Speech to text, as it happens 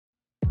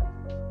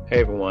Hey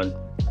everyone,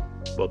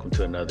 welcome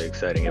to another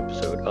exciting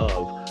episode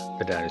of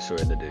The Dinosaur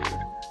and the Dude,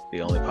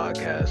 the only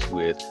podcast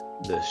with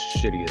the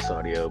shittiest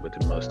audio but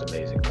the most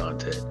amazing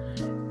content.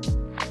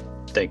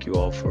 Thank you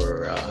all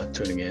for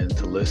tuning in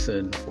to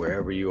listen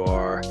wherever you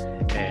are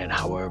and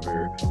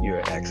however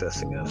you're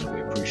accessing us.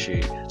 We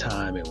appreciate your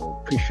time and we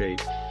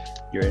appreciate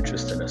your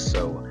interest in us.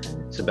 So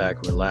sit back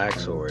and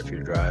relax, or if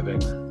you're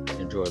driving,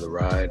 enjoy the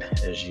ride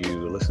as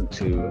you listen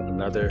to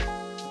another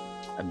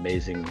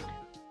amazing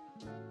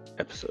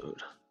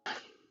episode.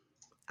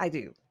 I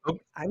do. Oh,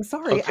 I'm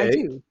sorry, I okay.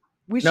 do.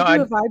 We No, should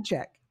do a vibe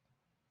check.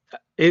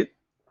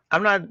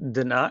 I'm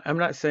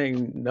not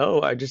saying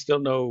no. I just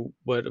don't know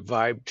what a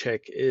vibe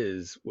check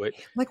is.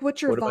 Like,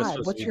 what's your What am I vibe?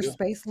 supposed to What's be your doing?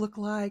 space look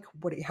like?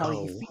 How are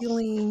you Oh,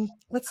 feeling?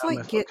 Let's how am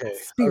I? like get Okay.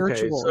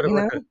 spiritual, Sort of you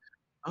like know? a.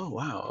 Oh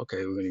wow.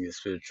 Okay, we're gonna get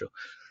spiritual.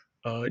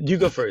 You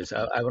go first.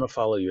 I want to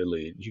follow your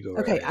lead. You go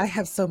right Okay, I ahead.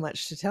 have so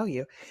much to tell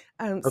you.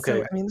 So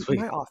Okay, I'm in sweet.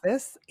 my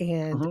office,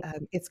 and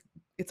Hmm.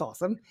 it's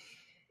awesome.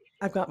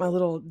 I've got my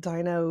little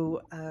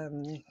dino,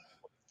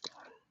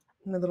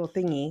 my little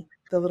thingy,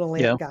 the little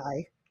lamp Yeah.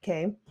 guy.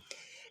 Okay,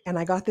 and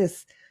I got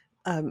this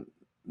um,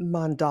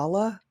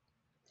 mandala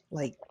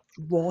like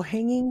wall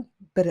hanging,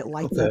 but it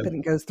lights Okay. up and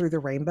it goes through the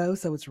rainbow,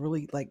 so it's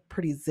really like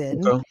pretty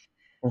zen. Okay.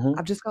 Hmm.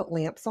 I've just got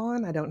lamps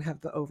on. I don't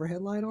have the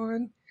overhead light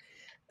on.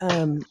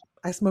 Um,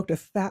 I smoked a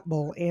fat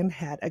bowl and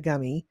had a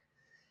gummy.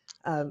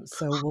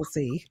 So we'll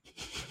see.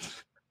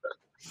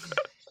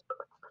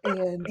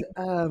 And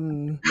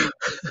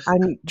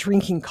I'm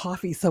drinking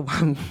coffee, so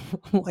I'm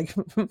like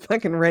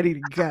fucking ready to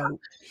go.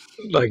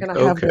 Like And I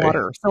have okay.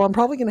 water, so I'm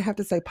probably gonna have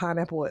to say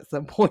pineapple at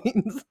some point.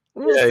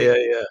 We'll Yeah. see. Yeah.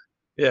 Yeah.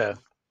 Yeah.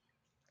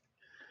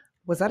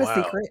 Was that a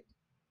Wow. secret?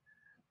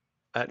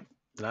 I,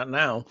 Not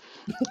now.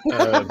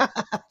 Uh,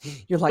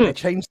 You're like, I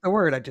changed the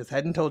word. I just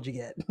hadn't told you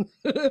yet.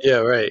 yeah.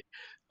 Right.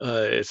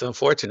 It's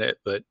unfortunate,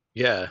 but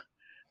yeah.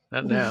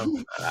 Not now.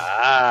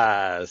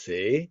 Ah,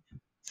 see,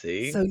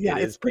 So yeah,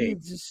 it it's is pretty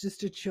me.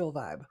 just a chill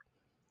vibe.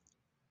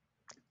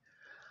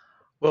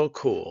 Well,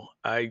 cool.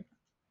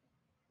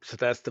 So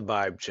that's the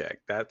vibe check.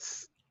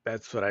 That's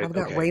what I I've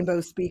got okay.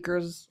 rainbow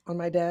speakers on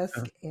my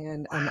Uh, desk,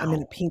 and I'm in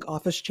Wow, a pink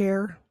office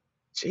chair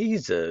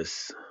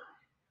Jesus.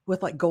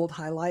 with like gold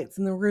highlights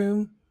in the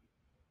room.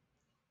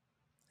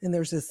 And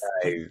there's this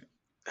like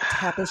I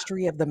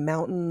tapestry of the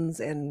mountains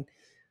and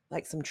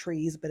like some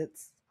trees, but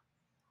it's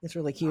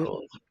really cute.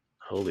 holy,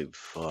 holy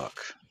fuck.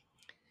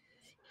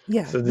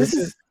 Yeah, So this this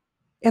is is,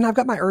 and I've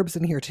got my herbs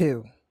in here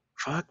too.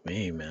 fuck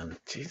me, man.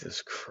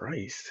 Jesus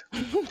Christ.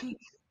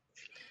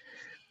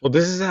 Well,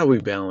 this is how we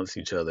balance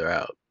each other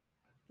out.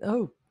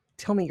 Oh,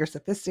 tell me you're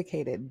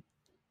sophisticated.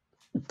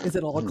 Is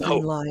it all No,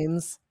 clean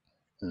lines?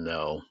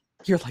 no,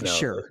 You're like, no,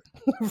 sure.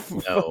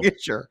 no. Fucking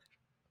sure.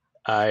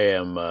 I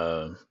am.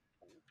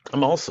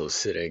 I'm also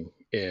sitting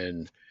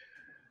in.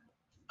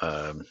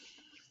 Um,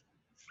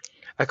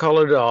 I call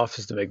it an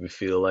office to make me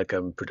feel like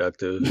I'm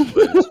productive,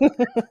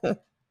 but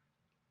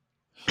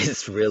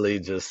it's really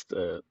just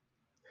the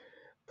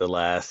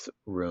last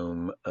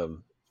room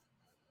of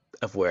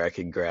where I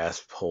could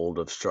grasp hold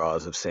of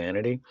straws of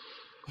sanity.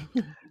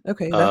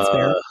 Okay, that's Uh,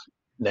 fair.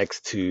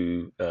 next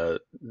to uh,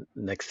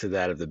 next to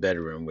that of the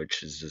bedroom,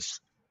 which is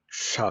just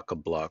chock a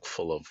block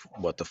full of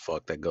what the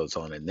fuck that goes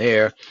on in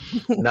there.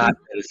 Not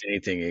that it's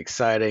anything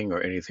exciting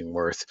or anything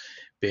worth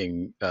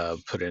being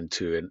put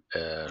into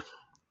an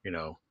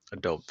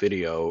adult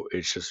video.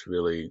 It's just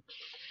really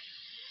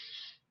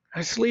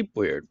I sleep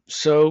weird.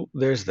 So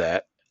there's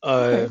that.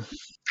 Okay, Uh,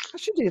 I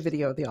should do a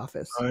video of the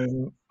office.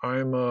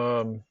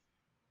 I'm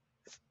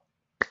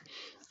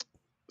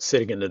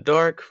sitting in the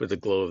dark with the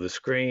glow of the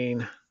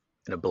screen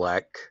in a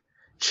black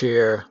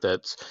chair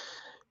that's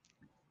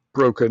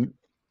broken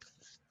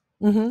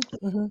Mm-hmm.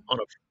 Mm-hmm.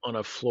 on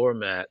a floor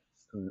mat,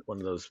 one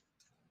of those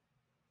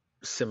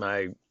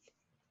semi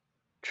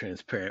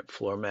transparent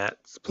floor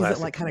mats, Is it plastic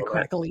like kind of floor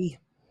mat. crackly?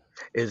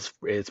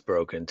 It's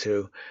broken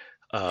too.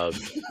 Uh,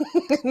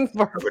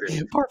 par, covered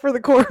in par for the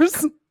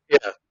course.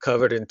 yeah,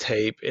 covered in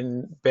tape.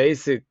 And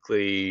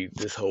basically,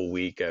 this whole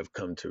week, I've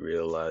come to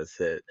realize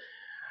that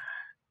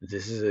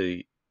this is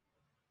a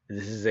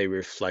this is a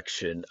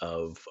reflection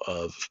of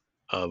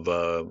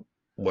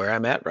where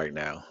I'm at right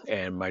now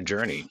and my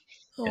journey.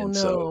 Oh And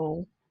so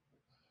no.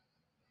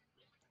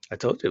 I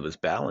told you it was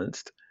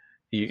balanced.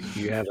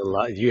 You had a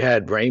lot. You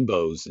had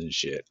rainbows and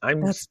shit.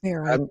 That's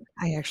fair. I I'm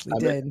I actually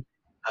I'm in, did.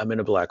 I'm in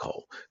a black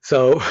hole.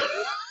 So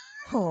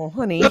Oh,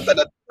 honey.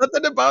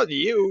 nothing about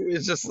you.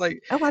 It's just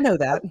like Oh, I know I've,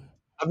 that.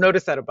 I've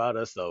noticed that about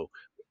us though.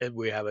 And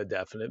we have a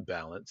definite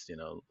balance.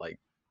 Like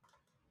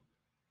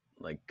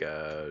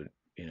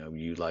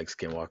you like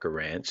Skinwalker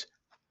Ranch.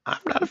 I'm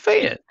not a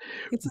fan,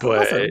 It's but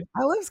awesome.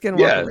 I love Skinwalker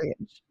yeah,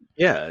 Ranch.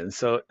 yeah. And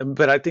so,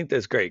 but I think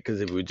that's great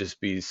because it would just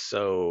be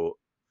so.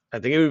 I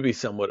think it would be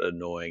somewhat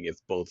annoying if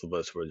both of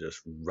us were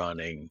just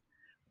running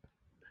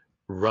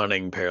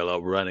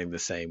parallel, running the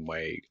same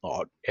way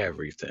on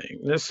everything.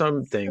 There's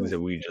some things So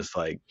that we just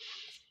like,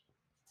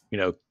 you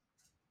know,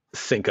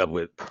 sync up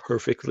with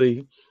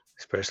perfectly,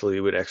 especially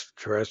with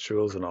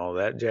extraterrestrials and all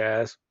that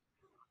jazz.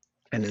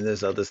 And then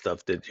there's other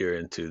stuff that you're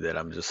into that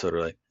I'm just sort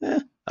of like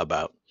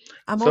about.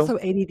 I'm So also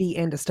ADD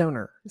and a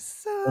stoner. mhm.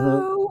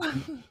 So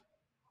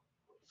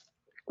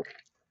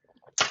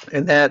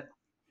And that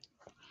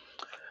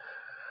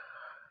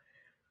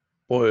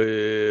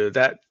boy,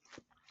 that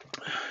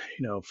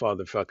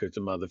father fuckers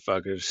and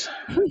motherfuckers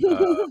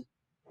uh,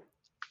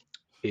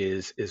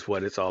 is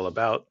what it's all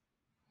about.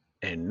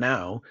 And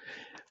now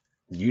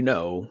you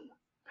know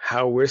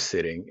how we're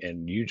sitting,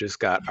 and you just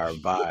got our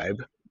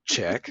vibe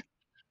check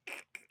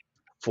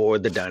for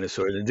the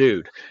dinosaur and the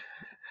dude,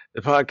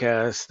 the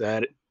podcast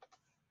that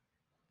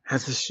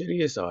has the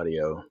shittiest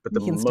audio, but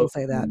we can still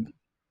say that.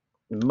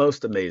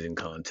 most amazing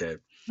content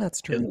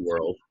That's in true. the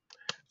world.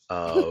 We are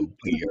all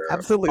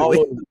Absolutely.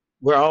 over,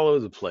 we're all over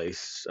the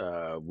place.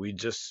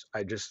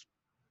 I just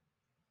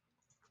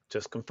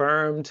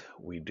confirmed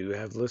we do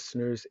have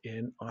listeners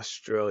in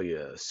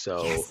Australia.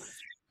 So Yes.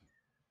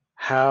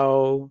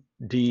 how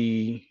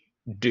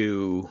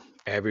do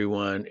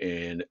everyone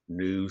in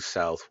New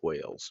South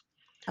Wales?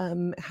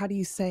 How do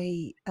you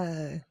say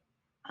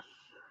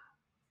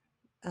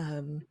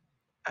um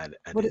I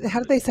what didn't how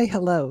want do to. they say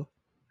hello?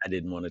 I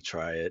didn't want to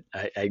try it.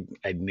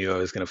 I knew I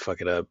was gonna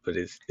fuck it up, but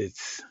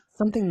it's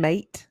Something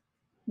mate?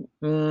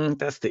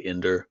 that's the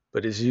ender.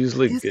 But it's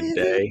usually good Is it?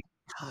 day.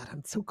 God,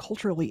 I'm so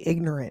culturally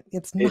ignorant.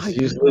 It's It's not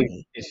even usually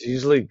funny. it's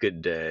usually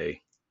good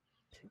day.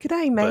 Good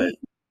day, But mate.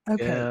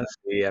 Okay. yeah,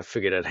 see, I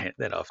figured I'd hand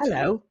that off to you.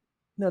 Hello.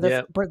 No,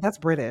 Yeah, That's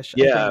British,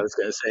 I yeah. I think. was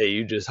gonna say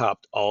you just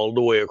hopped all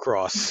the way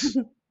across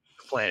the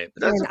planet,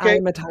 but that's And I okay.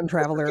 am a time That's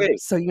traveler, okay.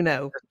 so you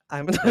know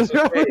I'm a time That's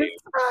traveler. okay.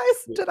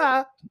 Surprise!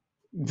 Ta-da!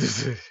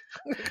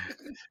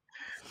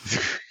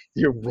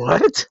 You're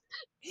what?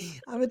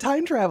 I'm a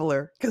time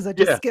traveler because I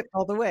just Yeah, skipped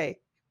all the way.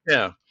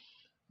 yeah.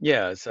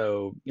 Yeah,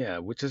 so yeah,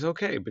 which is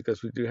okay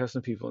because we do have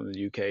some people in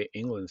the UK,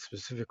 England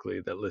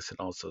specifically, that listen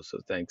also. So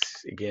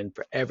thanks again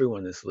for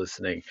everyone that's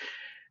listening.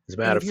 As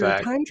a And matter if of you're a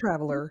fact, time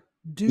traveler,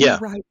 do yeah,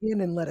 write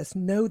in and let us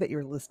know that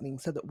you're listening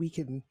so that we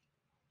can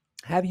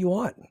have you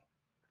on.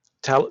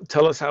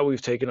 tell us how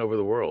we've taken over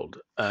the world.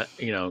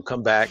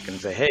 Come back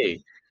and say,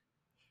 hey,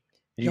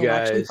 you Y'all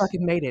actually guys,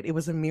 fucking made it. It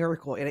was a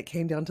miracle and it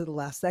came down to the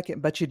last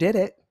second, but you did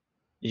it.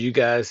 you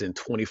guys in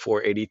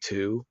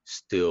 2482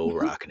 still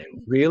rocking it.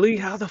 Really?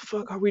 How the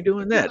fuck are we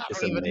doing I that? It's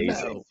don't even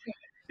amazing. know.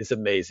 It's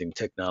amazing.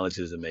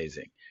 Technology is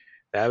amazing.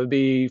 That would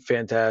be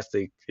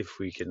fantastic if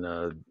we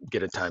can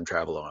get a time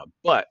travel on.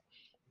 But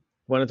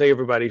want to thank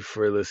everybody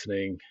for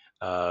listening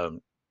um,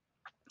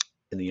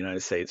 in the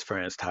United States,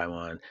 France,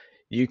 Taiwan,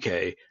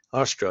 UK,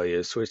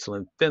 Australia,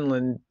 Switzerland,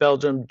 Finland,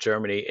 Belgium,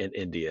 Germany, and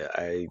India.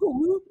 I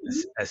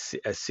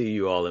see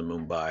you all in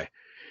Mumbai.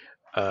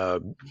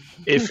 Um,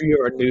 if you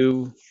are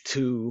new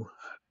to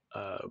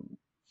um,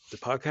 the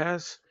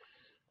podcast,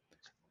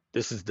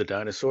 this is the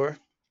dinosaur,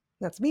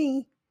 That's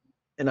me.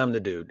 and I'm the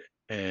dude,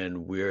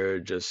 and we're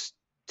just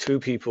two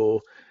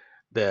people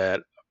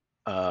that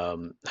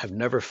have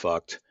never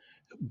fucked,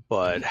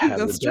 but have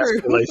the That's best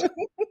true. relation,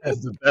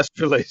 have the best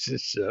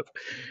relationship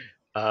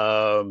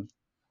um,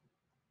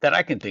 that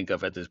I can think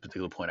of at this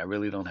particular point. I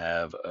really don't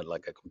have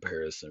like a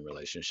comparison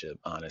relationship,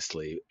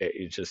 honestly.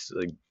 It's just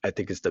like I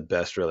think it's the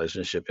best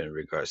relationship in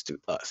regards to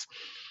us.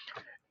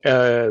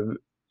 Um,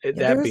 Yeah,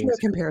 there that is being no said,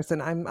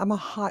 comparison. I'm a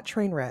hot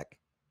train wreck.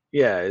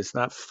 yeah, it's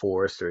not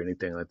forced or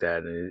anything like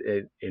that,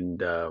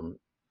 and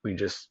we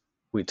just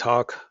we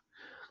talk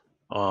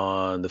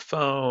on the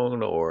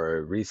phone,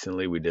 or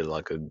recently we did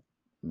like a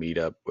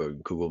meetup or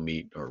Google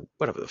Meet or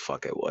whatever the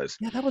fuck it was.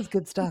 Yeah, that was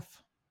good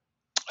stuff.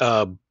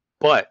 Uh,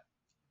 but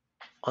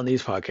on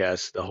these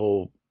podcasts, the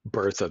whole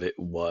birth of it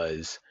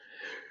was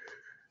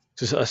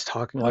just us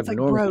talking I like was we like,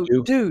 normally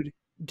bro, do.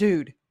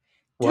 dude,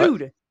 What?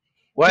 dude,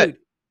 What? dude.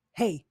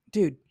 Hey,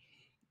 dude,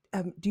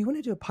 do you want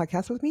to do a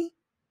podcast with me?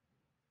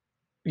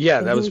 Yeah,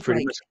 And that he was was pretty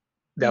like, much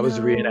that was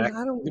a no, reenact.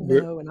 I don't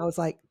know. And I was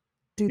like,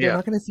 dude, they're Yeah,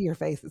 not going to see your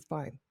face. It's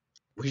fine.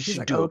 we He's should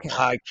like, do oh, a okay.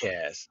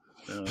 podcast.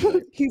 And I was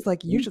like, He's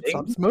like, you "You should think?"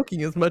 stop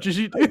smoking as much as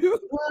you Like, do.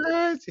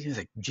 what? He's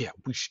like, yeah,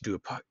 we should do a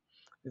podcast.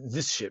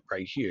 This shit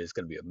right here is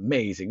going to be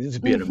amazing. This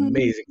would be an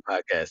amazing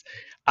podcast.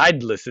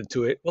 I'd listen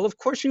to it. Well, of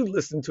course you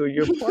listen to it.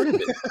 You're part of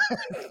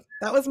it.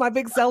 That was my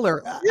big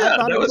seller. I Yeah,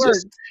 thought that it was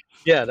just worked.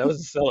 yeah, that was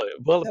the seller.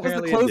 Well, That was the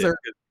apparently it did. closer.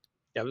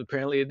 Yeah,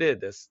 apparently it did.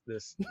 This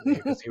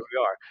because here we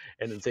are.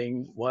 And the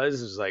thing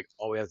was is like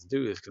all we have to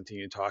do is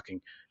continue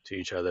talking to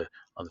each other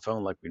on the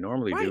phone like we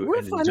normally Right. do, We're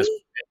and funny.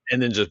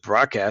 then just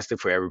broadcast it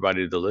for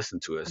everybody to listen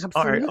to us.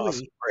 All right, awesome,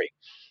 Absolutely. great.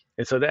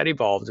 And so that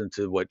evolved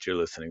into what you're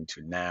listening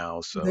to now.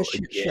 The So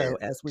shit again, show,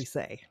 as we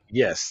say.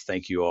 yes,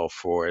 thank you all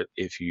for it.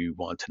 If you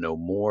want to know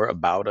more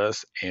about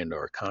us and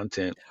our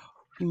content,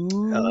 uh,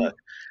 Ooh,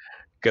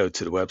 go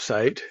to the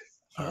website,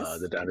 yes.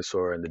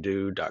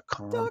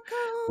 thedinosaurandthedude.com, .com.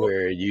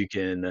 where you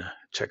can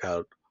check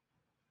out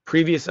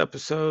previous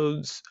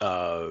episodes.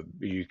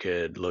 You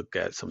could look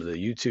at some of the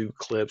YouTube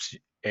clips,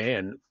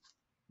 and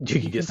you And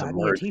can you get can some buy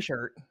me a merch.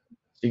 t-shirt.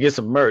 You get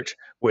some merch,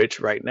 which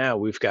right now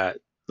we've got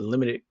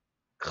limited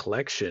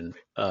collection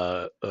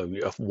of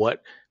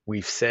what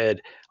we've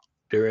said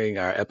during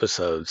our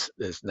episodes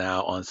is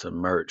now on some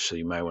merch, so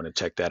you might want to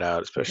check that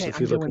out, especially Okay, if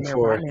I'm you're going looking there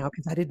right for. now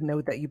because I didn't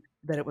know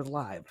that it was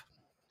live.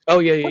 Oh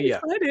yeah, yeah, I'm yeah.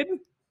 excited.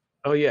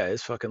 Oh yeah,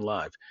 it's fucking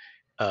live.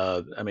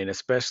 I mean,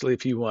 especially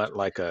if you want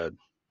like a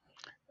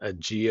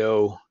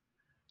geo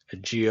a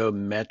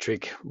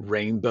geometric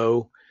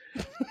rainbow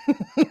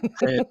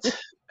print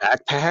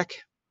backpack,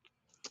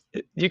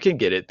 you can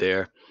get it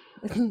there.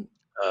 My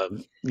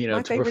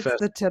To favorite's profess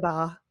the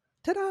ta-da.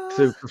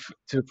 Ta-da!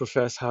 to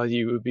profess how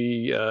you would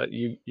be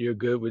you're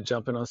good with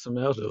jumping on some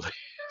elderly,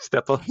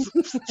 step on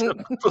some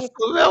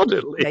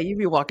elderly. Yeah, you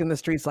be walking the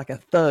streets like a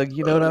thug,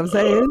 you know what I'm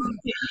saying?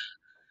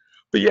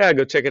 But yeah,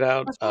 go check it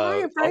out. That's why I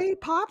ain't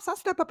afraid, Pops. I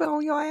step up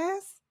on your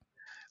ass.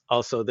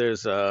 Also,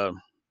 there's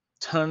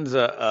tons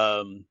of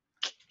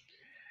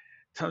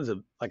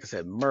like I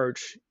said,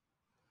 merch.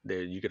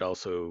 There you could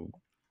also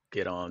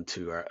get on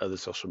to our other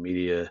social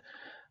media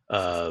Yes.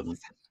 um,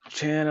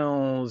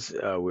 channels.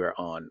 We're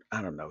on,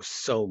 I don't know,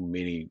 so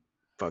many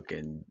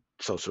fucking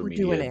social We're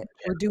doing media. it.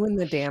 We're doing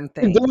the damn We're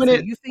thing. doing So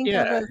it. you think of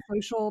Yeah, a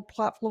social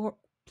platform,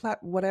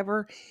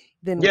 whatever,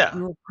 then yeah.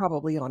 we're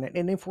probably on it.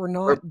 And if we're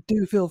We're not,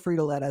 do feel free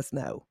to let us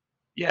know.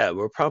 yeah,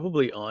 we're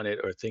probably on it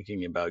or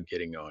thinking about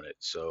getting on it.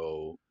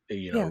 So,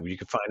 Yeah. you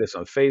can find us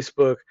on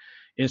Facebook,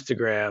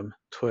 Instagram,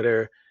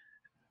 Twitter,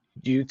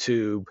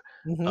 YouTube,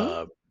 Mm-hmm.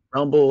 uh,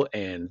 Rumble,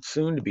 and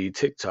soon to be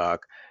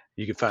TikTok.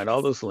 You can find all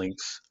Yes. those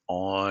links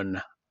on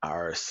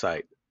our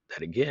site.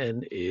 That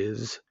again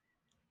is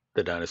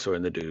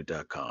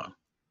thedinosaurandthedude.com.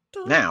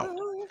 Now, Dun.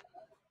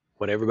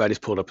 when everybody's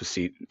pulled up a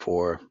seat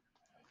for,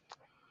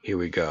 here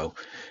we go.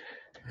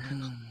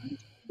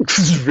 This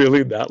is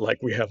really not like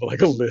we have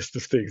like a list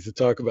of things to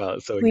talk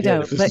about. So We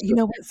again, if don't. this is But you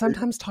know what?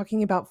 Sometimes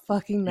talking about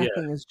fucking yeah,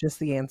 nothing is just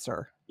the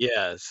answer.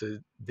 yeah. So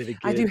then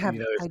I do again, have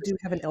if I it's do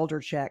have an elder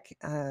check.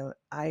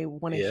 I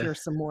want to yeah, hear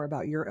some more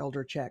about your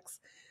elder checks,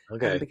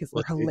 okay. because they're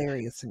Let's see.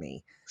 hilarious to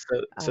me.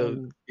 So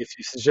Um, if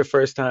this is your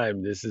first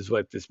time, this is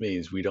what this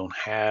means. We don't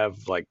have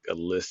like a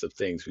list of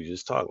things. We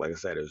just talk. Like I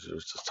said, it was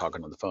just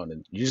talking on the phone.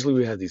 And usually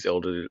we have these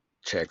elder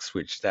checks,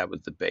 which that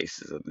was the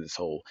basis of this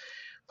whole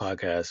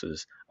podcast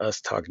was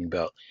us talking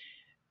about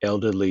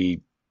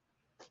elderly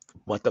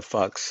what the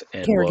fucks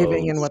and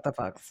Caregiving and woes. what the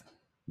fucks.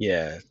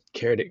 Yeah,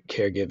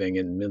 caregiving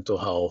and mental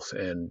health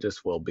and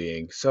just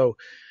well-being. So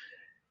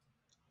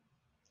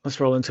let's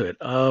roll into it.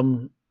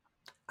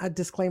 A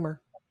disclaimer.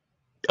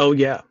 Oh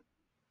yeah,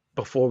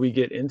 before we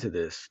get into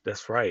this,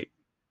 that's right.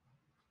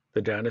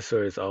 The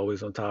dinosaur is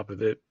always on top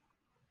of it.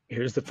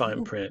 Here's the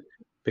fine print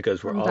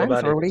because we're I'm a all about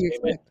dinosaur. What do you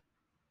entertainment.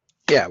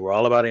 expect? Yeah, we're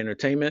all about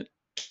entertainment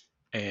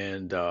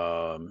and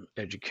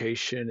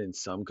education in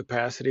some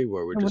capacity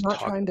where we're And we're just not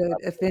talking trying to about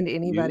offend views.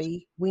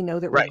 anybody. We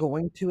know that we're Right.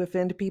 going to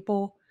offend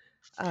people.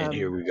 And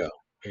here Um, we go.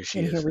 Here she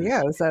and here is. we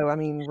go. So, I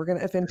mean, we're going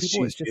to offend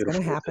people. She's It's just going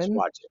to beautiful. Just happen.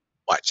 watch it.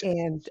 Watch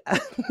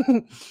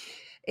it.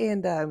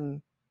 And,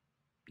 and,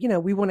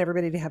 we want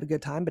everybody to have a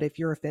good time, but if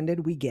you're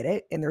offended, we get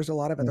it. And there's a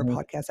lot of other Hmm.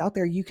 podcasts out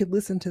there. You could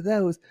listen to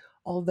those.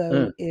 Although,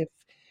 Mm, if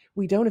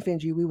we don't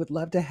offend you, we would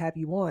love to have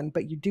you on.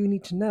 But you do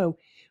need to know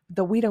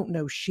that we don't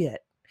know shit.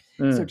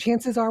 So mm.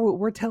 chances are what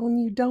we're telling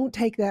you, don't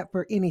take that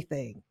for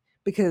anything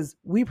because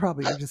we're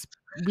probably just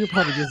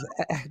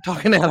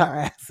talking out our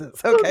asses.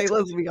 Don't, Okay,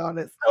 let's be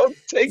honest. don't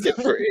take So it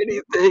for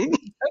anything.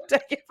 don't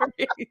take it for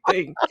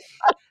anything.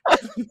 I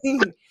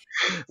mean,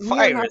 we are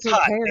Fire not is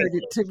hot. prepared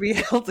to be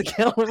held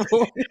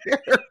accountable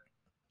here.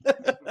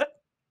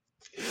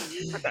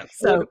 I got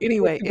So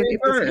anyway, to be if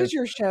this burned. is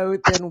your show,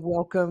 then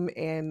welcome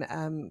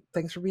and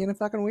thanks for being a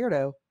fucking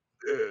weirdo.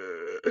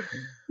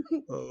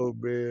 Oh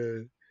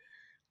man.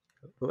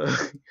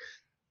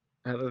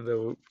 I don't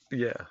know.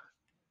 Yeah.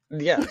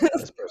 Yeah.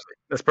 That's perfect.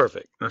 That's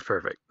perfect. That's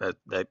perfect.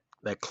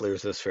 That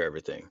clears us for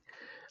everything.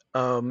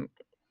 Um,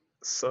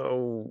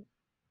 so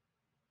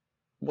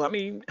well, I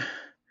mean,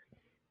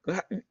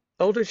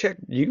 older check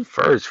you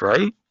first,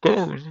 right?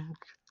 Go.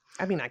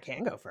 I mean, I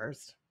can go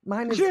first.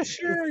 Mine is Yeah,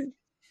 sure.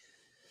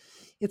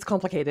 it's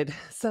complicated.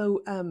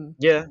 So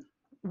Yeah.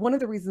 one of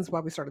the reasons why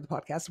we started the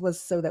podcast was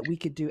so that we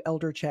could do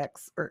elder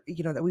checks or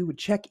that we would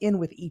check in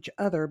with each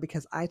other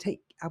because I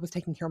was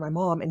taking care of my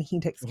mom and he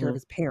takes care of Hmm.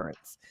 his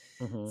parents.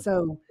 Hmm.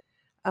 So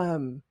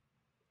um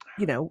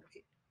you know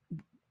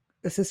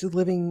assisted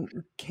living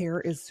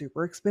care is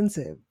super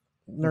expensive.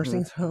 Hmm.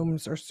 Nursing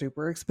homes are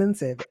super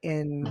expensive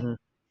and Hmm.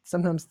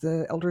 sometimes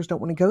the elders don't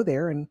want to go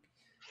there and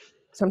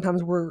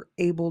sometimes we're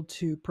able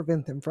to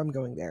prevent them from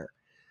going there.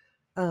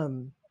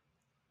 Um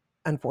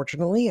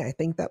Unfortunately, I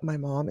think that my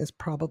mom is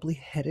probably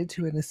headed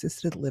to an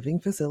assisted living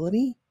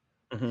facility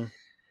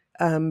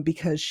Hmm.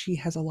 because she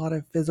has a lot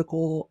of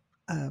physical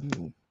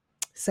um,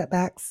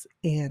 setbacks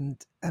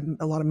and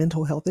a lot of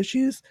mental health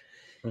issues.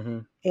 Hmm.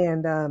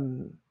 And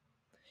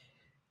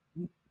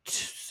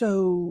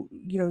so,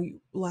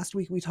 last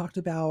week we talked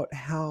about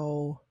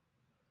how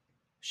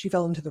she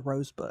fell into the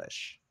rose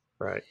bush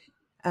Right.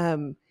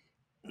 um,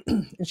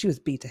 and she was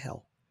beat to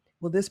hell.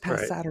 Well, this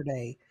past Right.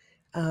 Saturday,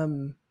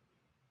 um,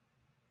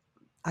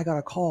 I got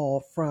a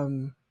call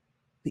from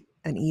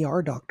an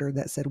ER doctor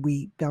that said,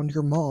 "We found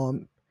your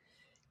mom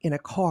in a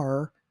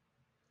car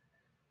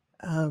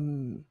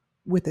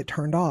with it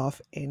turned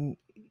off, and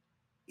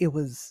it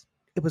was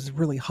it was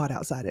really hot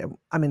outside.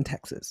 I'm in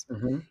Texas,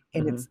 Mm-hmm.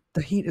 and Mm-hmm.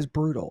 the heat is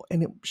brutal,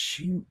 and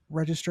she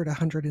registered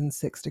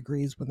 106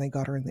 degrees when they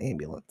got her in the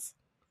ambulance.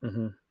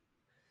 Mm-hmm.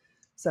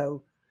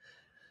 So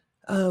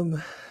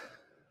um,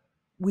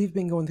 we've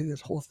been going through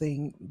this whole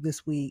thing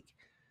this week,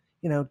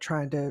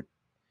 trying to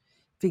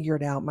figure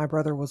it out. My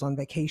brother was on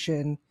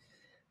vacation,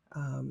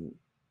 um,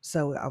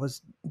 so I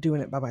was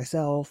doing it by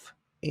myself,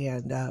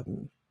 and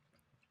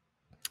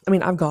I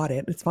mean, I've got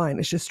it. It's fine.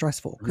 It's just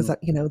stressful because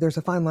Mm-hmm. there's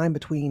a fine line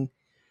between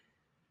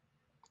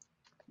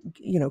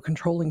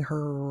controlling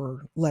her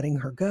or letting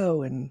her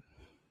go and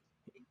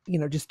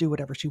just do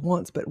whatever she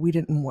wants. But we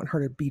didn't want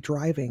her to be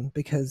driving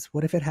because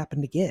what if it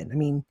happened again? I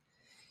mean,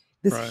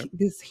 Right.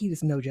 this heat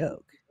is no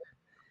joke.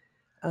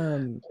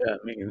 Um, Yeah, I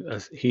mean,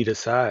 heat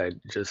aside,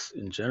 just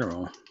in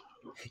general,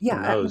 who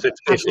yeah, knows? If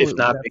absolutely.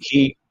 not the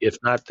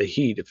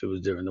heat, if it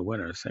was during the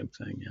winter, same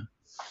thing. Yeah.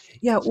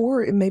 Yeah,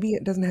 or maybe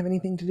it doesn't have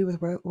anything to do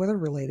with weather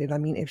related. I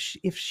mean, if she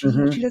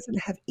Mm-hmm. doesn't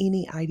have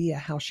any idea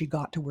how she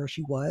got to where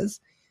she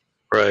was,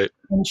 Right.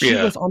 and she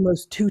Yeah. was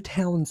almost two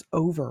towns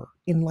over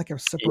in like a Yeah.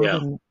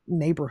 suburban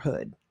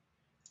neighborhood,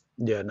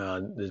 Yeah.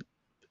 No,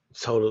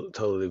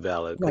 totally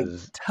valid like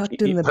because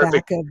tucked in the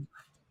perfect. back of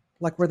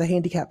like where the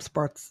handicap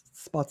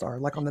spots are,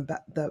 like on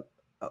the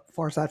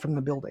far side from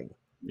the building.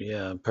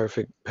 Yeah,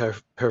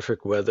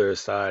 perfect weather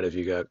aside. If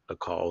you got a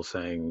call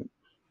saying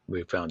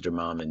we found your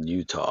mom in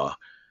Utah,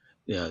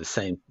 yeah, the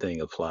same thing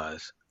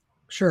applies.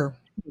 Sure.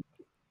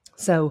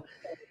 So,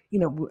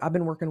 I've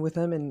been working with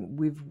them, and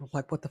we've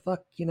like, what the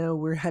fuck,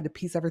 we had to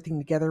piece everything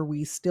together.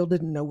 We still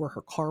didn't know where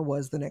her car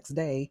was the next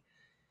day.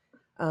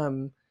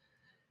 Um,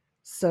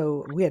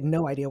 so we had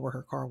no idea where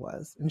her car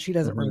was, and she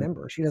doesn't Hmm.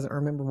 remember. She doesn't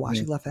remember why Hmm.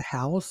 she left the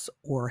house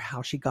or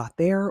how she got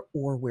there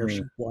or where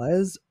she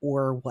was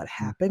or what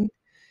happened.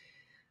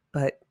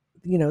 But,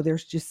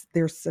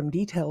 there's some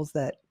details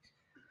that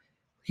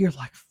you're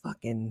like,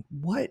 fucking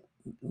what?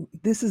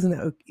 This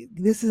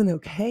isn't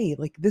okay.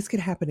 Like this could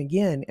happen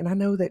again. And I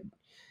know that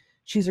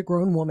she's a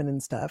grown woman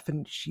and stuff,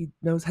 and she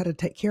knows how to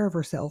take care of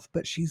herself,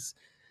 but she's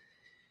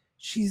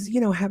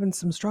having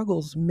some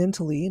struggles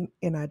mentally,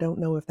 and I don't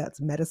know if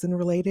that's medicine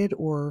related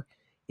or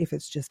if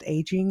it's just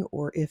aging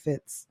or if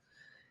it's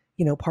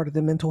part of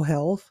the mental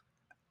health.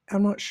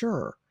 I'm not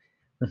sure,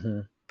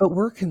 Hmm. but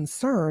we're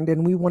concerned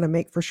and we want to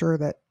make for sure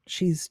that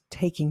she's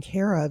taken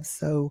care of.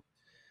 So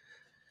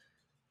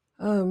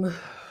um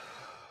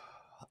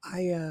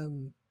I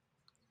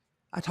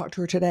I talked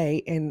to her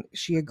today, and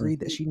she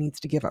agreed that she needs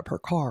to give up her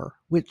car,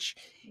 which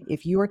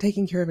if you are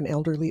taking care of an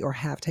elderly or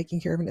have taken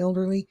care of an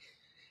elderly,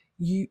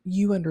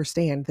 you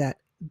understand that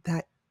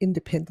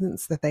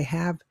independence that they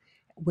have,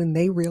 when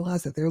they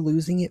realize that they're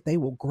losing it, they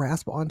will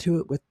grasp onto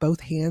it with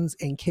both hands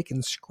and kick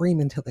and scream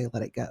until they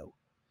let it go.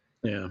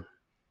 Yeah.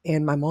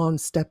 And my mom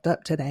stepped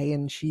up today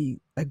and she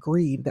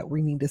agreed that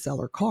we need to sell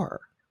her car.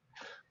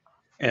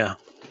 Yeah.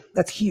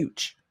 That's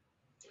huge.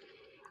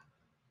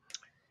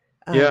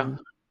 Yeah. Um,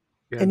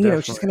 Yeah. and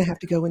Definitely. she's going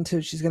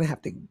to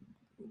have to,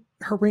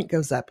 her rent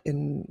goes up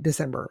in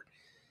December.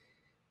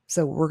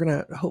 So we're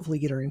going to hopefully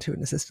get her into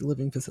an assisted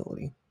living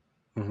facility,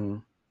 Hmm.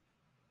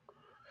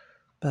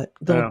 but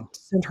they'll Yeah.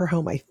 send her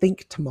home, I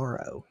think,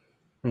 tomorrow.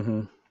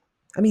 Hmm.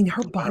 I mean,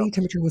 her Wow. body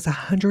temperature was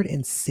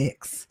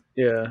 106.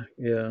 Yeah.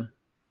 Yeah.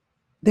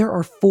 There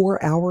are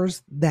 4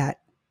 hours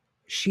that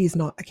she's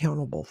not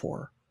accountable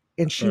for.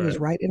 And she was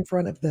Right. right in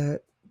front of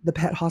the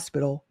pet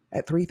hospital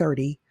at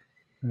 3:30.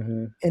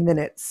 Hmm. And then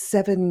at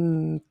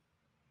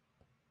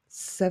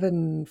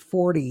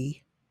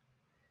 7:40,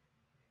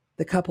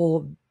 the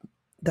couple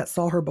that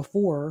saw her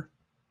before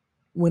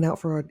went out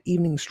for an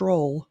evening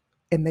stroll,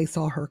 and they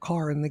saw her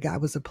car, and the guy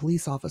was a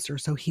police officer.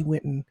 So he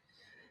went and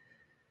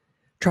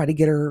tried to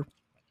get her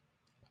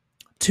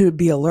to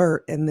be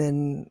alert, and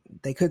then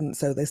they couldn't.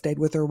 So they stayed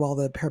with her while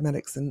the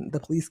paramedics and the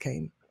police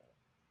came.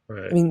 I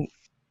Right. mean,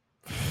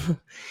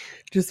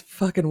 just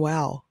fucking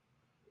wow.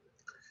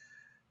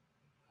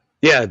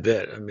 Yeah, I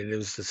bet. I mean, it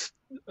was just,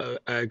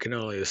 I can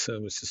only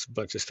assume it's just a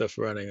bunch of stuff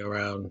running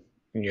around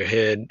in your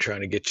head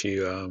trying to get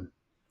you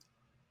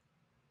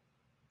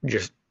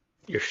just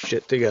your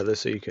shit together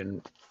so you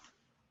can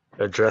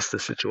address the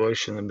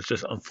situation and it's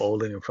just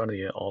unfolding in front of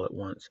you all at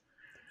once.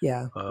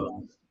 Yeah.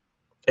 Um,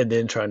 and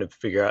then trying to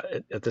figure out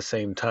at the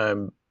same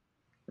time,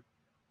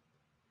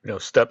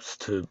 steps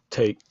to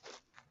take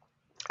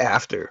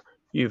after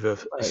you've Right.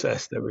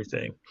 assessed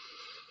everything.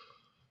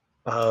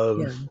 Um,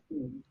 Yeah.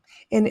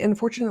 And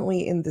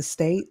unfortunately, in the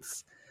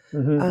States,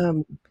 hmm.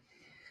 um,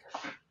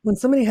 when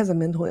somebody has a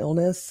mental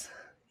illness,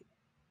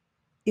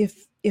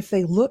 if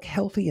they look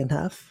healthy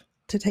enough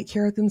to take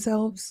care of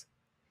themselves,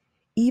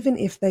 even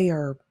if they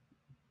are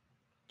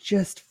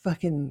just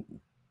fucking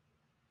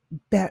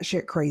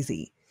batshit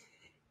crazy,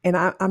 and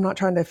I'm not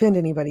trying to offend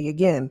anybody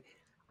again,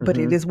 but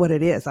it Hmm. is what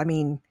it is. I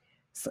mean,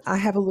 I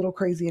have a little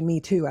crazy in me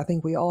too. I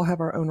think we all have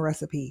our own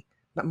recipe,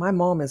 but my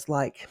mom is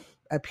like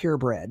a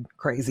purebred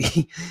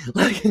crazy.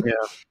 Like Yeah,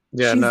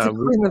 yeah, she's the no,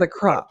 cream of the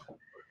crop.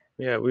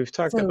 we've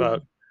talked So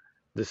about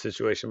this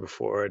situation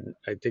before, and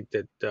I think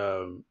that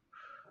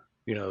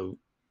you know,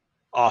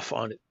 off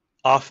on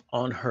off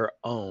on her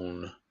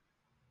own,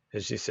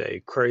 as you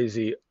say,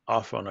 crazy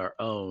off on our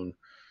own,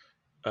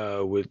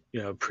 with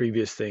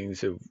previous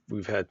things that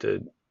we've had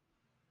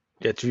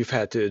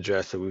to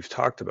address that we've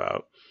talked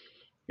about,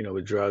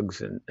 with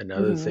drugs and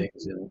other Mhm.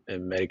 things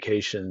and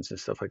medications and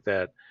stuff like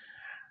that.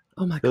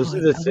 Oh my Those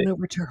are god, the I went things.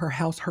 over to her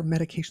house, her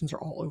medications are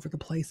all over the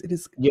place. It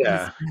is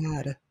Yeah,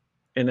 bad.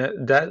 and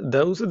that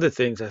those are the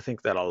things I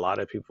think that a lot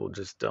of people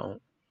just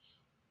don't.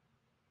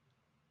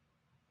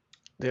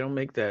 They don't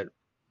make that.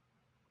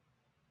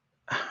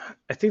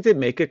 I think they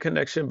make a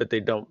connection, but they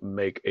don't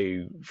make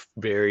a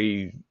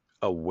very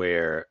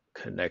aware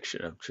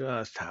connection of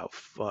just how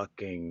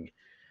fucking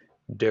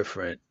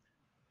different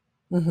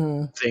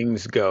Mhm.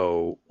 things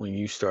go when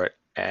you start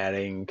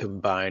adding,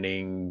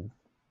 combining,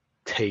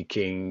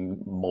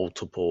 taking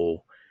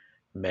multiple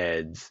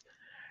meds.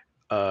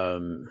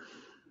 Um,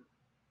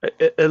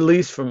 at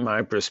least from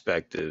my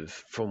perspective,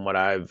 from what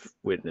I've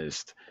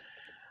witnessed,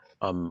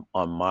 on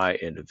my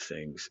end of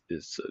things,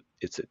 it's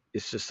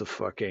just a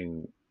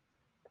fucking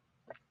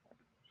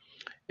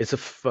it's a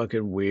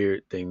fucking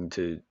weird thing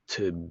to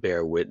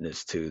bear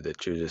witness to,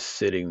 that you're just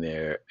sitting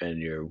there and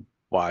you're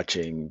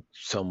watching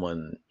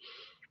someone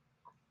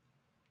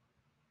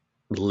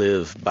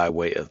live by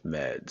way of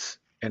meds.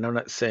 And I'm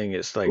not saying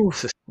it's like Oof,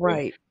 sustain.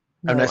 right.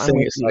 I'm No, not I'm saying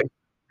with it's like you.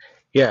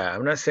 yeah,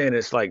 I'm not saying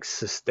it's like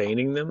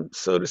sustaining them,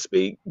 so to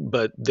speak,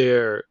 but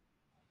their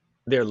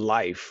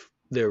life,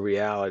 their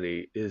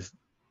reality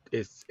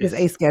It's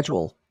a is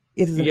schedule.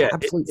 It is an yeah,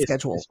 absolute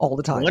schedule it's all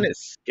the one, time.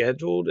 it's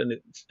scheduled, and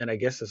I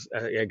guess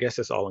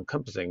it's all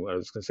encompassing. What I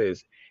was gonna say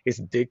is it's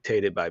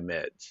dictated by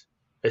meds.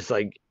 It's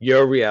like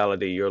your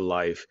reality, your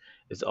life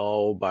is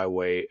all by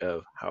way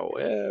of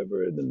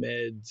however the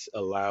meds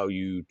allow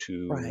you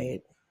to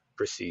Right.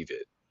 perceive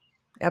it.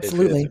 If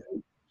Absolutely.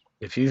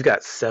 if you've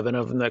got seven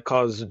of them that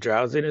cause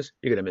drowsiness,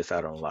 you're gonna miss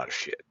out on a lot of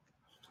shit.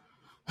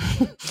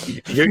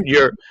 Your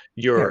your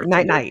There, your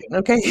night your night,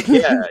 okay?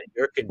 yeah,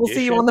 your We'll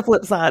see you condition. on the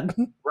flip side.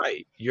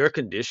 Right. Your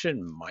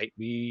condition might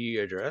be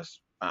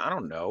addressed. I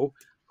don't know.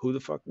 Who the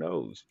fuck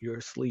knows? You're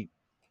asleep.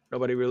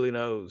 Nobody really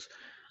knows.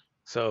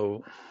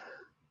 So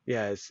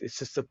yeah, it's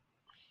just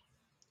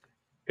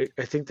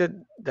I think that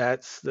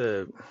that's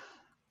the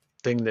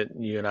thing that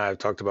you and I have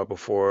talked about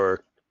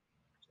before,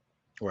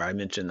 where I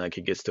mentioned like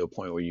it gets to a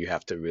point where you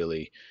have to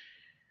really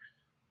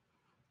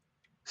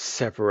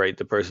separate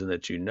the person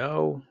that you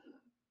know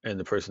and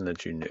the person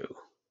that you knew,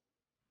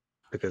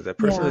 because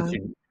Yeah.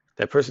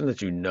 that person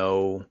that you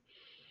know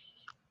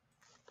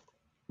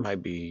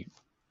might be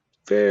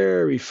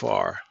very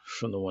far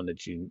from the one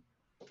that you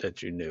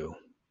knew,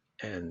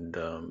 and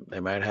they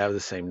might have the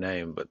same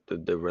name, but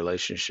the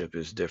relationship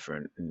is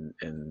different,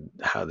 and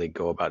how they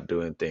go about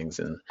doing things,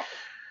 and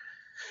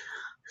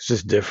it's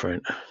just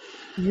different.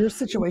 Your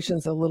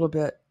situation's a little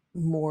bit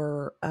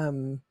more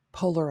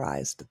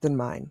polarized than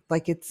mine.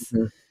 Like it's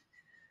Mhm.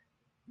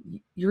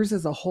 yours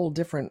is a whole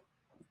different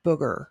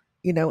booger,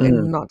 Mhm.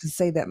 and not to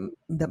say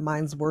that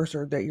mine's worse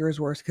or that yours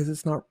worse, because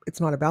it's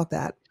not about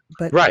that.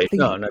 But I Right?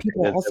 think No, I'm not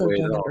people taking it that also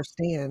way at don't all.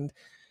 understand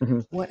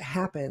Hmm. what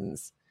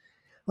happens.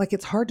 Like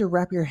it's hard to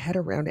wrap your head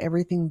around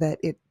everything that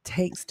it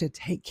takes to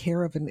take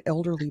care of an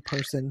elderly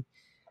person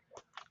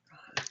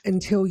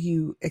until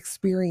you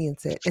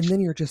experience it, and then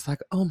you're just like,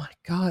 "Oh my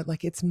god,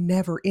 like it's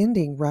never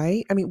ending,"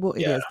 right? I mean, well,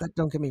 it Yeah, is. That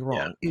don't get me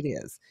yeah. wrong. It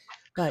is.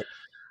 But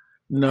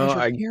No, as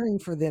you're I caring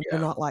for them, you're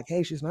yeah. not like,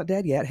 "Hey, she's not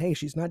dead yet. Hey,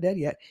 she's not dead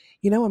yet."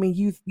 I mean,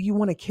 you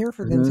want to care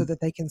for them Hmm. so that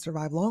they can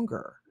survive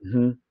longer.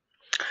 Hmm.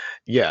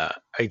 Yeah,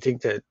 I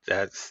think that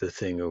that's the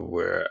thing of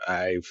where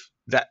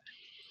that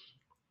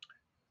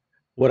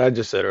what I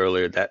just said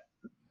earlier, that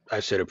I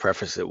should have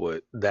prefaced it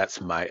with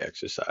that's my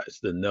exercise.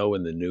 The know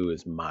and the new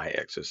is my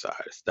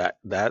exercise.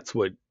 That's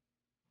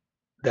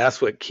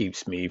what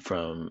keeps me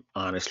from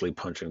honestly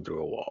punching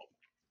through a wall,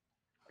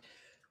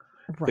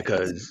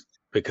 Right.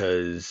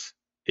 because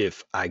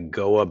if I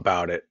go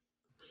about it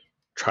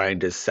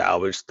trying to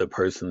salvage the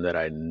person that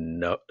I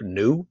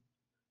knew,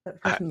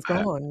 That I person's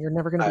I gone. You're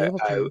never going to be I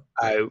able I to.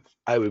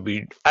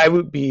 I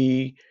would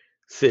be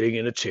sitting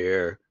in a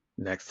chair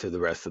next to the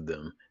rest of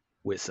them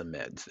with some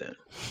meds then,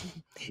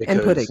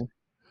 And because pudding.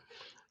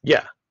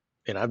 yeah,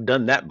 and I've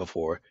done that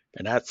before,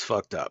 and that's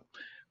fucked up.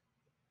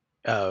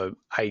 Uh,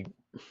 I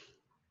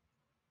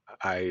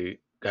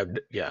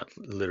yeah,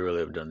 literally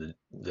have done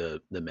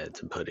the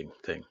meds and pudding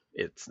thing.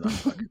 It's not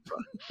fucking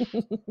fun.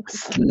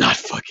 It's not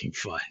fucking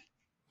fun.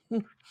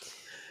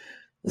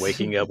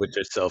 Waking up with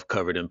yourself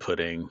covered in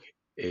pudding,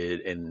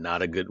 in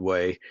not a good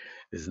way,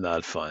 is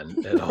not fun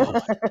at all.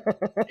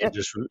 It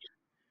just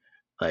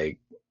like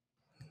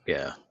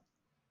yeah,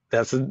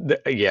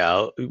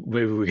 yeah.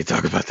 Maybe we can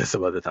talk about this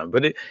some other time.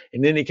 But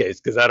in any case,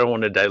 because I don't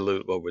want to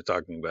dilute what we're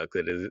talking about,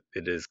 because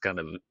it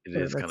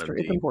Sure, is kind that's of true.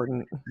 It's deep.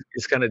 important.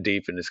 It's kind of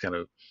deep, and it's kind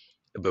of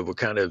but we're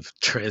kind of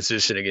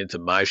transitioning into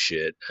my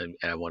shit, and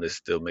I want to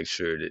still make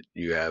sure that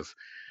you have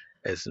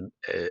as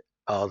uh,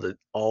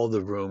 all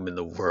the room in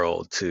the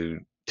world to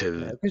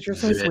Because you're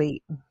so vent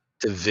sweet.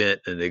 to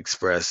vent and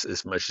express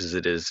as much as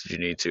it is you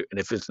need to. And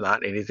if it's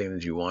not anything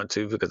that you want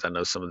to, because I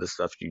know some of the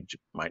stuff you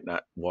might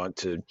not want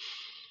to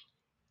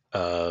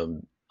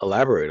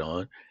elaborate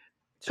on,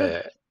 Sure.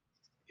 uh,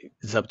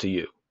 it's up to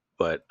you.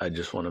 But I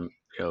just want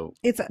to,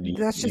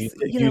 That's just,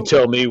 you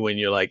tell me when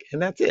you're like,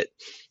 and that's it.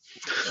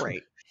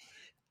 right.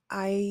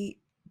 I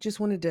just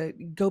wanted to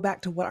go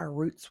back to what our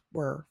roots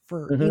were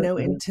for, Hmm. and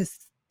Hmm.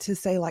 to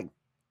say like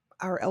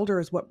our elder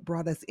is what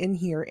brought us in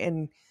here.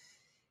 And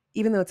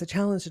even though it's a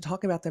challenge to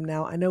talk about them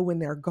now, I know when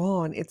they're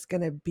gone,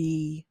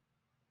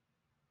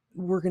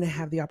 we're going to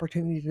have the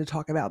opportunity to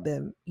talk about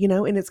them,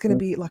 and it's going to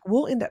be like,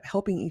 we'll end up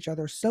helping each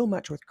other so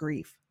much with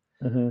grief.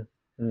 Hmm.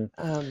 Hmm.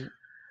 Um,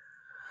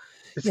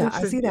 It's yeah,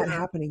 I interesting. see that Yeah.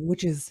 happening,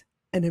 which is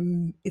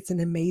it's an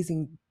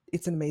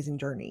amazing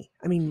journey.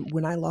 I mean,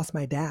 when I lost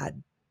my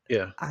dad,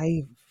 Yeah.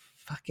 I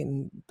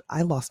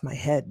I lost my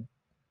head.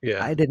 Yeah.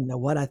 I didn't know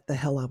the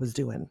hell I was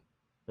doing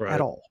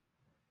at Right. all.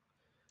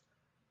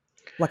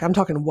 Like, I'm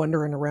talking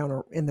wandering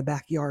around in the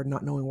backyard,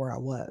 not knowing where I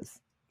was.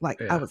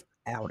 Like, I Yeah. was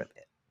out of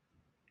it.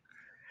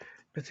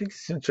 I think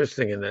it's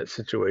interesting in that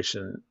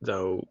situation,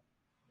 though,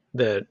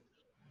 that,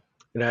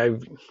 and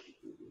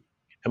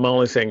I'm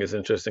only saying it's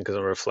interesting because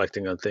I'm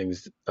reflecting on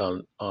things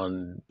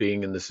on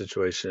being in the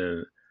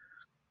situation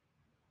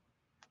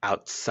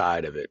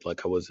outside of it.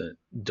 Like I wasn't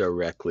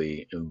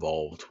directly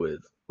involved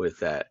with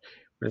that,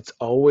 but it's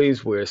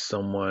always where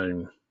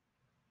someone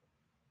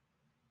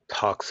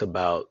talks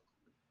about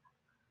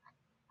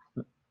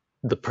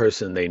the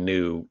person they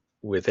knew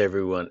with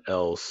everyone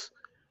else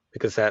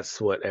because that's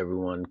what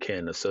everyone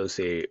can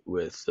associate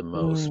with the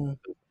most. Mm,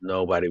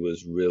 Nobody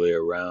was really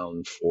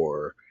around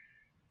for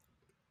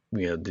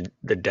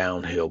the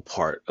downhill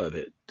part of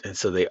it, and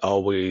so they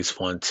always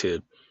want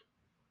to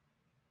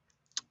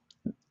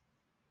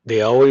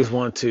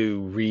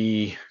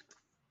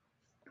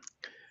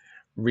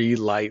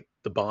relight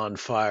the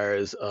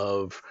bonfires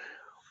of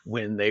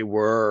when they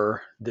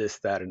were this,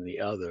 that, and the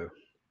other.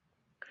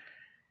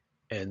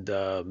 And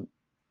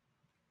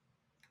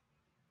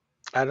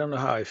I don't know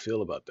how I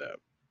feel about that.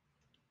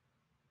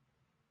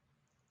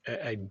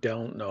 I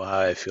don't know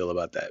how I feel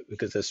about that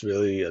because that's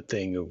really a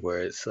thing of where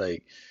it's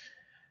like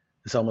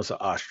it's almost an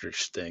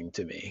ostrich thing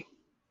to me.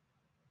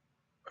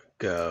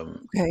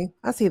 okay,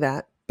 I see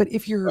that. But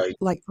if you're Like,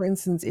 like, for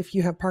instance, if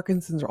you have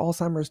Parkinson's or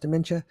Alzheimer's,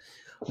 dementia,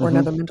 or hmm,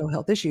 another mental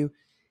health issue,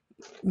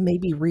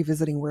 maybe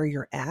revisiting where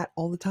you're at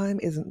all the time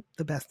isn't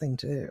the best thing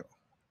to do,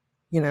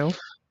 you know?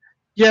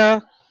 yeah,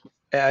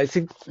 I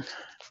think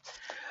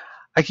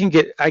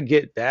I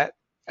get that.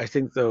 I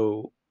think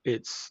though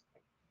it's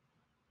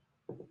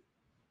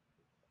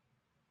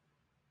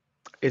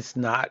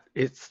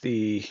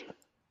the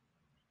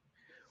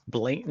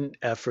blatant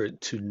effort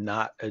to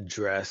not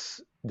address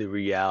the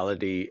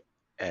reality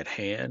at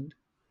hand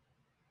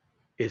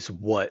is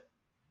what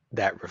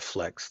that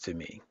reflects to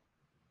me.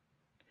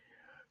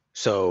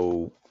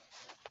 So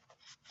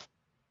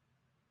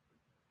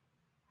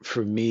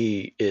for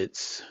me,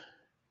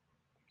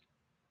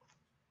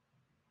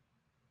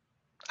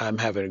 I'm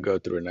having to go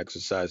through an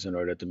exercise in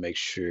order to make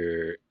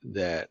sure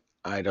that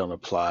I don't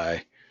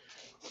apply,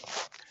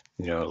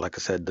 like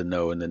I said, the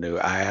no and the new.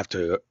 I have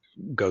to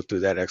go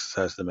through that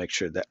exercise to make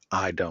sure that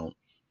I don't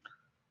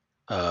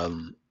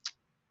um,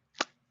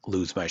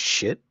 lose my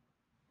shit,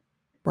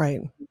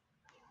 Right.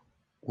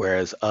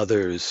 whereas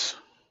others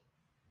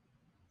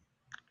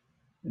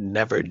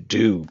never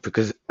do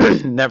because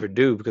never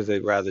do because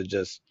they'd rather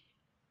just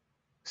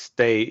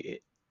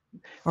stay.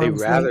 They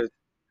Arm's length. rather,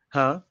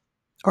 huh?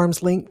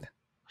 Arm's length.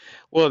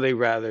 Well, they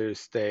rather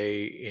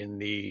stay in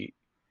the.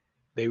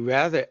 They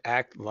rather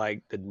act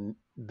like the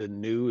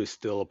new is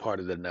still a part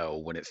of the no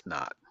when it's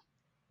not.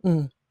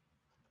 Mm.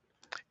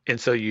 And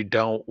so you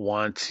don't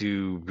want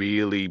to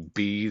really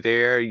be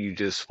there. You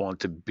just want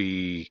to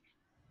be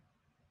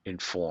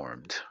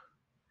informed.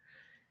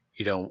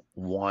 You don't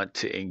want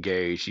to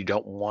engage. You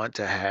don't want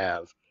to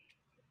have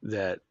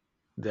that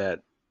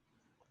that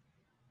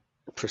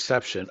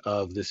perception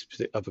of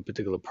a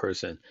particular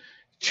person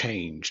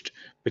changed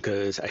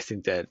because I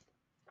think that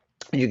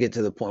you get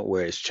to the point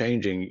where it's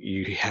changing,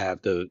 you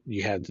have the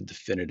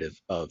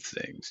definitive of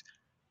things.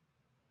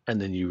 And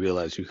then you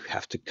realize you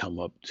have to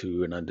come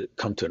to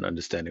an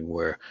understanding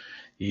where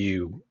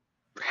you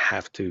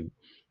have to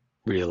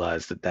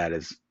realize that that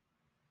is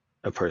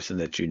a person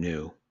that you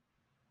knew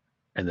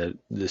and that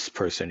this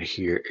person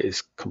here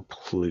is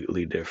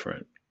completely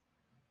different.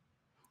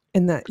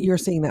 And that you're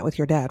seeing that with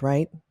your dad,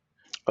 right?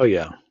 Oh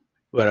yeah.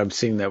 But I'm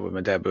seeing that with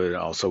my dad, but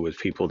also with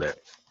people that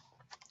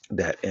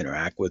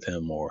interact with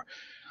him or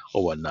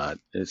whatnot.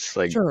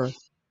 Sure.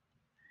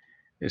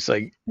 It's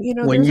like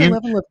when There's a you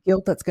level of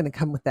guilt that's going to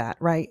come with that,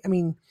 right? I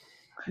mean,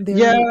 their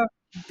yeah,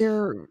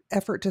 their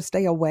effort to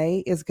stay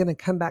away is going to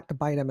come back to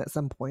bite them at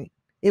some point.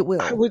 It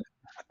I will. would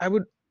I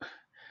would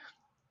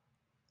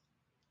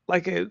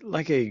like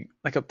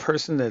a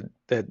person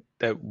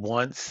that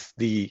wants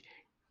the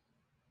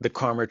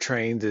karma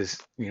train to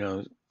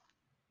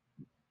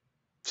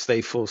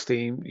stay full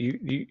steam.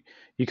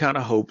 You kind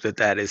of hope that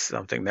that is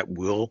something that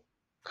will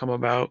come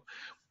about,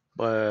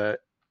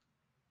 but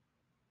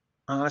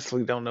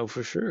honestly don't know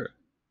for sure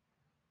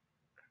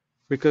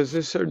because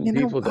there's certain You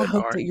know, people I that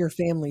hope aren't. that your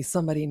family,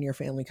 somebody in your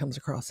family comes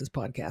across this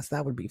podcast.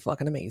 That would be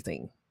fucking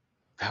amazing.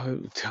 That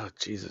would, oh,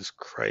 Jesus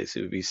Christ,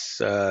 it would be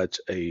such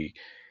a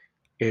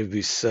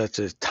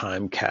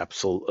time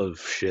capsule of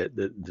shit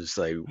that just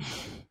like,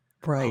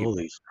 Right,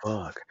 holy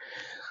fuck.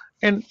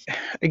 And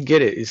I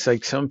get it. It's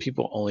like some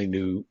people only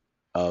knew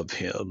of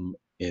him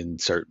in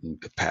certain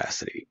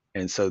capacity.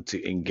 And so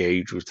to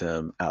engage with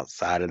him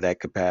outside of that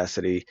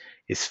capacity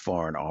is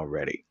foreign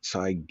already.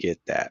 So I get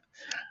that.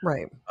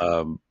 right.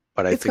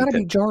 But I It's got think to that,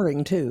 be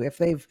jarring too if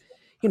they've,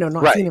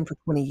 not seen right. him for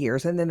 20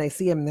 years and then they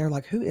see him and they're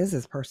like, "Who is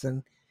this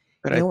person?"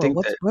 But I Or think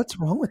what's that, what's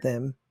wrong with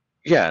them?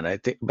 yeah.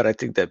 But I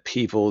think that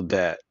people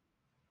that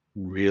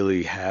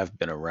really have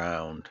been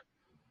around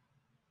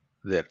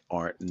that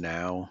aren't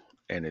now,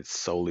 and it's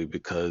solely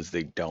because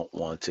they don't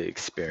want to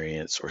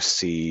experience or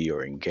see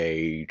or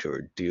engage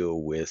or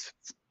deal with,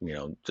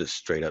 just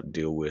straight up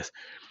deal with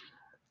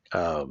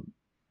um,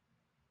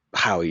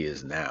 how he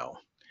is now.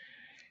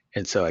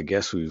 And so I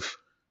guess we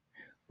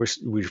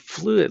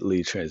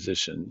fluidly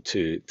transitioned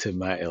to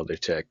my elder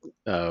tech.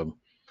 Um,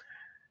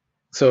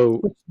 so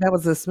Which that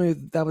was a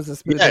smooth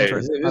yeah, it entrance,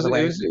 was, it by was the it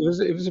way. was it was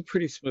it was a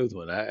pretty smooth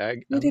one.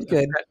 You did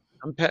good.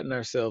 I'm patting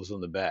ourselves on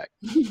the back.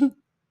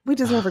 We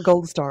deserve a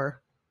gold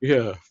star.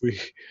 Yeah, we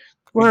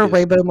We're a did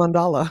rainbow some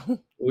mandala.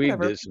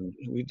 Whatever.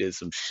 we did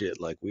some shit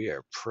like we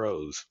are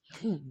pros.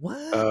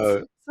 What?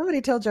 Uh,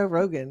 Somebody tell Joe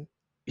Rogan.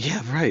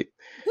 yeah, right.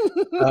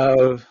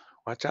 Uh,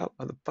 Watch out,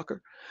 motherfucker.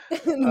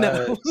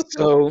 No.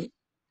 So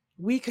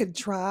We could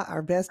try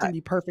our best I, and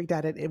be perfect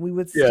at it, and we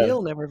would yeah,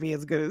 still never be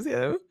as good as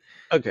him.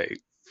 okay.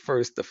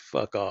 First, the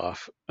fuck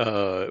off.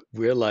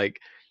 We're like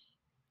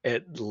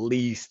at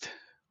least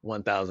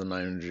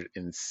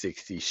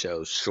 1,960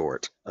 shows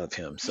short of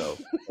him. So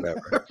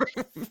whatever.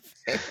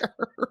 Fair.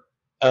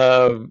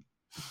 Um,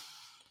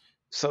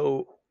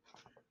 so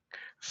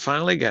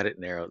finally got it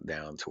narrowed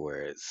down to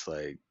where it's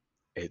like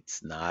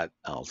it's not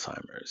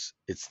Alzheimer's,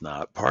 it's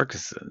not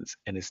Parkinson's,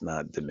 and it's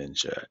not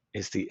dementia.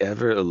 It's the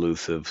ever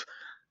elusive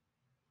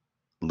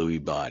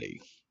Lewy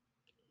body.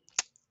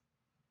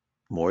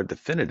 More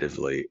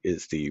definitively,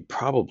 is the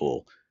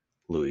probable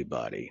Lewy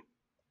body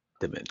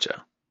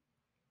dementia.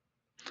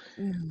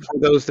 Mm. For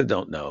those that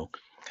don't know,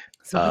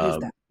 So what is um,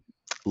 that?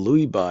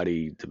 Lewy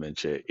body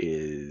dementia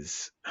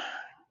is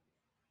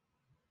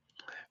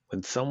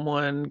when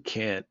someone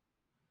can't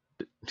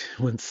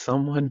when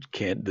someone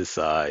can't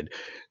decide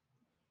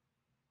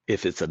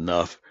if it's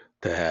enough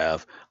to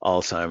have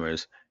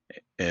Alzheimer's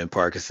and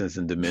Parkinson's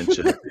and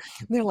dementia.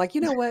 They're like,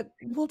 you know what?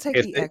 We'll take If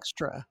the they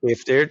extra.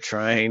 if they're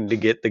trying to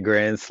get the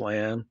grand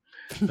slam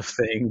of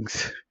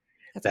things,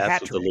 That's a that's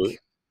hat what the Lewy, trick.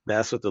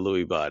 that's what the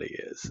Lewy body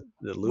is.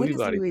 The What Lewy is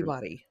body Lewy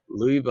body?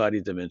 Lewy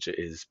body dementia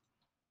is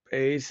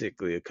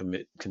basically a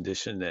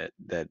condition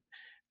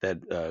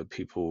that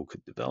people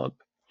could develop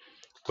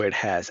where it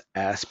has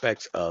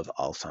aspects of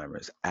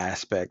Alzheimer's,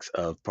 aspects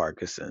of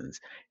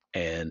Parkinson's,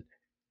 and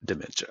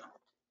dementia.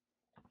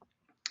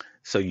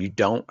 So you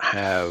don't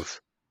have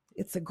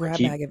It's a I grab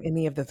keep bag of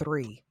any of the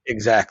three,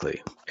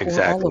 exactly,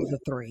 or all exactly of the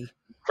three.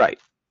 right,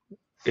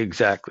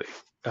 exactly.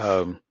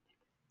 Um,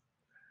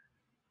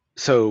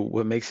 so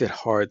what makes it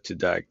hard to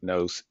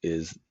diagnose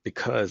is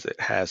because it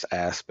has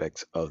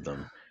aspects of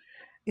them.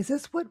 Is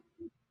this what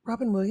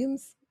Robin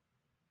Williams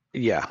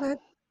Yeah, had?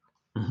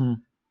 hmm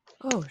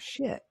Oh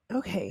shit.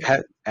 Okay.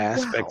 had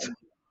Wow.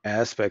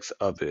 aspects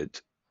of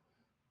it,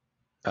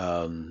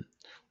 um,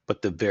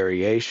 but the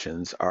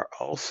variations are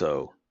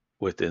also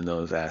within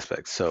those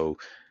aspects. So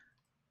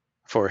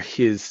for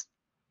his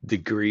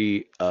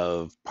degree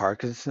of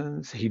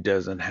Parkinson's, he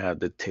doesn't have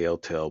the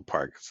telltale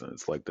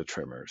Parkinson's like the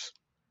tremors.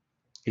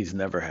 He's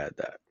never had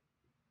that,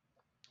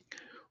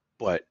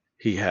 but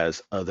he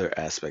has other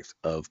aspects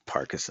of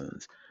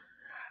Parkinson's.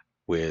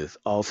 With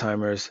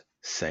Alzheimer's,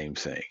 same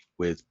thing.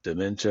 With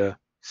dementia,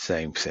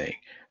 same thing.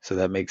 So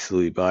that makes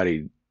Lewy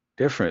body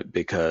different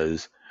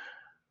because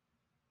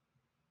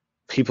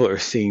people are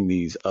seeing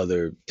these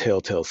other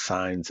telltale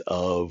signs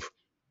of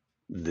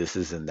this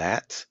is and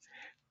that,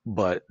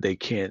 but they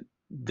can't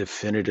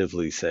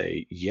definitively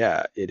say,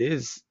 yeah, it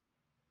is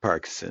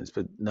Parkinson's,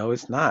 but no,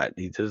 it's not.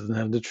 He doesn't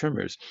have the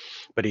tremors,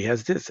 but he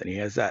has this and he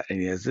has that and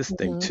he has this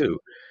thing Mhm. too.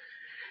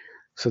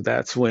 So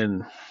that's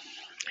when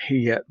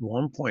at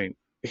one point,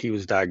 he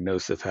was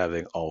diagnosed of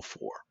having all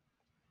four.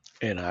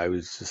 And I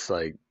was just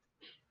like,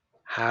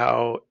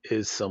 how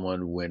is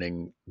someone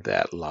winning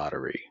that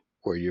lottery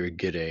where you're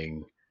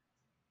getting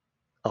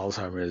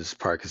Alzheimer's,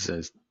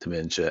 Parkinson's,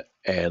 dementia,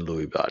 and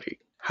Lewy body?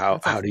 How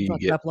That's a how do you fucked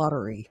get up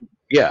lottery.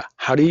 yeah?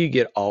 How do you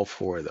get all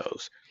four of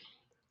those?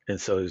 And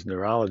so his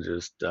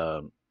neurologist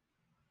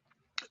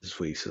this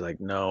week she's like,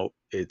 no,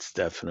 it's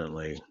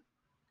definitely,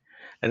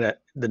 and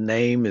that, the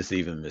name is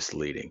even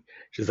misleading.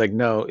 She's like,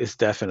 no, it's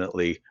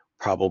definitely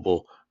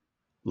probable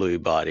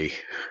Lewy body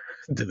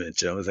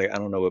dementia. I was like, I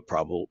don't know what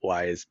probable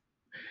why is.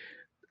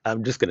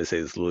 I'm just gonna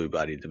say this Lewy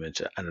body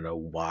dementia. I don't know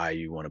why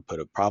you want to put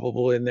a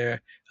probable in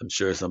there. I'm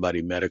sure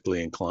somebody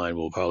medically inclined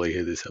will probably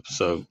hear this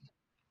episode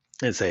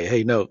and say,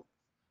 hey, no,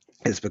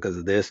 It's because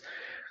of this,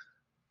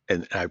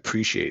 and I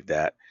appreciate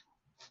that.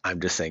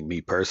 I'm just saying,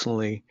 me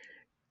personally,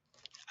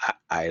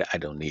 I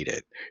don't need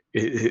it.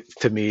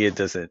 To me, it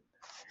doesn't.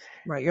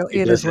 Right,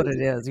 It it is what doesn't. it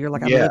is. You're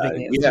like, "I'm Yeah, living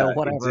it, yeah, so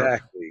whatever."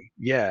 exactly.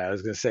 Yeah, I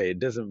was gonna say it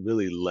doesn't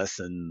really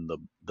lessen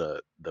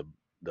the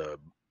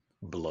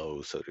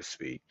blow, so to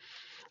speak.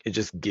 It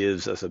just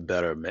gives us a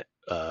better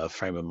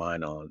frame of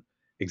mind on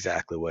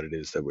exactly what it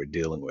is that we're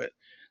dealing with.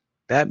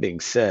 That being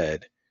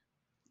said,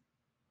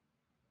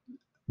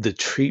 the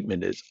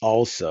treatment is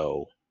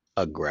also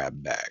a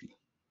grab bag.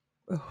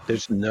 Oh,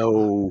 There's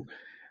no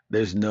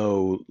there's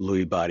no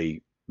Lewy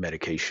body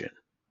medication.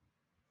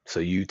 So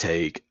you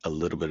take a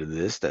little bit of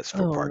this that's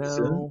for oh,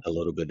 Parkinson, no. a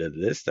little bit of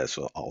this that's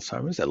for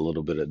Alzheimer's, a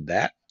little bit of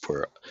that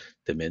for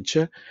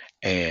dementia,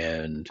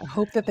 and I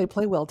hope that they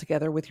play well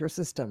together with your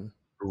system.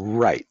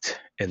 right.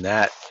 And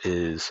that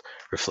is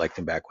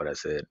reflecting back what I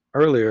said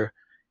earlier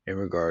in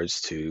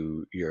regards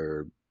to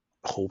your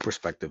whole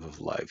perspective of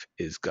life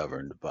is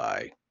governed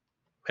by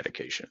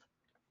medication.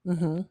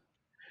 Mhm.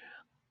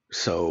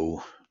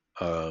 So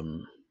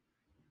um,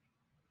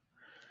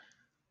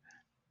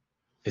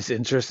 it's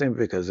interesting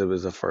because it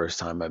was the first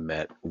time I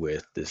met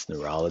with this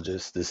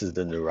neurologist. This is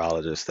the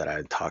neurologist that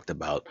I talked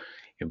about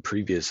in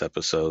previous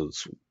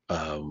episodes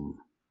um,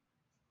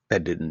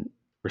 that didn't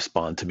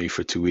respond to me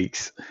for 2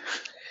 weeks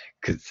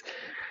because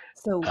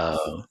So,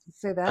 uh,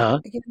 say that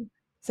huh? again?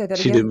 Say that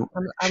She again? didn't.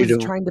 I She was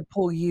didn't. trying to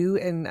pull you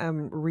and,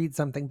 read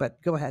something,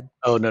 but go ahead.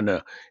 Oh no,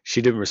 no,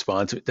 she didn't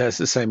respond to. That's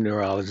the same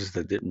neurologist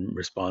that didn't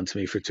respond to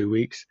me for 2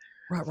 weeks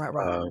Right, right,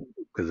 right.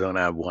 because then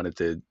I wanted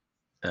to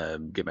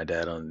get my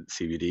dad on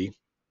CBD,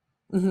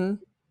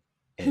 Mhm.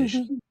 and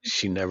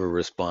she never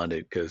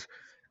responded because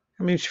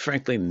I mean she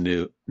frankly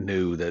knew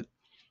that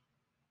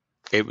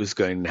it was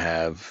going to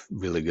have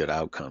really good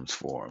outcomes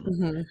for him.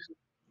 Mhm.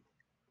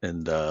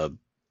 And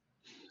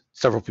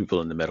several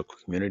people in the medical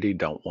community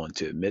don't want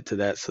to admit to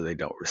that, so they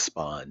don't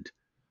respond.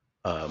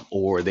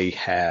 Or they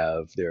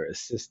have their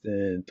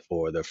assistant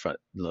or the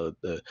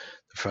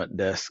front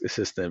desk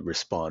assistant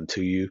respond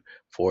to you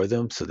for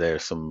them. So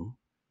there's some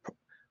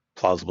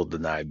plausible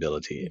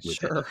deniability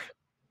within Sure.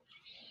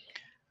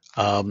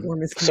 it. Um, Or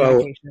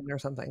so miscommunication or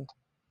something.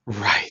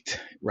 right,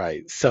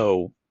 right.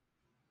 So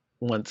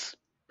once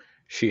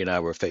she and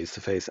I were face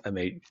to face, I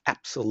made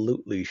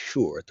absolutely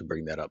sure to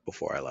bring that up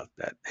before I left.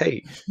 That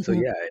hey, so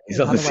yeah, he's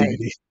Hey, on by the the way,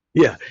 CBD.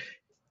 Yeah,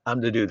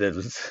 I'm the dude that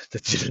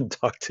you didn't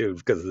talk to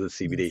because of the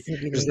CBD.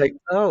 It's CBD. like,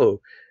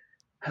 oh,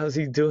 how's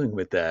he doing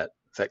with that?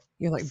 It's like,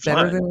 You're like,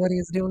 "Better fine. than what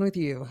he's doing with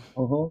you."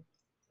 Uh-huh.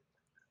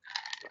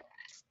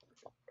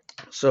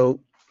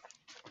 So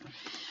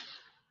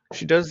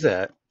she does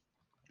that.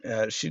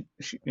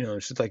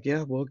 She's like,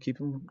 yeah, well, keep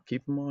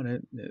him on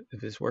it.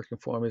 If it's working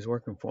for him, it's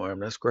working for him.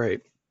 That's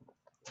great.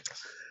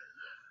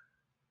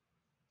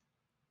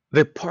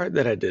 The part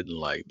that I didn't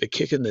like, the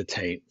kick in the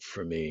taint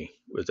for me,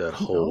 was that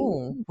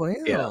whole, Oh,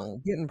 yeah,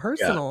 well, getting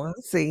yeah, personal, I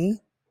see.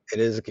 it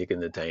is a kick in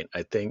the taint.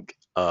 I think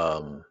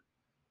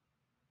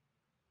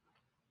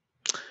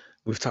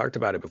we've talked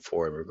about it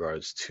before in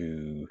regards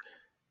to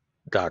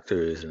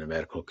doctors in the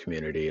medical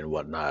community and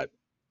whatnot,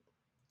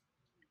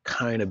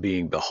 kind of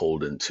being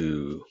beholden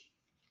to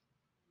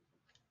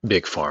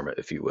big pharma,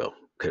 if you will.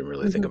 Couldn't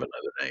really think of Mhm.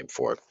 another name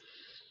for it.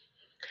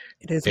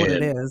 It is what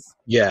it And is.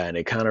 yeah, and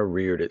it kind of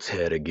reared its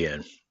head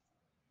again.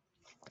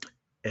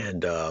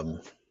 And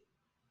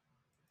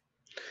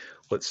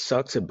what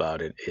sucks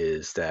about it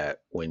is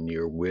that when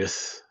you're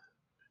with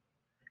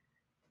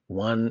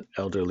one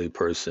elderly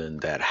person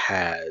that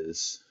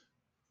has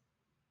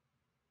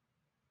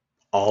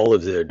all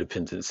of their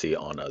dependency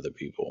on other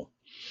people,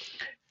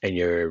 and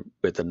you're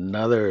with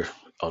another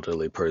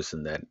elderly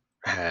person that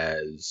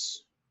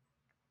has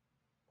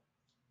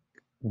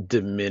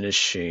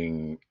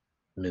diminishing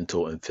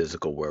mental and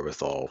physical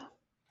wherewithal,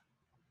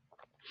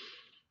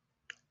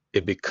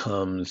 it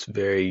becomes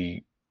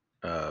very,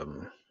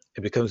 um,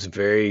 it becomes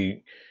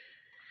very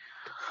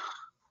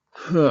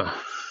huh,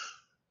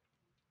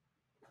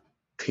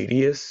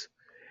 tedious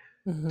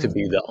to Mhm.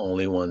 be the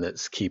only one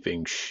that's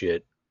keeping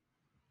shit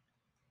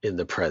in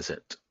the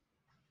present.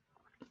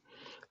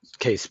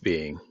 Case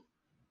being,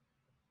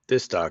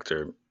 this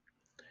doctor,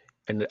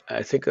 and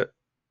I think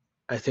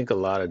a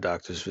lot of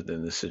doctors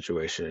within this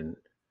situation,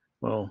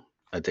 well,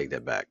 I take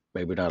that back.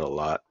 Maybe not a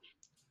lot,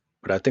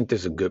 but I think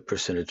there's a good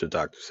percentage of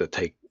doctors that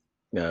take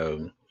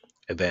um,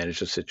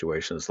 advantage of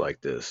situations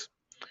like this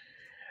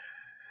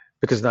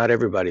because not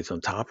everybody's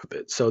on top of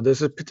it. So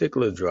there's a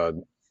particular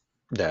drug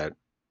that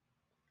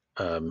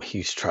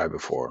he's tried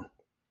before,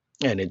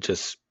 and it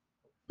just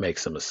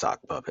makes him a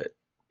sock puppet.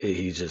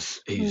 He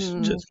just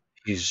Mm.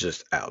 he's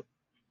just out,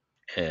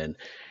 and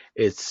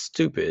it's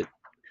stupid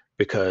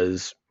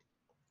because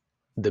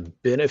the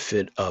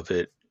benefit of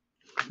it,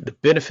 the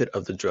benefit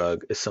of the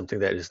drug is something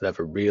that is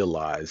never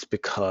realized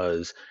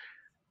because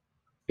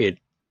it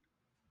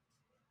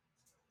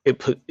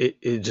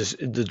it just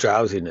the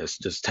drowsiness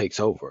just takes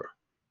over.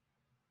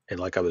 And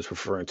like I was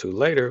referring to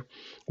later,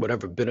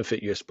 whatever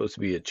benefit you're supposed to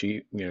be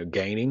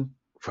gaining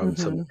from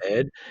some Mhm.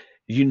 med,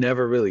 you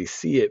never really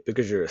see it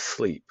because you're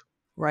asleep.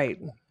 Right.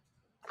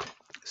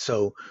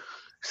 So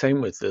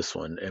same with this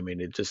one. I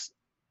mean, it just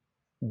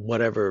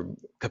whatever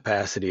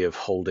capacity of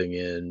holding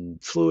in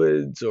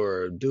fluids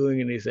or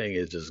doing anything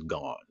is just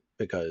gone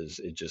because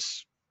it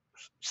just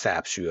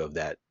saps you of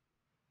that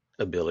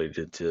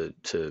ability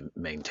to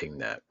maintain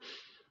that.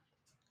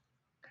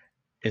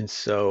 And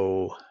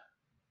so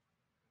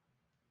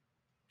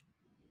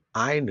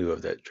I knew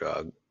of that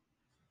drug,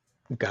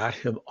 got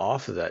him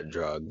off of that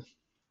drug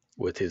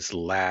with his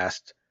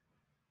last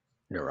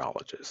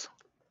neurologist.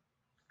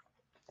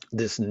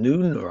 This new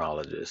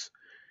neurologist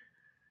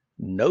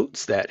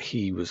notes that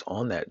he was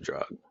on that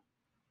drug,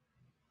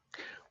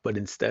 but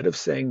instead of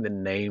saying the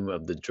name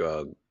of the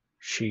drug,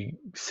 she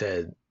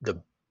said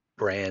the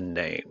brand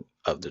name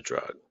of the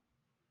drug.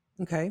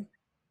 Okay.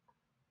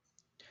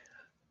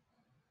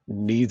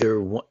 Neither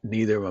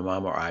my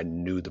mom or I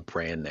knew the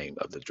brand name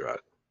of the drug.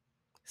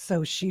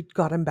 So she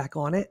got him back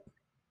on it?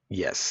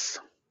 Yes,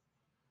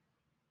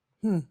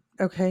 Hmm.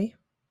 Okay.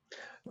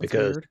 That's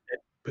because weird.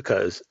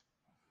 because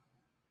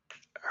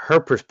her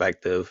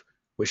perspective,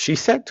 which she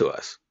said to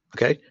us,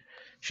 okay,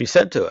 she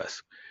said to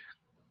us,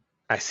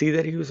 I see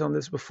that he was on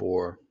this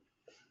before.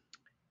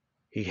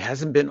 He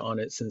hasn't been on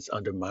it since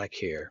under my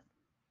care.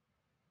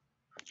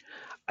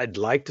 I'd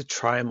like to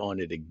try him on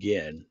it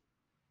again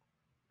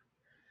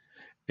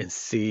and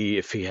see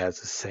if he has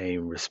the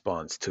same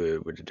response to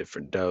it with a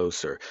different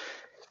dose or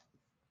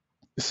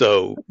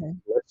so Okay.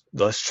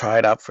 let's try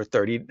it out for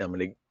 30. I'm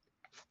going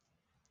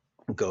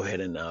to go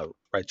ahead and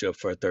write you up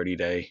for a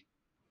 30-day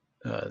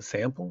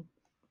sample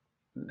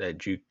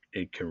that you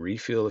it can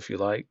refill if you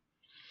like.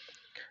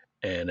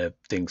 And if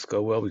things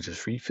go well, we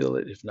just refill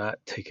it. If not,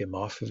 take him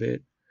off of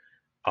it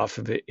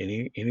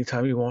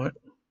anytime you want.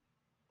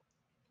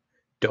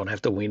 Don't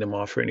have to wean him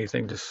off or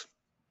anything. Just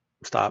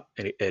stop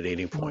at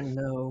any Oh point.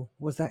 no.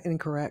 Was that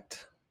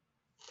incorrect?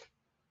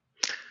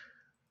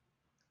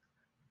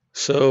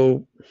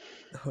 So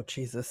Oh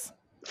Jesus.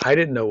 I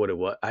didn't know what it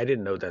was. I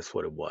didn't know that's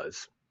what it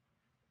was.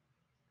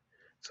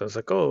 So I was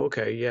like, oh,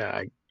 okay,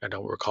 yeah. I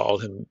don't recall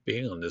him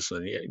being on this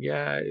one. Yeah,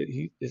 yeah.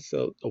 It's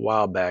a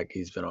while back.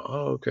 He's been on.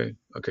 Oh, okay,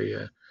 okay,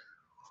 yeah.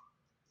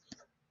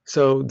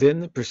 So then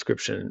the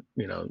prescription,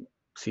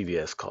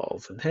 CVS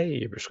calls and hey,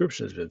 your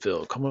prescription has been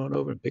filled. Come on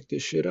over and pick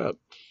this shit up.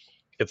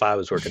 If I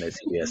was working at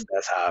CVS,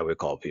 that's how I would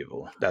call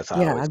people. That's how I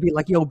Yeah, always, I'd be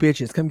like, yo,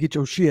 bitches, come get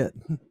your shit.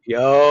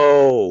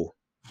 yo,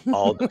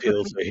 all the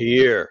pills are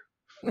here.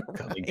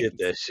 Come and get Right.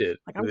 that shit.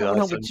 Like, I'm It'd be coming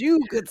like home some, with you.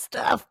 Good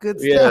stuff. Good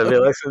yeah, stuff. it'd be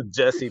like some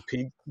Jesse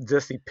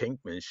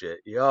Pinkman shit.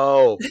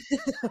 Yo,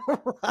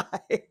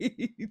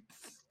 Right.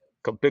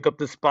 come pick up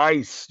the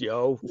spice,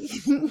 yo.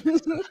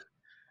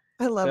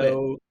 I love it.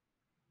 So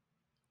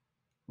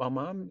my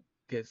mom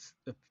gets,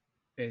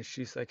 and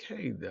she's like,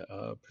 hey,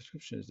 the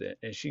prescription is there.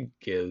 And she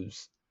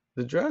gives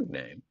the drug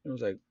name. I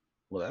was like,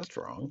 well, that's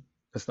wrong.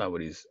 That's not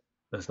what he's,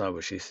 that's not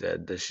what she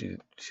said. That she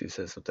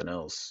said something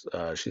else.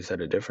 She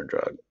said a different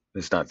drug.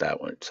 It's not that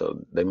one.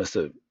 So they must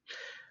have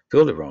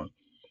filled it wrong.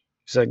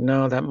 She's like,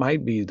 no, that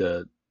might be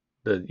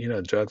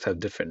drugs have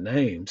different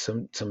names.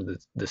 Some of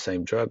the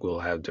same drug will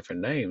have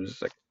different names.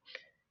 It's like,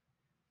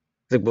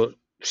 well,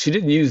 she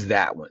didn't use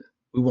that one.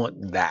 We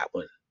want that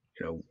one.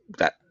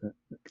 That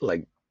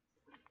like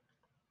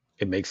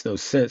it makes no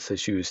sense that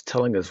she was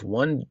telling us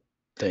one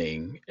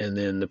thing and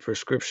then the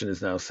prescription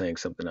is now saying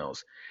something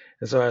else.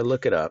 And so I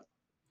look it up,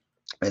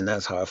 and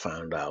that's how I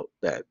found out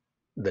that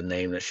the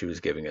name that she was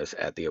giving us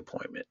at the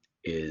appointment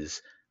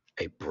is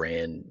a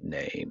brand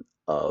name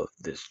of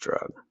this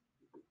drug.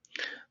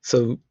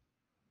 So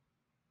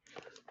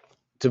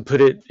to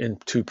put it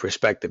into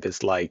perspective,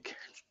 it's like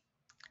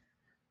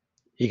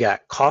you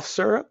got cough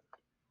syrup,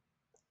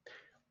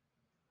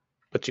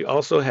 but you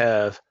also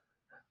have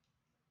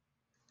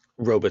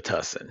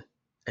Robitussin,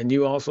 and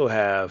you also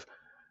have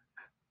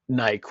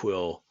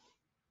NyQuil,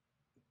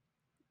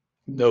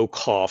 no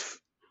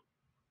cough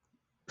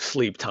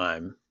sleep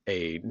time,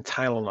 a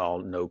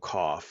Tylenol, no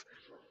cough,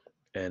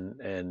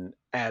 and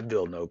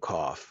Advil, no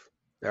cough.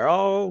 They're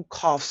all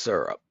cough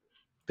syrup.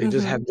 They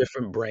just Hmm. have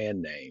different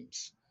brand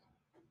names.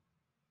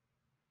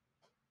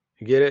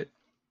 You get it?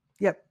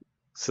 Yep.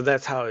 So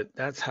that's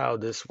how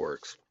this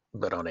works,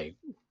 but on a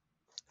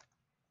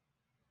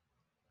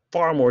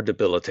far more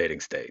debilitating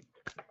state.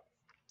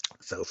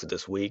 So for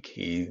this week,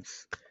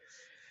 he's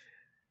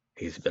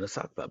been a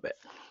sock puppet.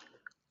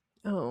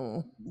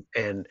 Oh.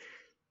 And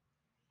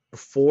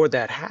before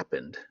that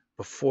happened,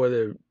 before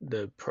the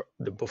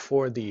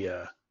before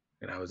the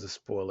and I was a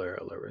spoiler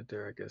alert right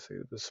there. I guess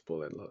it was a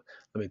spoiler alert.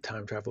 Let me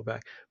time travel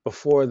back.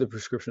 Before the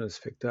prescription was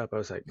picked up, I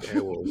was like, hey,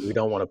 well, we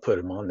don't want to put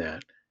him on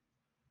that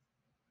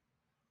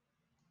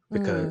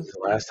because Mm. the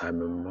last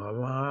time my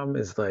mom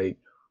is like,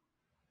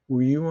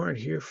 well, you weren't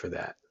here for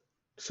that.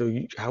 So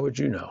how would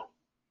you know?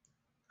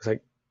 It's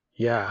like,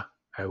 yeah,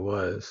 I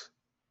was.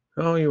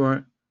 No, you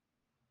weren't.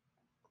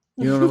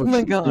 You don't know Oh what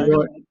my you God.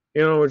 don't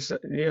you don't know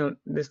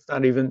what it's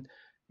not even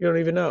you don't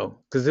even know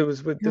because it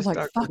was with You're like,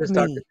 fuck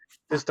me.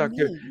 this Fuck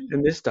doctor, me.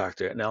 and this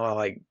doctor. Now I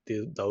like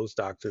those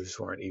doctors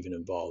weren't even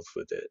involved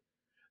with it.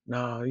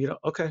 No,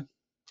 okay,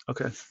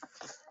 okay.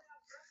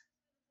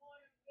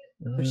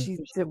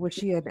 Mhm. Was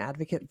she an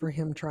advocate for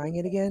him trying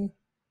it again?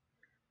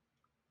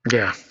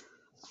 Yeah,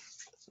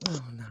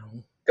 Oh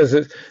no.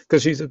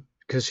 because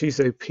she's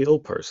a pill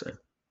person.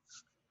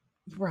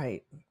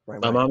 Right.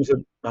 Right, My right. mom's a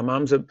my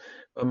mom's a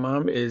my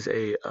mom is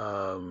a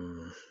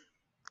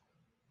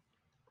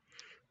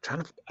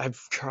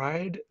I've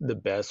tried the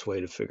best way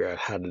to figure out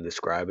how to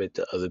describe it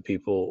to other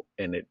people,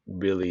 and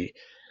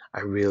I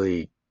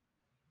really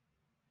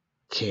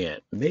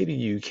can't. Maybe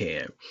you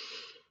can. Oh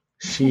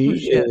She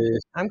shit.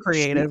 is I'm she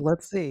creative.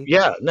 Let's see.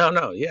 Yeah,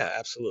 no, yeah,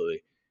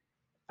 absolutely.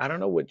 I don't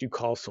know what you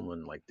call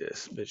someone like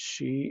this, but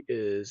she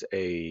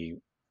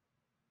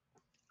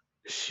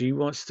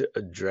wants to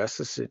address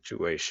a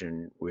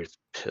situation with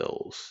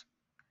pills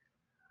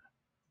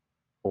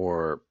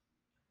or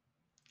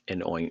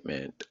an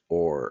ointment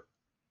or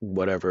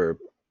whatever,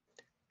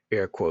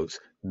 air quotes,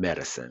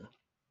 medicine.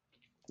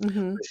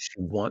 Mhm. But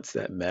she wants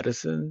that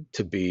medicine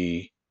to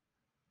be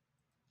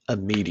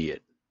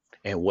immediate.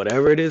 And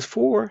whatever it is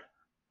for,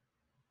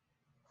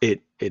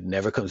 it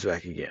never comes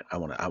back again. I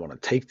wanna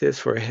take this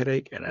for a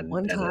headache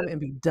One and time and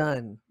be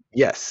done.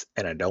 yes,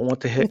 and I don't want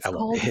the hit. It's I want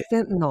the called hit.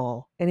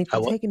 fentanyl, and if I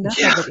you want take enough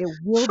yeah, of it, it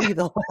will be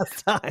the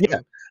last yeah.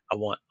 time. I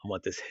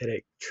want this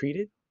headache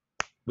treated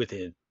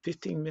within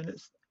 15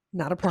 minutes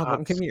Not a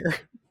problem. Come tops. here.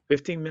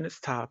 15 minutes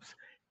tops,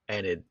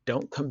 and it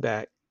don't come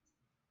back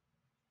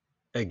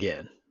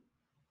again.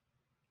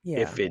 Yeah.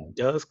 If it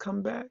does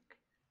come back,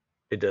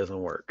 it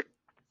doesn't work.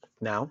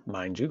 Now,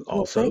 mind you, Well,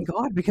 also, thank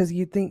God, because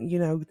you think,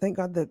 thank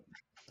God that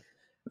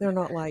they're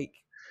not like,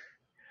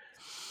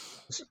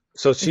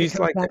 so if it she's comes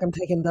like, back, I'm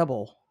taking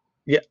double.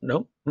 yeah,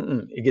 no,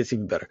 it gets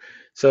even better.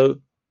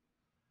 So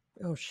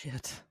Oh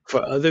shit.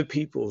 for other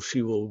people,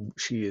 she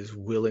is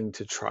willing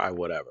to try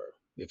whatever.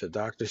 If a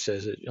doctor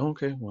says it,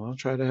 okay, well, I'll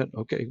try that.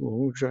 Okay, well,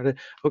 we'll try that.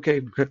 Okay,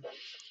 good.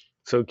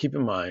 So keep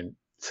in mind,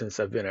 since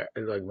I've been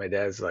like my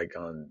dad's like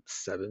on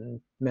 7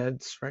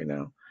 meds right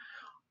now,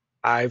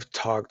 I've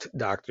talked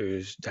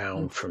doctors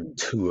down Oof. from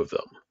 2 of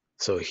them.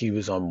 So he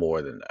was on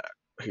more than that.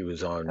 He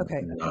was on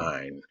Okay.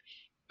 9.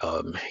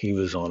 He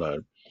was on a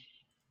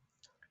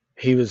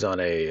he was on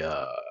a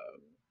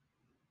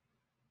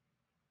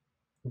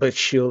but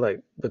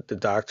the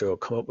doctor will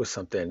come up with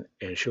something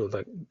and she'll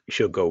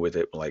go with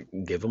it like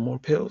give him more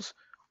pills,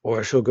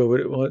 or she'll go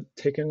with it well,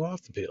 taking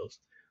off the pills.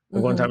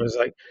 Like one time Mhm. it's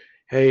like,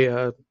 hey,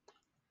 the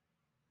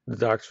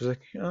doctor was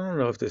like, I don't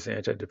know if this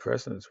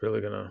antidepressant is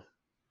really gonna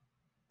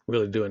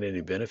really doing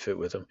any benefit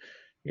with him.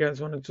 You guys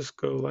want to just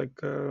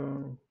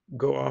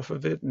go off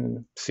of it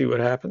and see what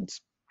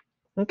happens?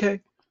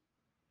 Okay.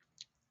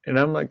 And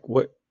I'm like,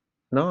 what?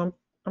 No,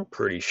 I'm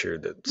pretty sure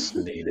that's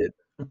needed.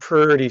 I'm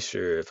pretty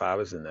sure if I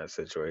was in that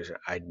situation,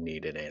 I'd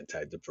need an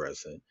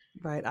antidepressant.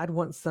 Right. I'd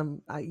want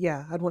some.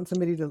 Yeah, I'd want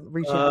somebody to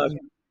reach out Uh, and.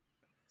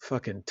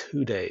 fucking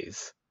 2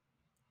 days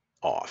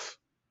off.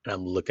 And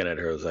I'm looking at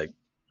her. I was like,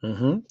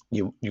 mm-hmm.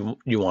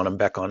 You want him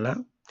back on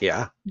now?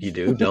 Yeah, you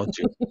do, don't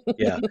you?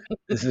 Yeah.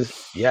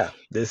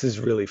 This is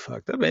really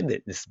fucked up, isn't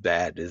it? It's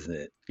bad, isn't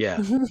it?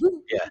 Yeah.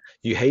 Yeah.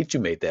 You hate you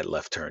made that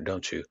left turn,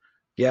 don't you?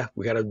 Yeah,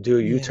 we got to do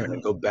a U-turn Yeah.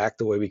 and go back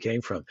the way we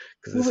came from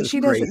because Well, this but is she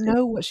doesn't crazy.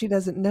 know what she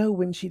doesn't know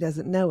when she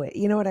doesn't know it.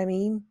 You know what I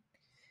mean?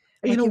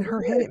 You Like know in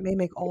her head, what? it may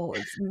make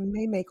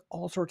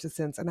all sorts of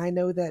sense. And I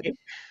know that It-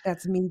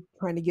 that's me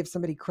trying to give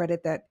somebody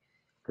credit that,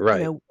 you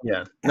right. know,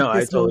 Yeah. at No,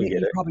 I this totally moment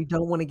get you it. probably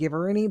don't want to give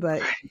her any,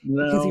 but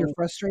because you're No,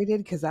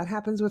 frustrated, because that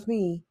happens with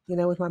me,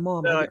 with my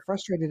mom. I no, get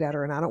frustrated at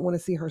her and I don't want to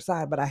see her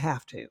side, but I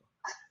have to.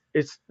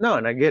 it's no,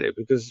 and I get it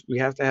because we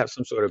have to have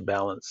some sort of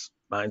balance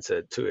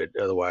mindset to it.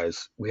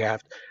 Otherwise, we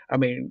have. I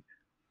mean,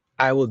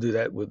 I will do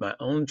that with my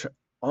own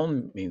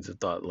means of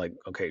thought. Like,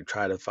 okay,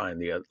 try to find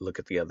look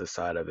at the other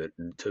side of it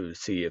and to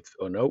see if,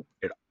 oh nope,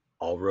 it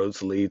all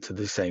roads lead to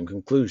the same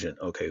conclusion.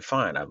 Okay,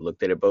 fine. I've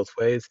looked at it both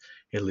ways.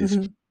 At least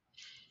Hmm.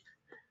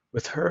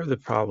 with her, the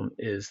problem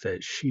is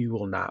that she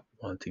will not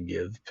want to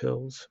give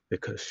pills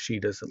because she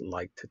doesn't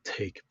like to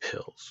take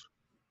pills.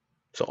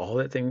 So all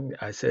the things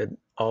I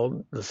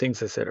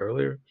said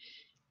earlier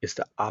is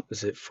the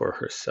opposite for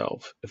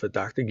herself. If a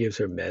doctor gives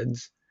her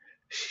meds,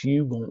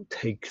 she won't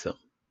take them,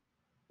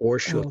 or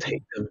she'll Oh,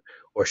 take them,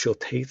 or she'll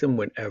take them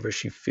whenever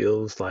she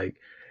feels like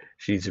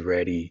she's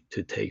ready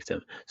to take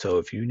them. So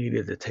if you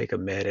needed to take a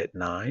med at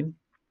 9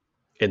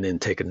 and then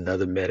take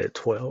another med at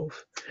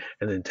 12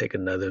 and then take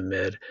another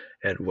med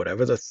at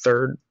whatever the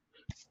third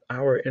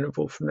hour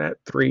interval from that,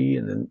 3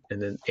 and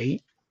then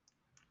 8,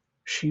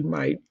 she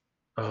might,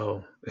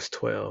 oh, it's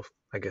 12.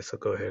 I guess I'll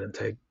go ahead and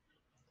take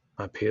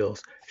my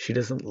pills. She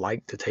doesn't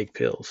like to take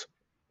pills.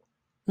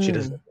 She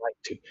doesn't mm. like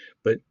to.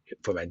 But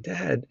for my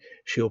dad,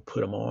 she'll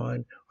put them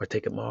on or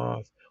take them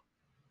off,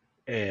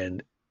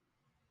 and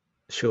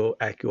she'll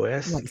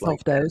acquiesce Like like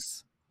self that.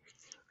 dose,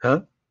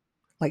 Huh?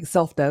 like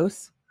self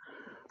dose.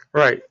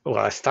 Right. Well,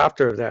 I stopped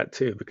her of that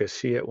too because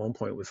she at one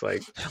point was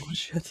like, Oh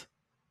shit.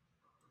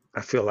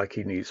 I feel like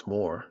he needs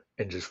more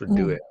and just would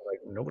do Mm. it. I'm like,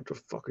 no, what the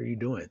fuck are you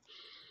doing?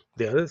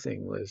 The other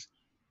thing was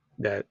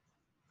that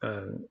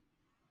um,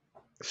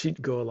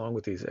 she'd go along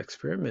with these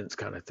experiments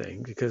kind of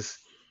thing because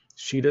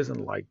she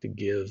doesn't like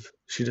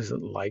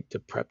to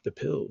prep the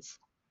pills.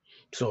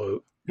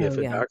 So Oh, if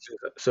a yeah. doctor,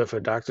 so if a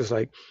doctor's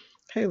like,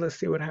 "Hey, let's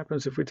see what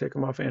happens if we take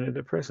him off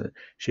antidepressant,"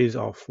 she's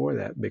all for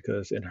that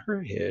because in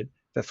her head,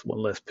 that's one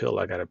less pill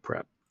I got to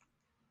prep.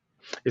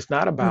 It's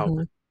not about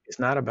Mhm. it's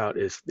not about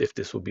if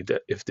this will be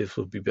if this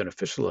will be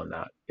beneficial or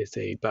not. It's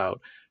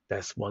about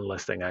that's one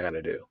less thing I got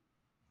to do,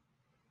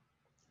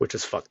 which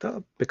is fucked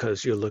up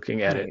because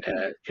Right.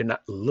 you're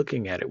not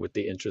looking at it with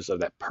the interest of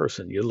that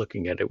person. You're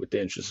looking at it with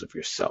the interest of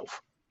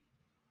yourself.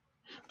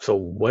 So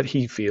what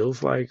he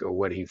feels like or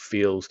what he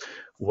feels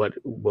what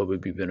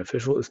would be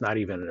beneficial is not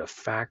even a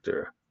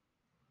factor.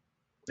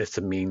 It's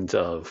a means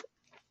of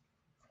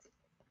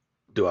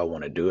do I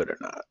want to do it or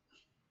not.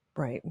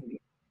 Right.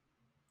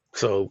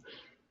 So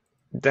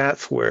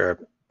that's where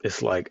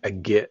it's like I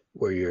get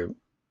where you're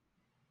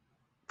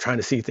trying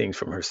to see things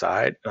from her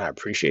side, and I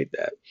appreciate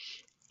that.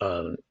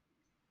 Um,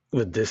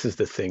 but this is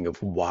the thing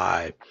of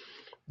why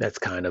that's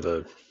kind of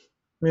a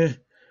eh,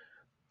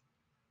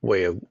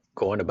 way of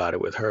going about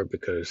it with her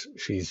because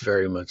she's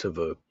very much of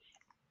a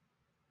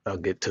I'll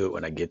get to it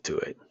when I get to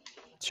it,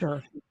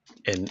 Sure.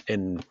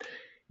 and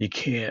you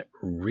can't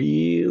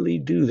really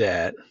do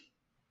that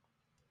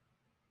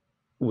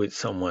with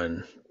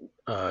someone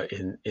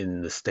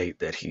in the state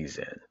that he's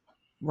in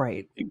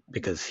Right.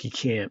 because you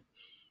can't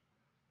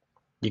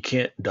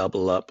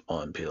double up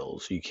on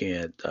pills. You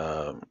can't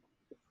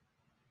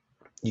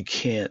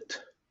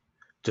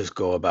just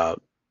go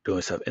about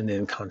doing stuff and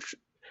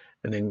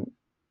then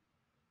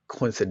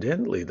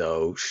coincidentally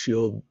though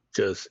she'll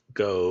just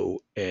go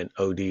and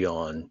OD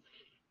on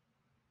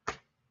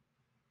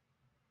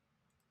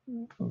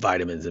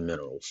vitamins and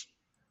minerals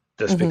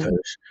just Mhm.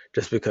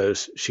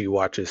 because she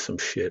watches some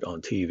shit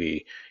on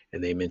TV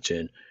and they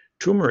mention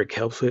turmeric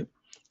helps it.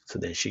 So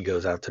then she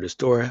goes out to the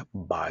store,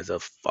 buys a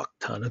fuck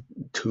ton of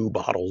 2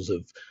 bottles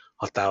of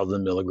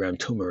 1,000 milligram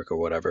turmeric or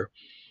whatever,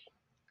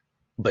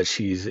 but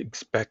she's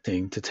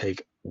expecting to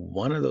take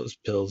one of those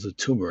pills of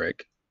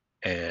turmeric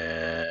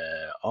and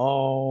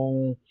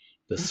all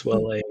the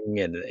swelling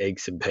and the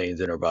aches and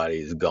pains in her body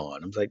is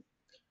gone. I'm like,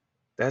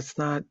 that's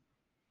not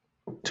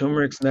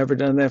turmeric's never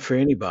done that for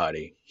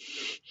anybody.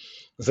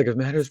 It's like, as a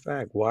matter of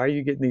fact, why are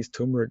you getting these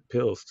turmeric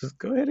pills? Just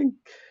go ahead and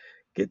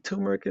get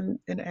turmeric and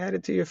add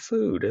it to your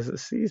food as a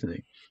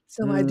seasoning.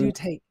 So I Mm, do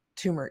take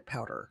turmeric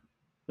powder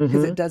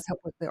because mm-hmm, it does help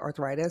with the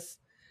arthritis,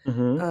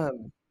 mm-hmm,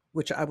 um,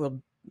 which I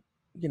will,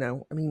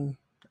 I mean,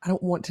 I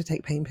don't want to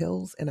take pain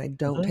pills, and I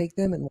don't mm-hmm. take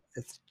them unless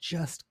it's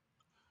just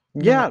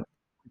not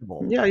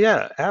Yeah, possible.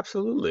 yeah,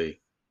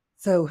 absolutely.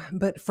 So,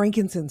 but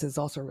frankincense is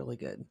also really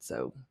good.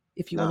 So,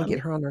 if you No, want to I get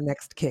mean, her on her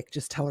next kick,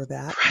 just tell her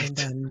that and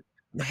right,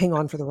 hang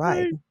on for the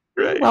ride. right,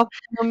 You're right.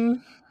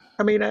 welcome.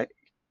 I mean,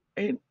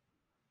 and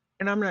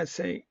and I'm not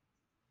saying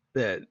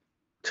that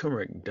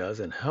turmeric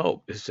doesn't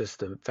help. It's just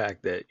the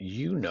fact that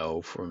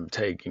from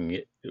taking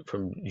it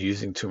from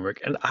using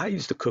turmeric, and I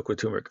used to cook with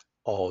turmeric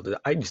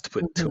I used to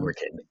put Mhm. turmeric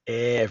in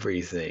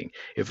everything.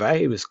 If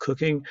I was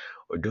cooking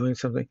or doing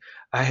something,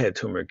 I had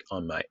turmeric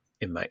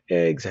in my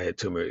eggs. I had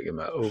turmeric in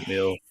my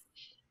oatmeal.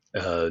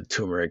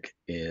 Turmeric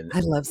in I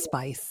love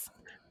spice.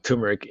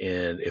 turmeric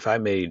in if I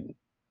made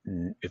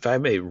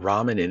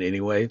ramen in any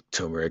way,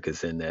 turmeric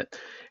is in that.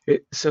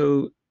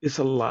 So it's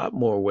a lot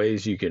more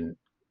ways you can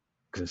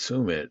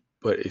consume it.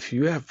 But if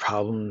you have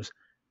problems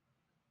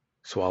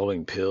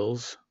swallowing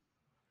pills,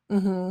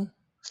 Mhm.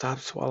 stop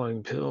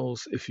swallowing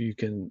pills if you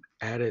can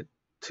add it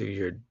to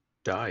your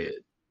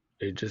diet.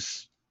 It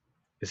just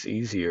it's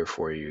easier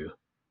for you.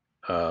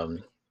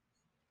 Um,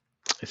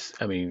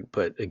 I mean,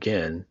 but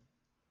again,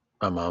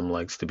 my mom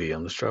likes to be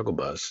on the struggle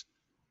bus.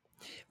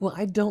 Well,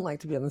 I don't like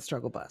to be on the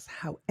struggle bus.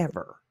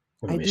 However,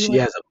 I I mean, do she like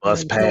has a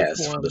bus my pill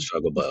pass for the form.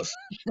 struggle bus.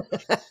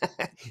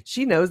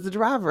 She knows the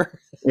driver.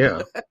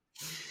 Yeah.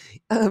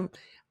 Um,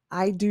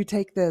 I do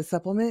take the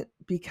supplement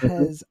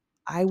Mhm. because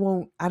I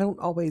don't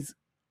always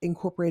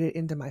incorporate it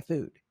into my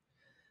food.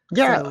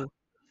 Yeah. So,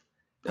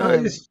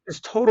 um, It's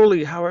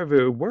totally however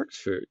it works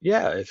for.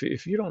 Yeah.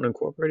 If you don't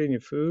incorporate it in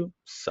your food,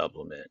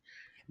 supplement.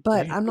 If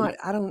but you, I'm not,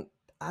 I don't,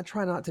 I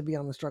try not to be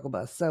on the struggle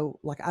bus. So,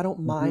 like, I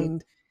don't hmm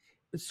mind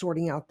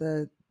sorting out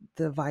the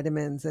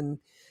vitamins and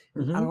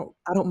hmm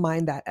I don't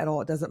mind that at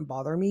all. It doesn't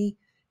bother me.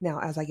 Now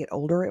as I get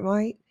older it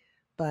might,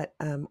 but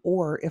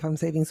or if I'm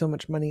saving so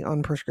much money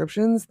on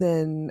prescriptions,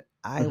 then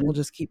I hmm will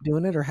just keep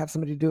doing it or have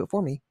somebody do it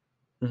for me.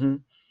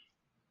 hmm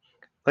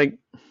like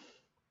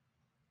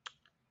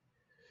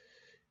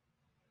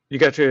you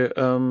got your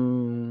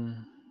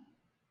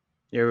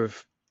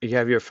you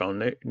have your phone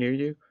near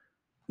you.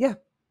 Yeah.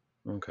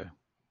 Okay.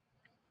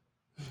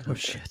 Oh Okay.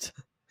 shit.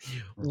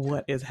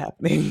 What is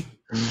happening?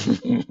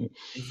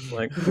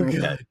 Like, Oh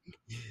okay. god.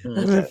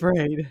 I'm Okay.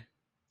 afraid.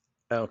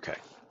 Okay.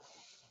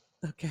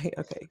 Okay,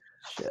 okay.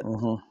 Shit.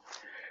 hmm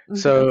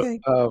Mhm, So,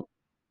 okay.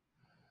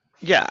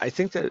 yeah, I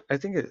think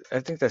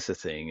that's the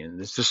thing, and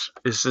it's just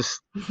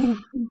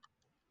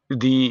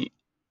the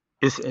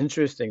it's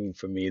interesting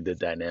for me the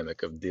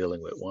dynamic of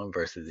dealing with one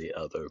versus the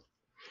other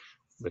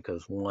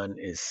because one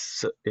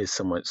is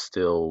somewhat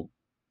still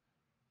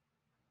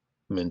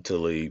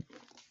mentally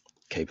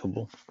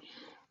capable,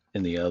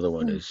 and the other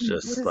one is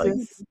What just is like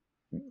this?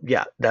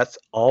 Yeah, that's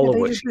all Have of they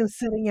what just she. been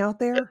sitting out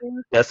there?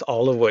 That's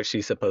all of what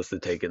she's supposed to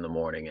take in the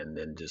morning, and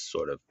then just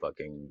sort of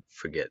fucking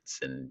forgets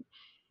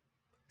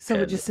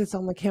So it and just sits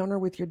on the counter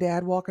with your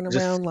dad walking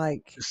just around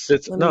like,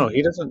 sits. "Let No, me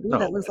he doesn't. ooh,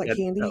 that No, looks my like dad.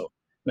 No, candy."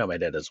 no, my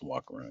dad doesn't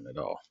walk around at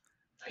all.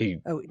 He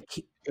Oh,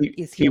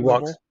 is he he a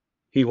walks. rebel?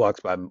 He walks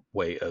by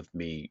way of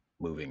me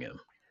moving him.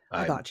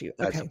 I I got you.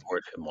 I Okay.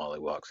 support him while he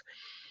walks.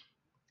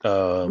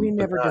 We But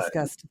never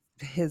discussed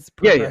his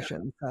yeah, yeah.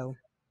 progression, so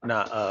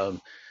Not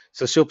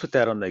so she'll put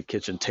that on the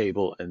kitchen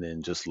table and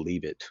then just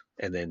leave it.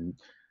 And then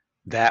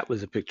that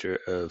was a picture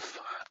of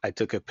I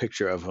took a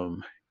picture of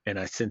him and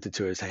I sent it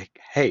to her. It's like,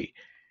 hey,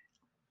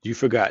 you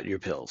forgot your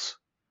pills.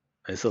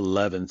 It's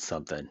 11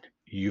 something.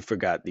 You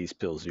forgot these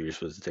pills you're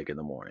supposed to take in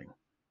the morning.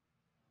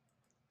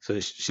 So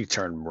she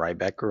turned right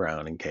back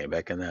around and came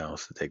back in the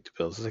house to take the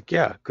pills. I was like,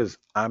 yeah, because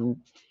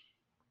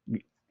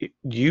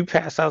you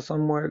pass out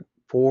somewhere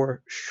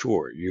for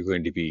sure. You're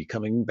going to be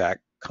coming back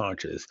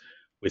conscious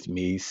with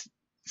me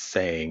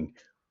saying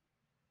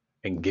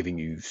and giving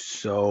you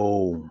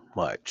so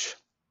much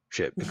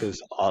shit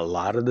because a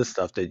lot of the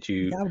stuff that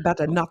you, yeah, I'm about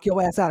to knock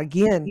your ass out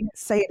again.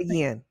 Say it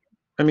again.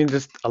 I mean,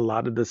 just a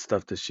lot of the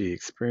stuff that she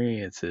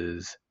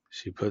experiences,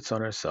 she puts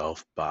on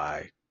herself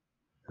by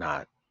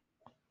not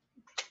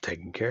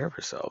taking care of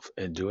herself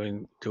and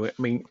doing. I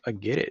mean, I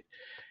get it.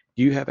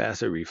 You have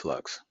acid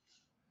reflux,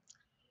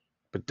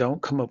 but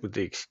don't come up with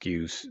the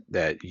excuse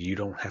that you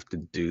don't have to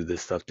do the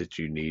stuff that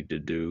you need to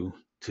do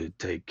to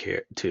take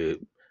care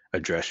to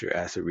address your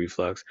acid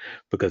reflux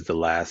because the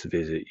last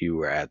visit you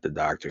were at the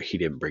doctor, he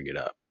didn't bring it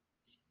up.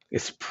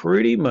 It's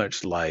pretty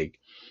much like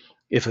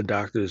if a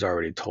doctor has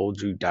already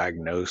told you,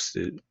 diagnosed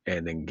it,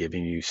 and then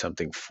giving you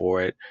something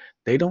for it,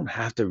 they don't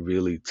have to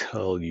really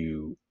tell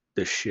you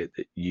the shit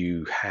that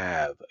you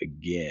have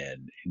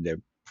again.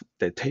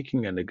 They're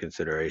taking into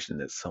consideration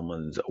that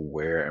someone's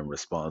aware and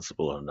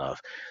responsible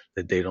enough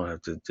that they don't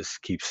have to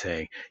just keep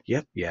saying,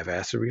 "Yep, you have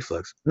acid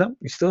reflux." No,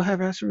 you still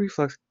have acid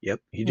reflux. Yep,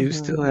 you do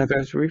still Mhm. have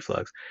acid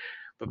reflux.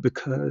 But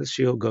because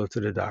she'll go to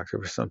the doctor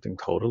for something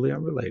totally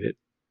unrelated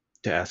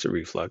to acid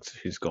reflux.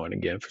 She's going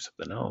again for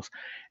something else.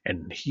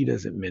 And he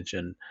doesn't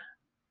mention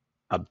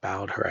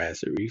about her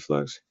acid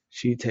reflux.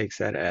 She takes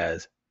that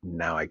as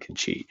now I can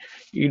cheat.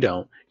 You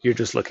don't. You're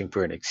just looking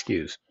for an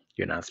excuse.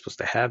 You're not supposed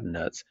to have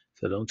nuts,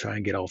 so don't try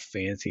and get all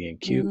fancy and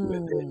cute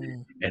with it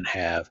Mm. and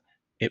have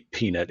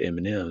peanut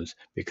M&Ms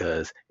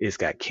because it's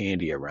got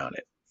candy around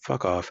it.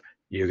 Fuck off.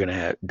 You're gonna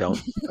have. Don't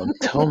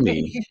tell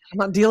me. I'm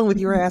not dealing with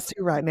your ass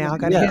too right now.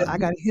 Yeah. I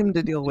got him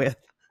to deal with.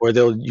 Or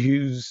they'll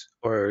use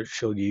or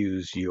she'll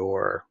use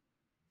your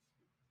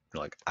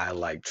like I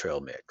like trail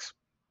mix.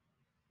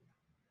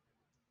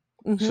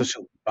 So Mhm.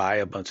 she'll buy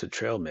a bunch of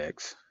trail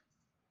mix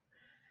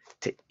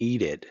to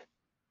eat it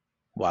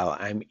while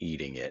I'm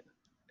eating it,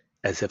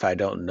 as if I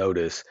don't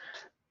notice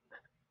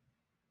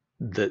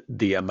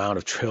the amount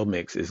of trail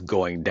mix is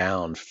going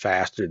down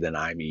faster than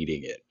I'm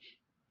eating it.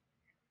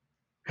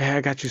 Hey,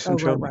 I got you Oh, some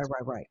trail right, right, mix.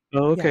 right, right.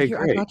 Oh, Yeah, okay, here,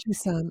 great. I got you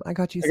I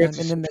got some,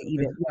 you and then some they trail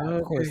eat mix. it. Yeah,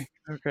 of Okay, course.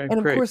 okay, And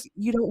of great. course,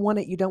 you don't want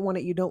it, you don't want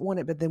it, you don't want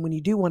it, but then when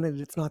you do want it,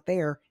 it's not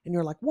there, and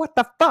you're like, "What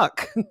the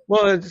fuck?"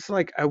 Well, it's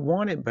like I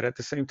want it, but at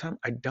the same time,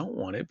 I don't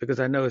want it because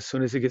I know as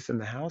soon as it gets in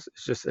the house,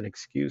 it's just an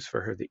excuse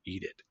for her to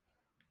eat it.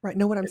 Right,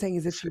 no, what I'm saying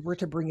is if It's, she were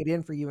to bring it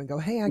in for you and go,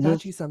 "Hey, I mhm,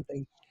 got you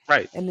something,"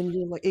 right. and then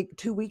you're like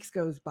 2 weeks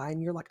goes by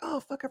and you're like, "Oh,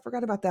 fuck, I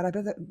forgot about that. I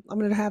bet that I'm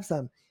gonna have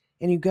some."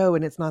 And you go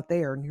and it's not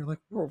there, and you're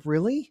like, "Oh,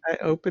 really?" I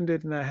opened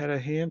it and I had a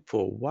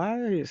handful.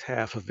 Why is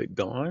half of it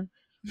gone?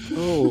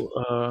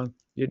 Oh,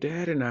 your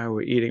dad and I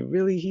were eating.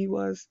 Really, he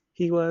was?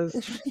 He was?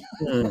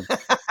 Hmm.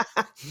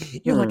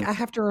 You're like, Hmm. "I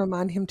have to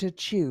remind him to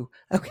chew."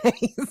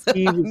 Okay, so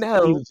He I was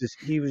he know. was just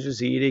he was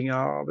just eating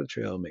all the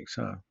trail mix,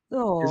 huh?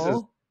 This is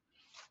Aw.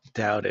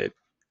 doubt it,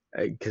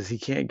 because he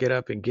can't get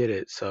up and get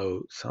it,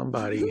 so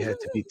somebody had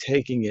to be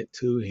taking it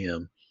to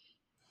him.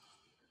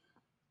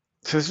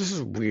 So it's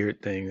just a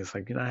weird thing. It's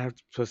like you're not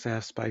supposed to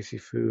have spicy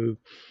food.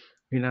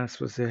 You're not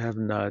supposed to have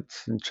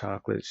nuts and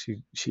chocolate.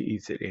 She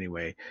eats it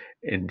anyway,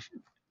 and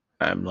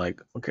I'm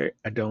like, okay,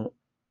 I don't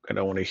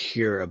want to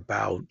hear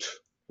about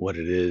what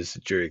it is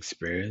that you're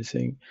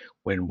experiencing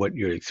when what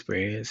you're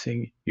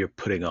experiencing you're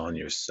putting on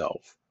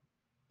yourself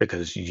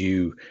because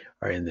you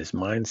are in this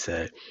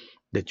mindset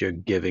that you're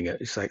giving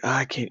it. It's like, "Ah,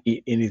 I can't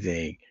eat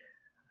anything.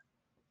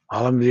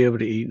 All I'm gonna be able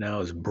to eat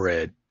now is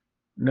bread."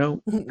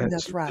 No,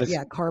 That's right.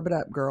 Yeah, carb it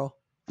up, girl.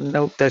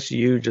 that's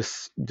you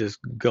just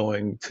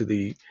going to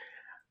the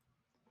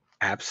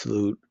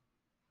absolute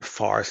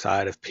far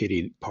side of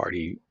pity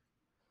party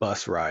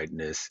bus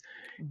rideness.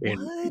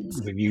 And What?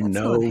 when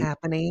That's not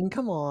happening.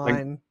 Come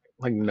like on.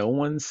 like no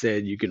one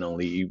said you can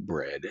only eat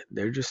bread.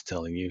 They're just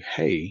telling you,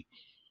 hey,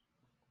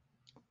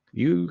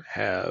 you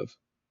have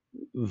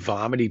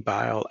vomity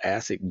bile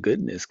acid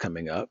goodness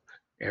coming up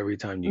every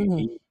time you Mhm.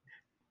 eat.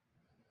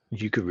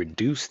 You could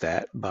reduce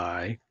that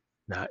by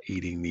not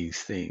eating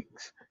these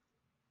things.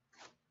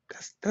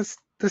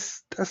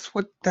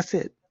 That's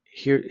it.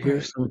 Here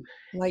Right.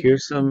 Like,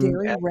 here's some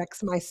dairy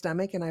wrecks my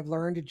stomach, and I've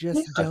learned to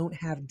just yeah. don't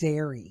have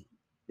dairy.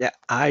 Yeah,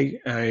 I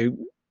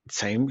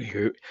same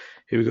here.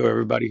 Here we go,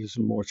 everybody. Here's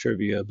some more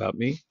trivia about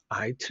me.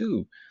 I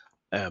too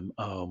am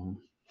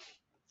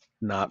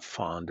not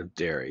fond of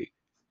dairy,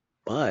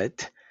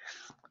 but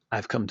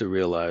I've come to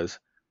realize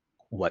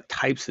what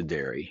types of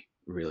dairy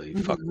really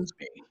fuck Mhm. with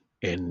me.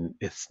 And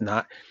it's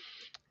not,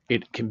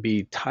 it can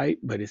be type,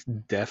 but it's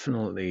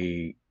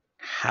definitely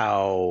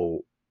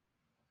how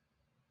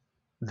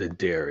the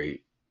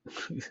dairy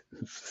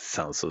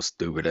sounds so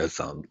stupid. That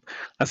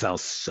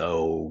sounds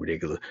so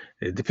ridiculous.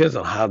 It depends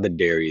on how the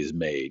dairy is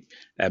made.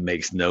 That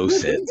makes no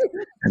sense.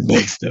 It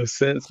makes no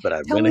sense, but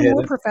I Tell went me ahead more,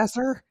 and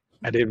Professor.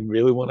 I didn't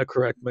really want to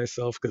correct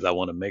myself because I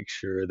want to make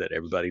sure that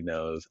everybody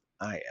knows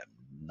I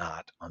am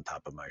not on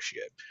top of my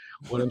shit.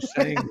 What I'm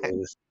saying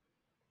is,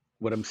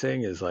 what I'm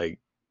saying is like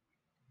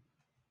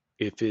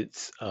if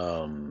it's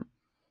um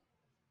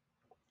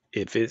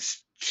if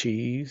it's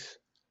cheese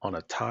on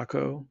a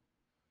taco,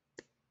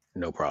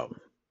 no problem.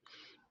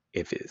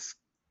 If it's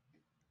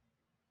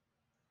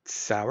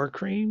sour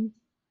cream,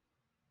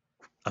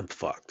 I'm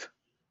fucked.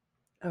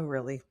 Oh,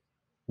 really?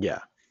 Yeah,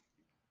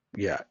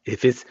 yeah.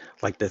 If it's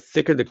like the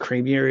thicker the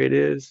creamier it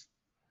is,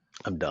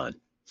 I'm done.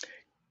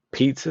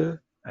 Pizza,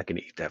 I can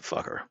eat that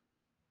fucker.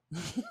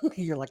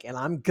 You're like, and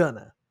I'm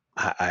gonna.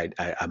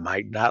 I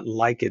might not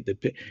like it.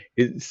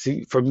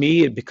 See, for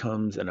me, it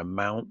becomes an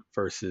amount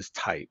versus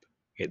type.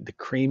 The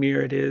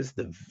creamier it is,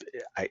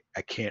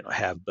 I can't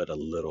have but a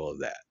little of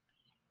that.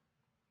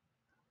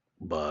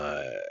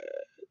 But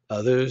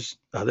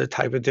other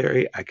type of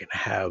dairy, I can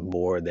have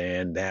more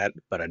than that,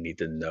 but I need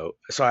to know.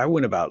 So I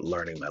went about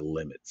learning my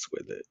limits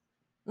with it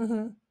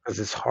Hmm. because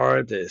it's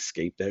hard to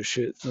escape that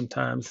shit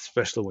sometimes,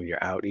 especially when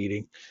you're out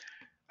eating.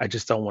 I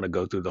just don't want to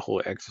go through the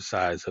whole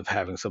exercise of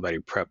having somebody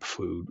prep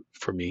food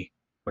for me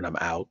when I'm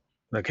out.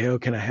 Like, hey, oh,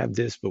 can I have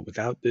this, but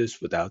without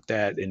this, without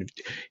that? And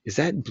is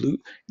that blue?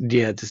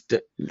 Yeah, just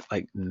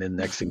like, and then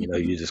next thing you know,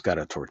 you just got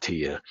a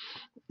tortilla,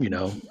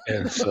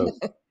 And so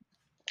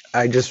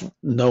I just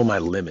know my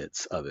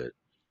limits of it.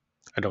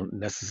 I don't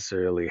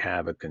necessarily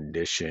have a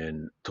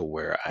condition to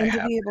where I And to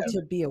have be able to have to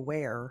it. be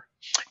aware.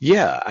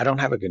 Yeah, I don't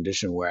have a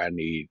condition where I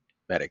need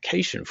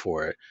medication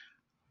for it.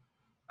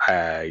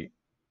 I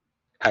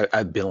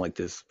I've been like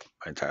this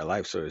my entire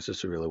life, so it's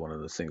just really one of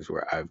those things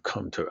where I've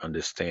come to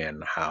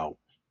understand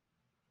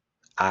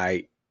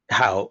I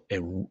how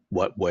and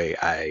what way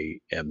I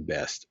am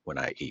best when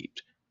I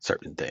eat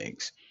certain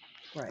things.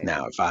 Right.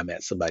 Now, if I'm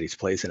at somebody's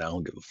place and I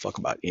don't give a fuck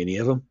about any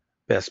of them,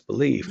 best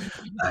believe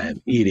I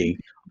am eating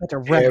About to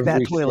wreck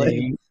that toilet.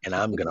 everything, and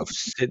I'm gonna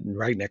sit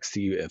right next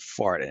to you and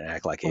fart and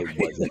act like Or it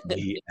wasn't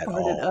me at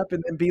fart it all. up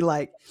and then be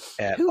like,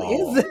 At who is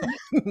all.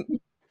 that?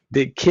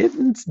 Did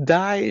kittens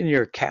die in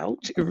your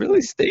couch? It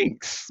really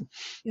stinks.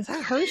 Is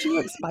that her? She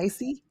looks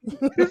spicy.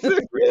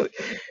 It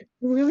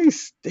really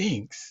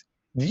stinks.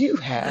 Do you You're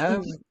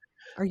have like,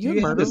 are do you a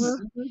you have a murderer?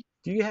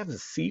 do you have a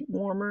seat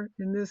warmer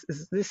in this?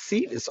 Is this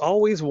seat is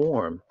always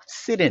warm.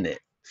 Sit in it.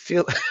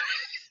 Feel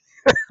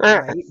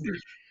Right.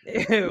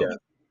 yeah, Ew.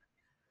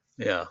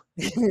 yeah.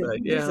 But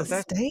There's yeah, a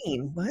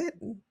stain. What?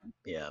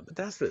 but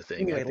that's the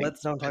thing. Anyway,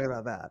 let's don't talk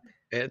about that.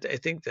 I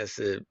think that's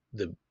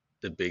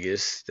the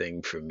biggest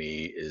thing for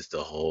me is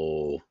the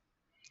whole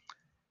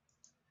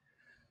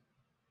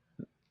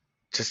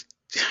just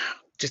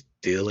just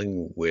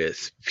dealing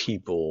with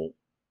people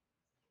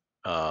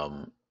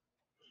um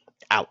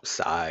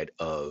outside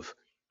of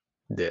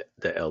the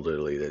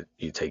elderly that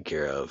you take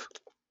care of.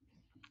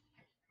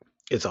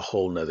 It's a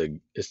whole nother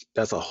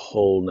that's a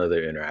whole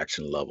nother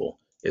interaction level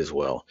as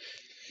well.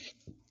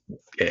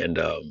 And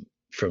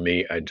for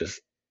me, I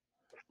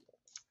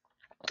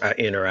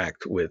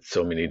interact with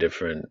so many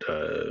different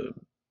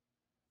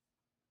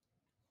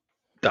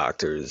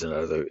doctors and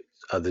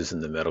others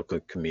in the medical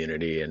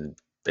community and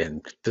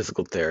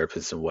physical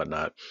therapists and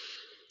whatnot.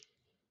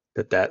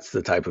 That's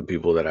the type of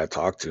people that I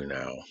talk to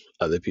now.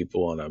 Other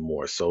people on a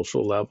more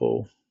social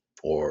level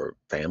or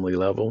family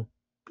level,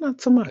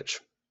 not so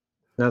much.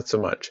 Not so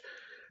much.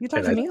 You talk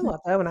And to I me a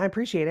lot though, and I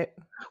appreciate it.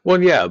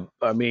 well, yeah,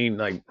 I mean,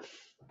 like,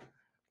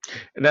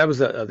 and that was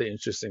the other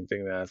interesting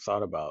thing that I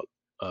thought about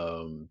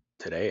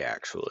today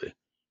actually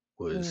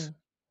was Mm.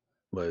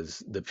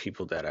 was the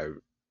people that I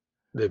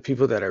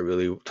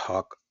really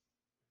talk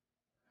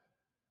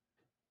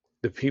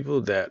the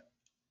people that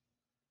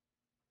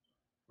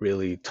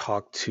really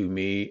talk to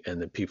me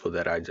and the people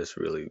that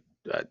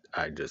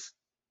I just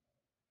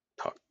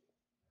talk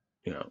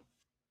you know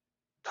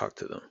talk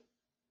to them.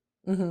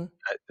 Hmm.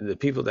 The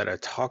people that I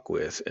talk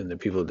with and the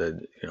people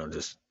that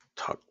just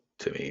talk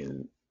to me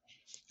and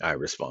I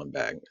respond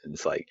back. And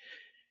it's like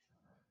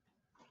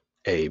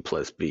A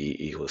plus B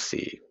equals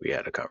C. We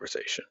had a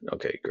conversation.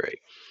 Okay, great.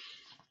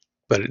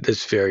 But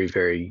there's very,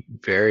 very,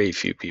 very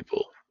few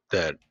people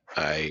that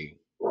I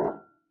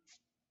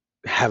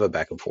have a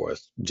back and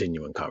forth,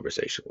 genuine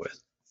conversation with.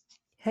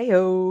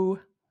 Heyo.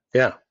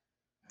 Yeah,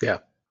 yeah.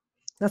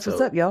 That's what's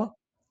So up, y'all.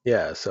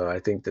 yeah, so I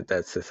think that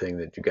that's the thing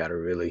that you got to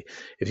really,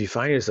 if you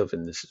find yourself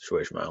in this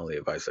situation, my only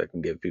advice I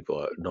can give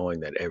people, knowing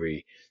that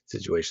every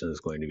situation is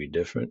going to be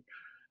different,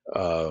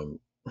 um,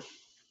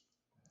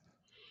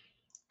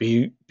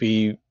 be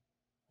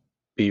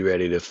be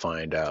ready to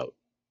find out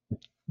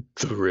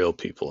the real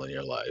people in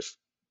your life.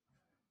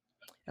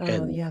 Oh,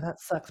 And yeah, that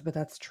sucks, but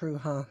that's true,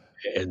 huh?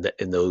 and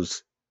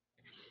those,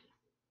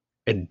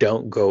 and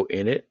don't go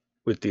in it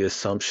with the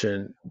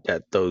assumption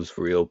that those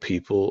real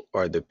people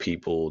are the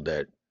people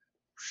that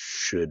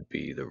should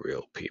be the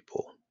real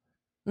people,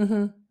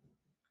 Mhm.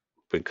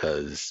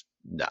 because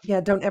no,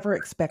 Yeah, don't ever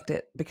expect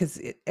it because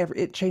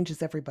it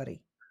changes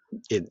everybody.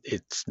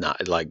 it's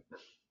not like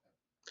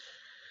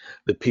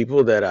the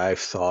people that I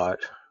thought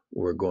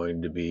were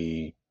going to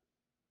be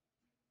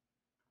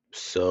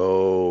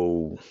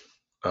so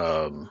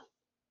um,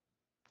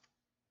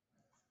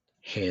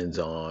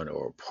 hands-on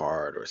or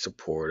part or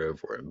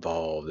supportive or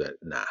involved that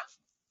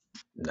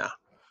nah.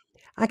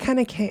 I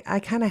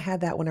kinda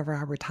had that whenever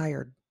I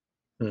retired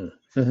Mm.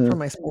 Hmm. from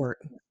my sport,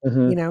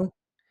 Hmm. you know?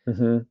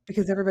 Hmm.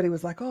 Because everybody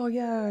was like, "Oh,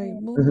 yeah,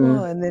 blah, blah, Hmm.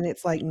 blah," and then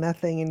it's like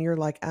nothing, and you're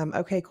like,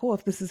 okay, cool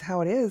if this is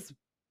how it is,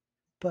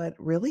 but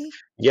really?"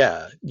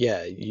 Yeah,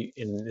 yeah.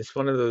 And it's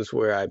one of those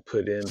where I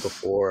put in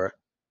before.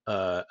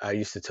 I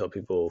used to tell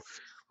people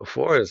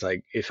before, it's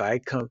like if I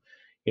come,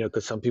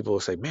 because some people will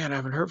say, "Man, I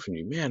haven't heard from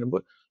you, man. And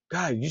what,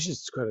 God, you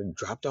just kind of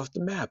dropped off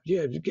the map."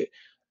 Yeah, you get,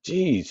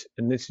 geez.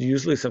 And it's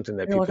usually something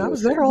that You're like, people "I will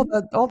was say. there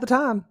all the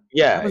time.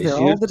 I Yeah, was there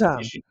all the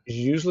time." it's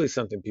usually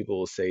something people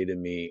will say to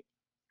me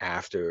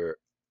after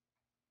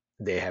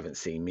they haven't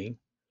seen me.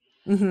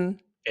 Mhm.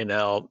 And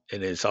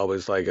it's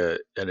always like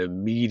an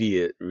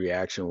immediate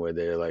reaction where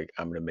they're like,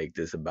 "I'm gonna make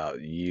this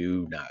about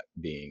you not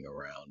being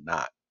around,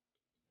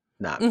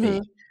 not me."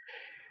 Mhm.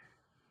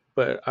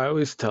 But I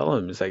always tell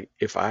them, it's like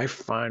if I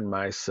find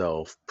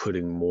myself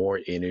putting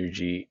more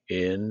energy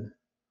in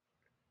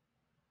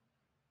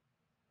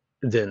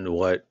than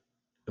what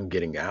I'm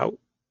getting out,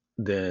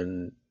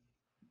 then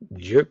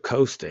you're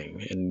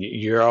coasting and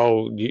you're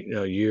all,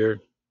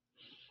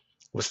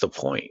 what's the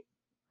point?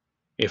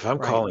 If I'm Right.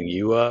 calling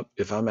you up,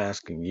 if I'm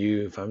asking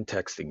you, if I'm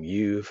texting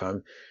you, if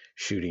I'm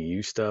shooting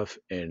you stuff,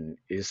 and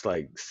it's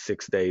like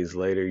 6 days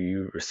later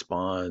you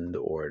respond,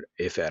 or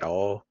if at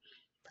all,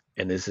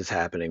 and this is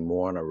happening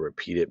more on a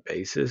repeated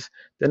basis,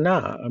 then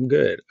nah, I'm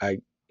good. I,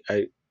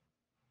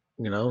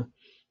 you know,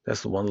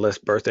 that's the one less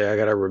birthday I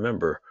gotta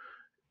remember.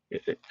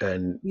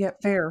 And Yeah,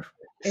 fair.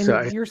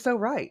 so And you're so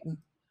right.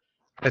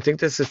 I think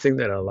that's the thing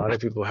that a lot of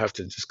people have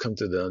to just come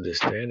to the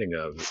understanding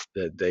of,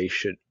 that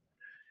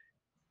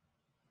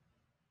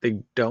they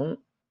don't,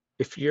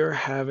 if you're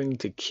having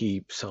to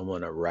keep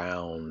someone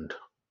around,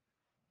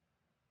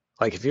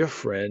 like if your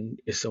friend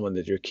is someone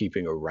that you're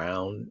keeping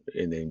around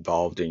and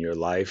involved in your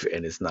life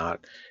and is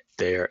not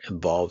there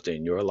involved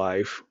in your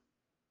life,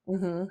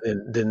 Mhm.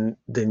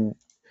 then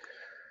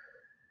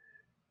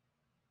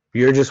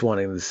you're just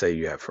wanting to say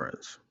you have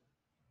friends.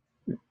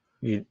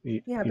 Yeah,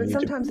 You but need to.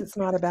 sometimes it's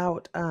not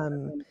about,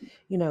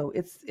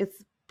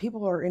 it's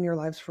people are in your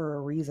lives for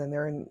a reason.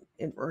 They're in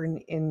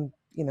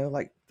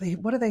like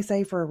what do they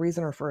say, for a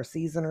reason or for a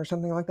season or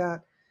something like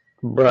that?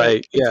 And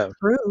Right, it's yeah.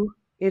 true.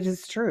 It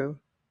is true.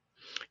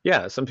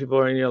 Yeah, some people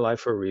are in your life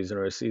for a reason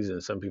or a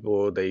season. Some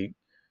people, they're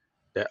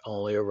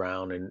only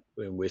around and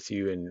with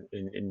you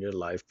in your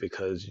life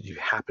because you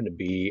happen to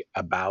be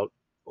about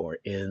or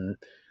in.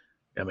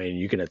 I mean,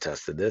 you can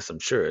attest to this, I'm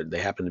sure. They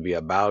happen to be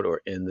about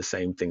or in the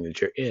same thing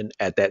that you're in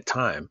at that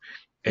time.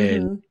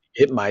 And Mhm.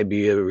 it might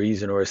be a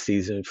reason or a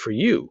season for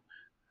you.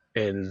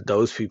 And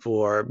those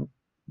people are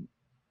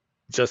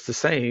just the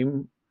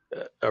same,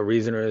 a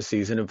reason or a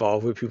season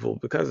involved with people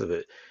because of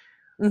it.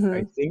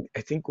 Mhm.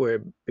 I think where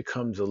it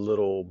becomes a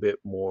little bit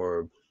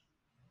more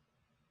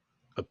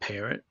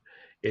apparent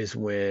is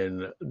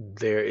when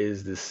there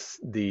is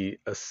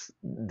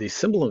the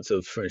semblance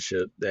of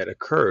friendship that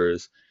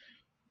occurs,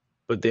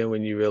 but then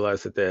when you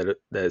realize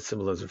that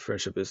semblance of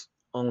friendship is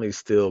only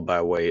still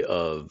by way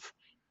of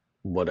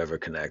whatever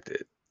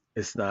connected.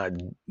 It's not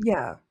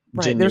Yeah,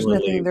 right.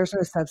 genuinely. There's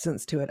no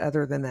substance to it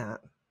other than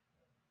that.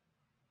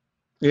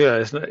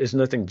 Yeah, it's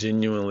nothing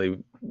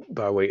genuinely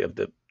by way of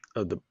the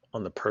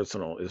on the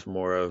personal. It's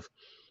more of,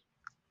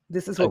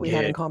 This is what we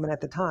had again, in common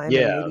at the time,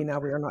 and yeah. maybe now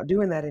we are not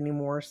doing that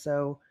anymore,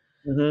 so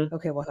Hmm.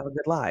 okay, we'll have a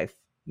good life,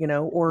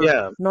 or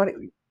Yeah. not,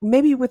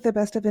 maybe with the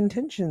best of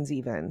intentions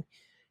even.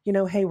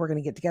 Hey, we're going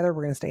to get together,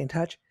 we're going to stay in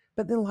touch,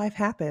 but then life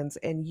happens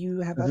and you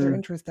have other Hmm.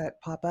 interests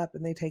that pop up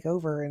and they take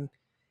over, and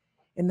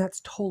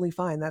that's totally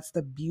fine. That's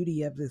the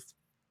beauty of this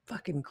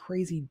fucking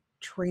crazy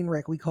train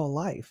wreck we call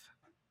life.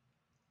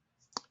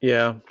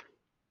 Yeah.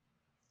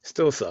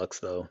 Still sucks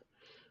though.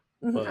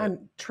 But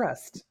And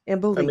trust and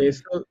I mean,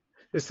 believe.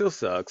 it still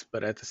sucks,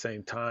 but at the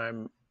same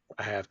time,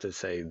 I have to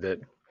say that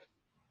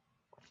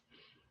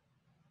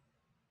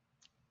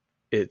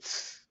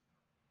it's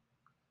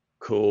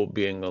cool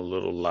being a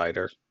little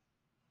lighter,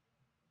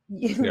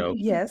 you know,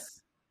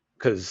 Yes.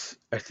 because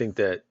I think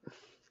that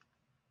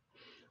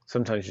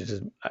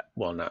sometimes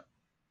well, not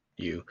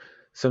you,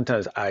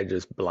 sometimes I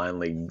just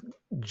blindly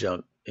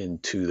jump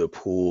into the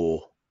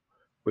pool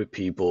with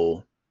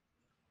people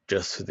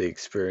just for the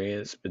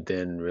experience, but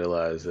then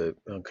realize that,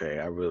 okay,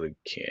 I really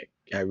can't,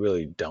 I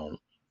really don't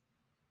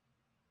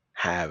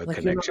have a Like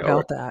you're not connection,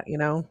 or about that, you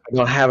know? I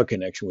don't have a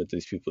connection with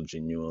these people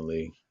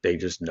genuinely. They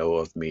just know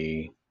of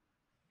me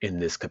in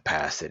this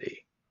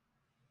capacity.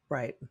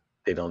 Right.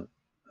 They don't,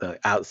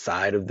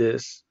 outside of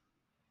this,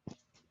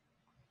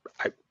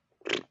 I,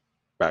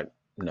 I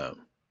no,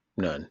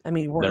 none, I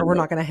mean, none, we're none.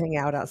 not going to hang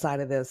out outside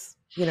of this.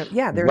 You know,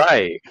 yeah,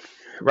 Right,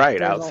 right.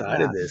 there's all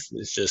Outside of that. this,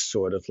 it's just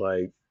sort of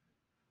like,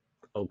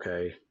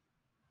 okay,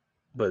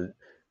 but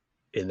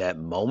in that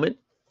moment,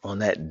 on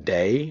that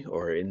day,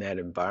 or in that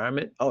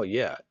environment, oh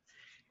yeah,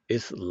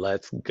 it's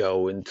let's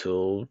go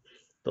until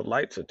the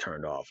lights are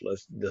turned off.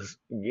 Let's just,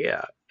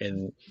 yeah,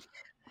 and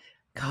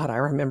God, I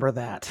remember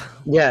that.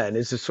 yeah, and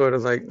it's just sort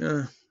of like,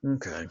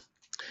 okay,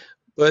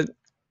 but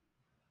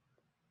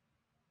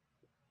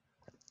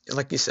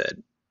like you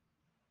said,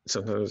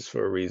 sometimes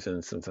for a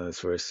reason, sometimes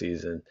for a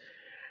season,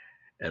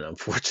 and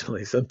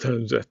unfortunately,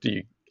 sometimes after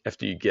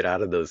you get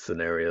out of those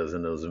scenarios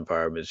and those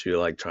environments, you're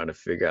like trying to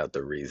figure out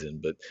the reason,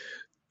 but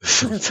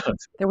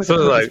sometimes, There was a so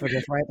purpose like, for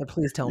this, right? But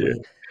please tell yeah,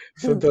 me.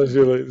 sometimes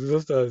you're like,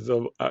 sometimes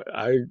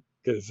I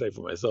can say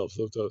for myself,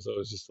 sometimes I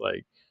was just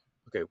like,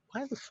 okay,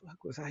 why the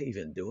fuck was I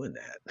even doing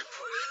that?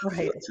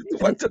 Right.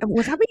 what the,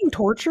 Was I being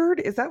tortured?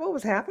 Is that what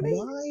was happening?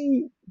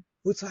 why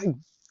was I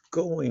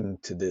going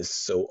to this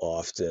so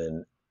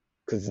often?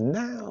 Because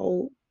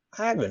now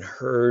I haven't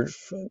heard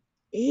from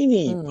Mm,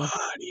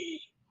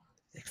 anybody.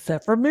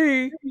 except for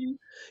me.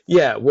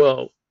 Yeah,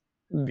 well,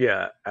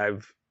 yeah,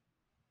 I've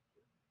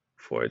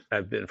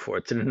been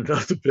fortunate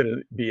enough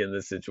to be in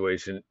this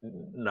situation,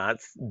 not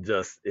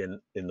just in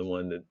the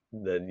one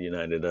that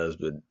United does,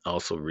 but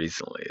also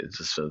recently. It's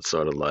just been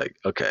sort of like,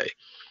 okay,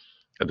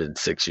 I've been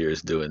 6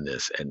 years doing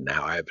this, and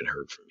now I haven't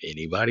heard from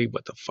anybody.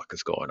 What the fuck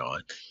is going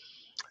on?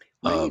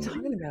 What are you Um,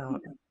 talking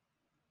about?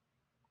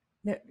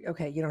 No,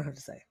 okay, you don't have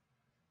to say.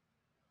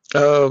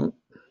 um,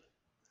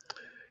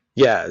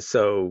 yeah.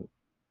 So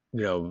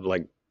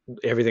like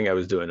everything I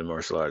was doing in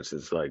martial arts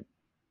is like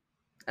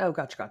Oh,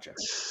 gotcha, gotcha.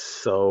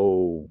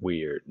 so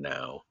weird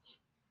now.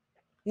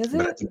 Is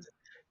But I it? think,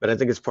 but I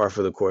think it's par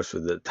for the course for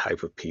the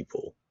type of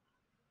people.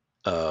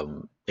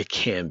 It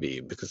can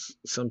be because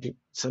some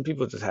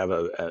people just have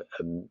a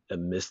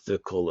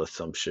mystical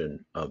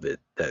assumption of it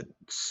that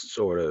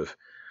sort of,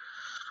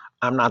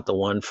 I'm not the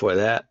one for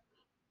that.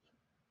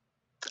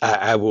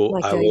 I will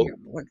Like I will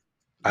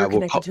I you're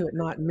will connected call to it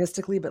not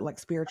mystically, but like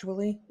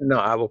spiritually? no,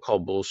 I will call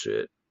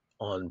bullshit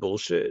on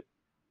bullshit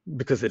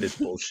because it is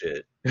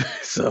bullshit.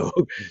 So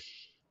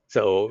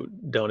so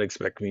don't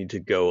expect me to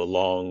go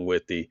along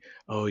with the,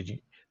 oh,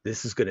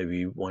 this is going to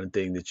be one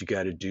thing that you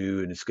got to do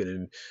and it's going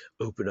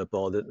to open up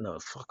all that. No,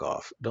 fuck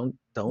off. Don't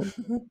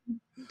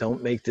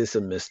make this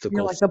a You're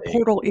mystical like, the thing.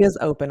 portal is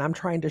open. I'm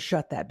trying to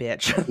shut that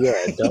bitch. Yeah,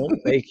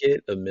 don't make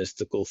it a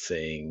mystical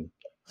thing.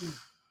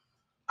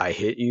 I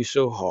hit you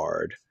so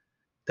hard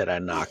that I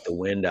knocked the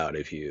wind out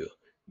of you.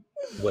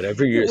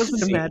 Whatever It you're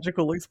wasn't a seeing,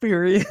 magical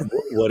experience.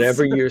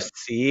 whatever you're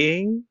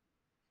seeing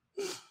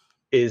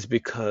is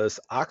because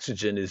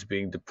oxygen is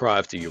being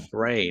deprived to your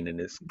brain, and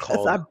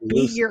Because I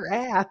beat your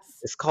ass.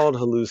 it's called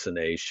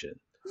hallucination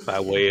by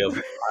way of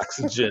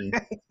oxygen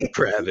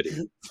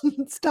depravity.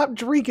 Stop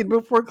drinking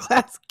before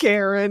class,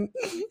 Karen.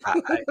 I,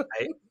 I,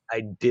 I,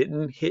 I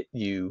didn't hit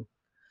you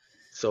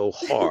so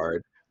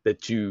hard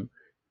that you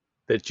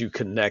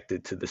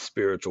connected to the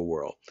spiritual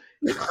world.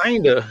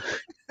 Kinda,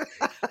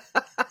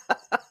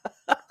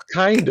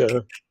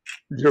 kinda,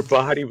 your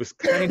body was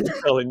kind of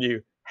telling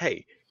you,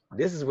 hey,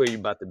 this is where you're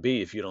about to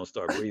be if you don't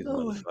start breathing,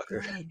 Oh my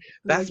motherfucker. God.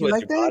 That's Like, you what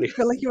like your that? body. You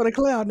feel like you're on a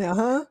cloud now,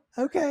 huh?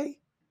 Okay.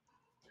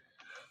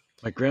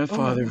 My Oh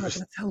my grandfather God, was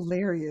that's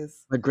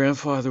hilarious. my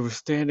grandfather was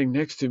standing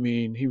next to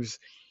me, and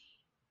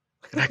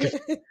and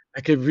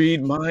I could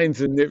read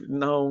minds, and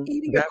no,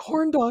 Eating a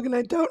corn dog, and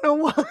I don't know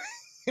why.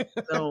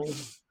 no,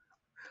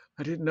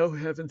 I didn't know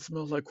heaven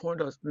smelled like corn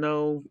dogs.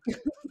 No,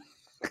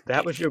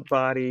 that was your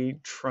body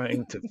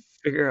trying to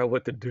figure out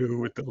what to do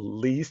with the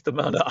least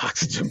amount of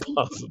oxygen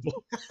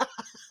possible,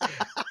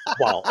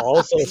 while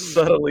also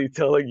subtly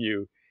telling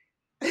you,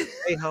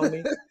 hey,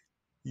 homie,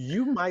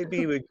 you might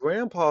be with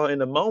grandpa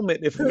in a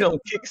moment if we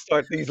don't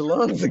kickstart these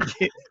lungs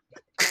again.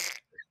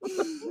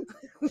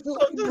 So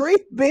Like, just breathe,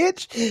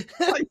 bitch.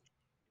 like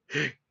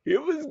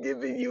it was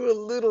giving you a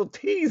little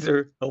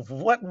teaser of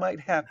what might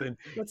happen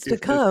What's to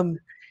if this come?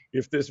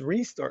 if this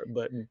restart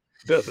button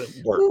doesn't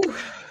work. Whew.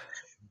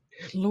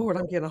 Lord,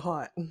 I'm getting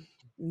hot.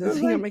 This,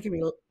 It's you're like making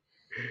me.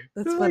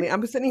 That's it's like funny.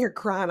 I'm sitting here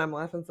crying. I'm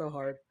laughing so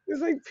hard.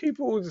 it's like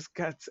people just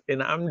got,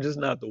 and I'm just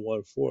not the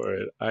one for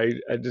it. I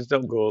just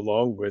don't go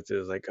along with it.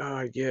 It's like,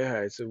 oh yeah,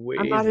 it's a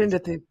I'm wave not of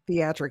into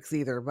theatrics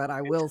either, but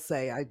I will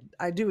say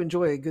I do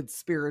enjoy a good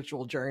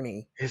spiritual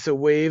journey. it's a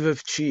wave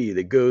of chi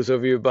that goes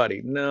over your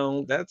body.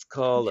 No, that's It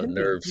called a could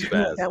be. nerve Like,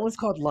 that spasm. one's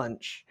called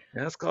lunch.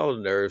 That's called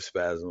a nerve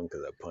spasm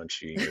because I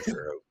punched you in your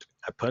throat.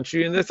 I punched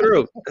you in the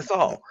throat. That's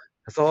all.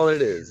 That's all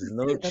it is. There's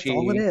That's no it. That's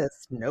all it chi.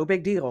 is. No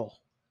big deal.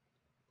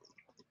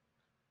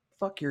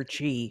 Fuck your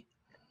chi.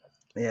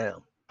 Yeah,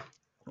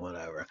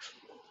 whatever.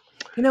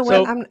 You know what?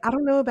 So I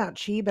don't know about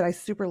chi, but I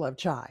super love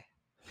chai.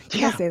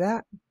 Can I yeah, say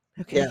that?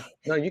 yeah. Okay.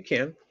 No, you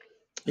can.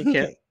 You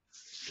can. Okay.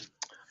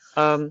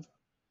 Um,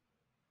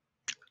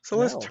 so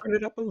let's Well, turn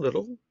it up a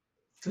little,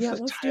 just yeah, a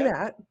let's do tad,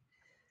 that.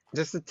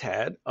 just a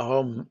tad.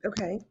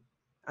 Okay.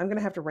 I'm going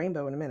to have to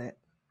rainbow in a minute.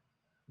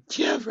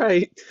 Yeah,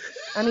 right.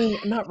 I mean,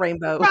 not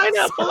rainbow.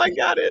 Pineapple, I Sorry.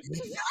 got it.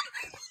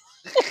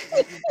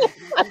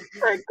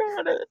 I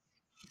got it.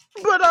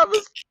 But I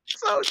was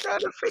so trying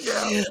to figure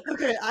out.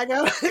 Okay, I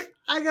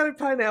got a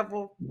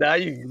pineapple. Now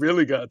you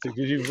really got to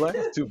because you've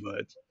laughed too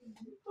much.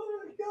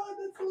 Oh my god,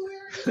 that's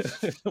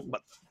hilarious.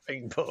 But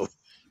rainbow,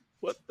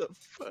 what the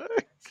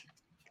fuck?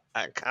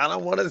 I kind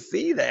of want to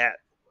see that.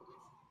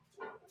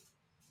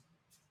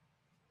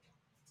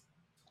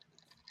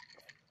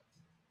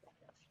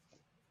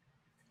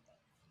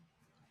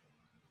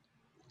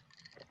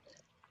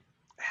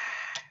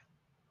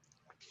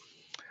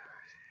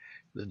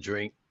 The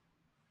drink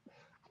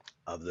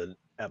of the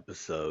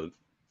episode,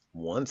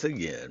 once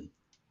again,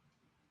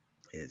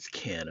 is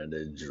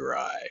Canada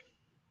Dry.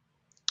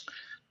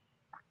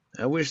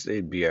 I wish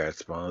they'd be our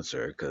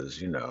sponsor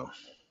because,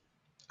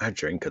 I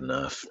drink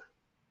enough.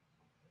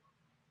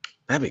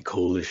 That'd be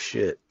cool as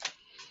shit.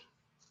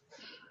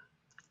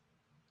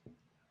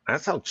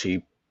 That's how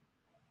cheap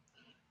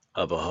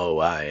of a hoe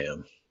I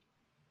am.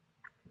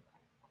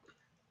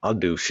 I'll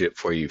do shit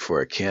for you for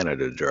a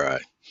Canada Dry.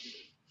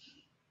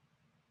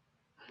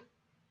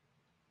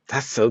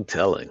 That's so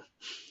telling.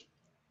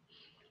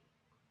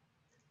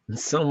 And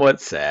somewhat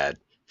sad.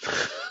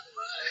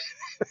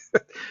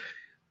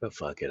 But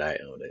fuck it, I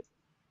own it.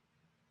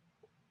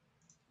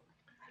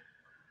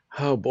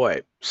 Oh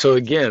boy. So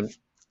again,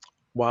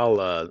 while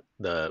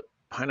the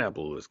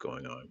pineapple was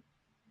going on,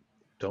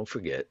 don't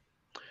forget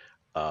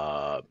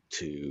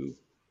to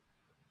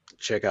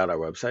check out our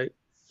website,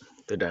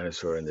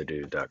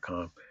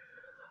 thedinosaurandthedude.com,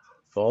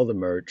 for all the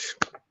merch,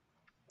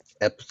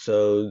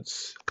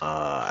 episodes.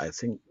 I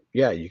think,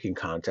 yeah, you can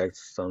contact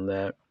us on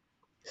that.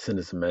 Send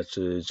us a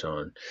message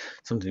on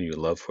something you'd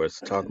love for us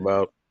to talk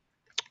about,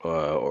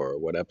 or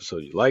what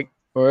episode you like,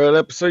 or an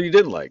episode you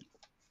didn't like.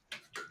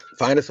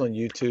 Find us on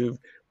YouTube.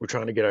 We're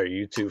trying to get our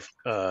YouTube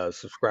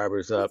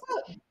subscribers What's up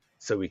up?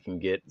 so we can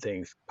get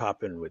things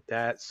popping with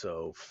that.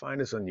 So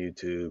find us on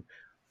YouTube,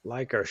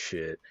 like our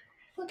shit,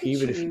 Look at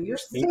even if you. You're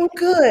e- so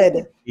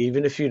good.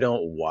 even if you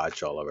don't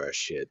watch all of our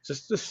shit,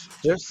 just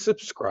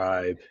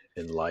subscribe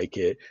and like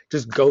it.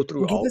 Just go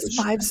through And give all us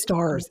the 5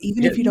 stars,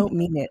 even yeah, if you don't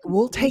mean it.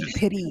 We'll take just,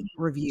 pity just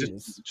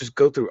reviews. just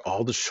go through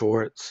all the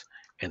shorts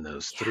and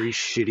those three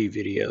shitty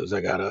videos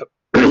I got up,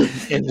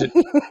 and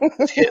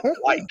just hit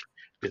like,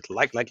 just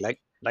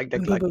Boom,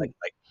 boom, boom.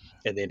 like,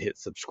 and then hit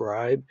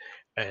subscribe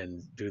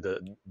and do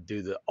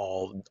the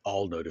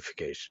all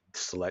notifications.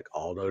 Select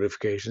all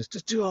notifications.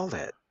 Just do all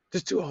that.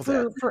 Just do all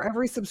that. For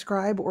every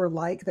subscribe or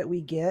like that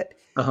we get,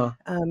 Uh huh.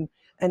 um,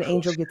 an Oh,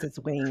 angel gets its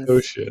oh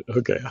wings. shit.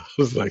 Okay. I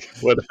was like,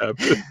 what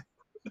happened?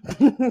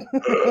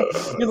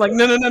 You're like,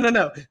 no, no, no, no,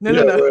 no, no, no,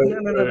 Yeah. no, Right. no,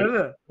 no, no,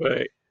 Right. no,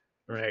 Right.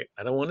 Right.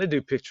 I don't want to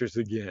do pictures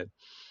again.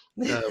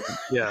 no.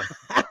 Yeah.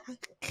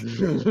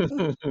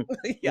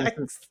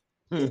 Yikes.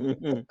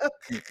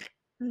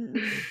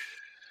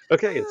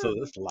 Okay, so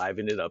let's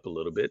liven it up a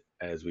little bit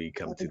as we I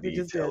come to think we the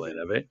just tail did. end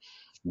of it.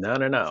 No,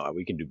 no, no,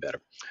 we can do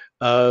better.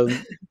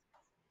 Um,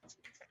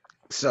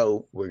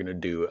 so we're gonna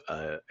do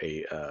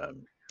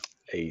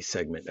a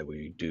segment that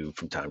we do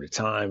from time to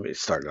time. It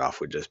started off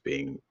with just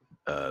being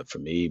for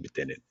me, but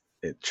then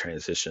it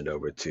transitioned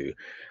over to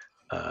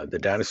the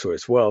dinosaur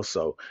as well.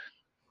 So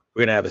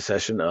we're gonna have a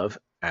session of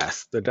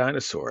Ask the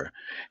Dinosaur,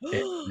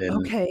 and then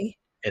Okay.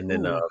 and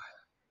then Ooh.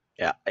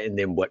 yeah, and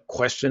then what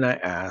question I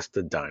asked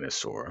the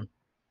dinosaur,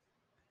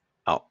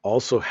 I'll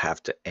also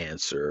have to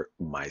answer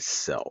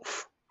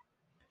myself.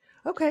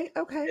 Okay.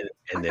 Okay. And,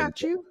 I and then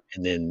got you.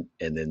 and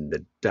then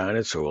the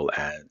dinosaur will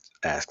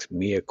ask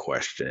me a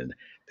question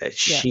that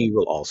Yeah. she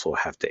will also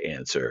have to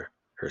answer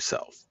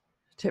herself.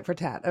 Tit for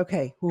tat.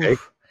 Okay. Okay,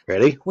 Oof.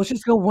 ready? Let's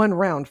just go one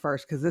round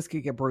first because this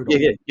could get Yeah, brutal.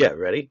 yeah, yeah.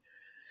 Ready?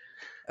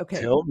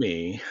 Okay. Tell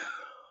me,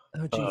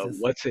 Oh, Jesus.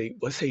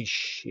 what's a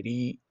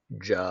shitty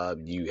job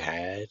you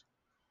had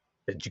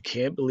that you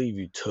can't believe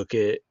you took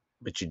it,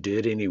 but you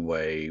did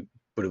anyway,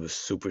 but it was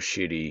super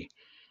shitty,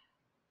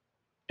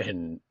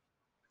 and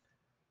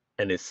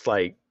it's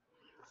like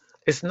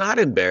it's not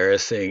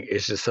embarrassing.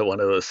 It's just one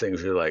of those things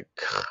where you're like,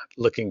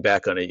 looking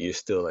back on it, you're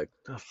still like,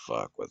 the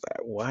fuck was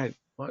that? Why?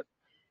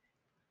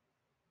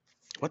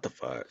 What the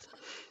fuck?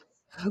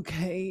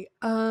 Okay.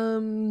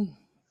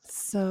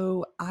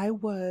 So I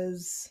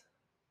was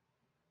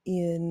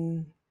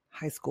in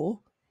high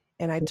school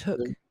and I took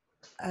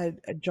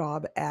a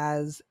job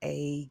as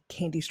a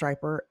candy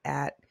striper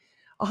at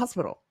a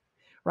hospital,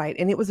 right?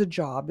 And it was a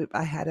job.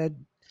 I had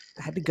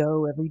to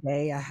go every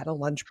day. I had a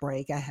lunch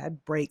break. I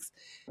had breaks.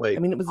 I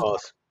Wait, mean, it was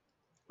pause.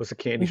 What's a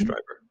candy mhm,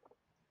 striper?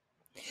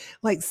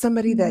 like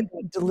somebody that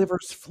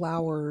delivers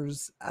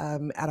flowers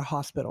at a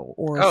hospital,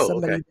 or Oh, okay.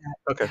 somebody that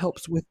Okay.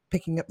 helps with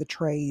picking up the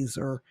trays,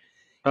 or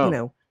you Oh,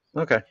 know,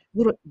 okay.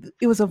 little.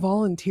 It was a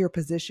volunteer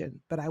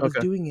position, but I was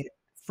Okay. doing it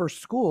for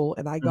school,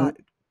 and I Hmm. got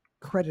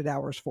credit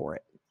hours for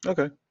it.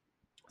 Okay.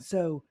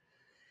 So,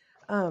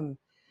 um,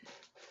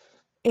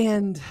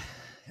 and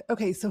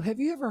Okay, so have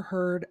you ever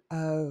heard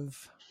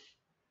of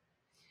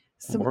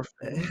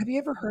Morphine? have you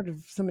ever heard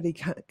of somebody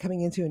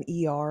coming into an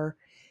ER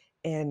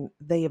and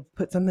they have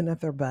put something up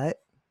their butt?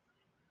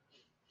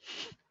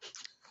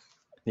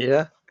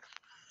 Yeah.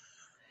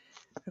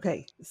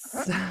 Okay,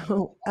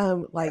 so uh,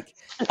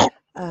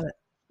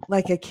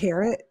 like a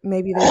carrot,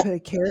 maybe they put a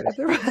carrot up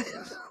their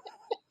butt.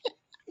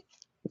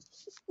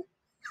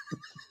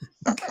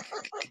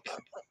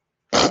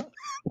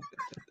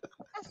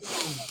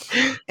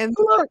 and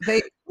I love,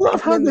 they love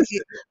and how then this. they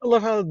I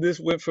love how this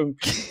went from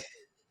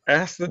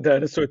Ask the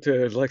Dinosaur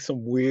to like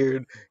some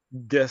weird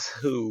Guess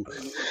Who.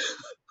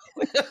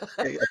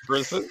 Like a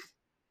person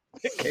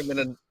came in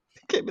and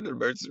came in the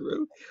emergency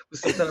room with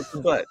something up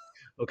the butt.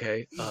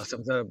 Okay,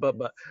 something up the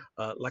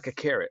butt, like a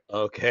carrot.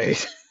 Okay,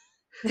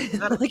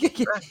 not a like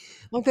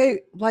not-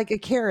 like a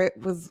carrot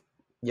was,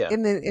 yeah,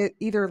 and then it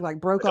either like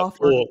broke off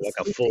or like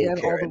a scooped full in all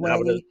the carrot, not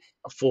one of way,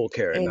 a full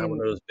carrot, not one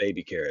and of those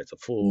baby carrots. A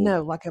full,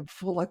 no, like a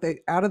full like the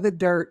out of the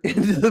dirt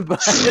into the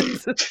butt.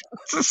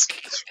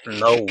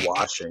 no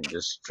washing,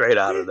 just straight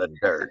out of the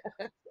dirt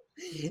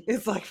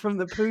It's like from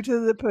the poo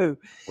to the poo.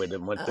 with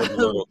them Um,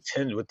 little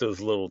with those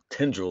little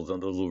tendrils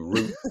and those little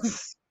root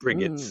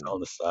spriggets mm. on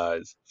the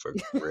sides for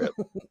grip.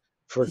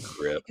 For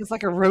grip. It's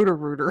like a rotor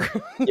rooter.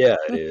 Yeah,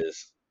 it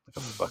is. Like a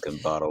fucking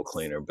bottle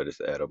cleaner, but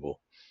it's edible.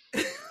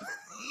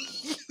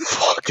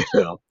 Fucking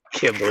hell.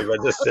 Can't believe I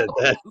just said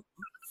that.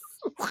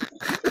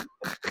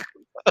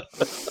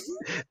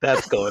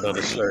 That's going on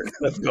a shirt.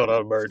 That's going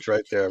on merch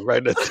right there.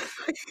 Right at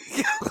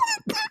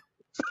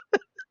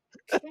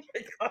Oh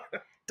my god, I'm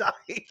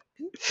dying.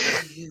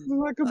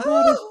 like a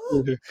bottle Oh,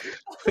 cleaner.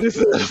 But it's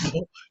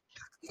edible.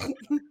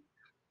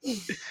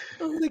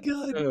 oh my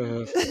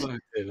god.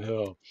 Fucking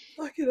hell.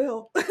 Fucking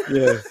hell.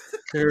 Yeah.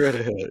 Carrot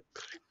ahead.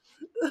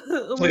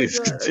 Oh my Please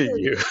god. Okay.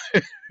 continue.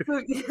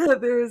 So yeah,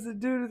 there is a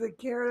dude with a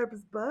carrot up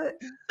his butt.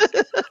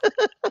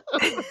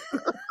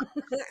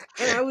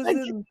 and I was I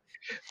in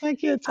I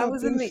can't I top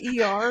was in this.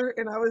 the ER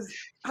and I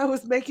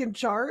was making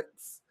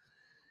charts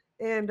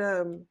and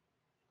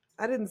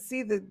I didn't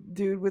see the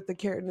dude with the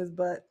carrot in his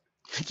butt,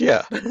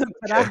 Yeah.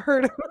 but I Okay.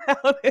 heard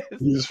about it.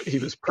 He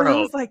was And I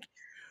prone. was like,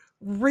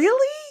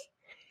 "Really?"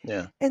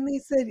 Yeah. And they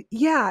said,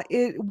 "Yeah,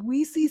 it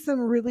we see some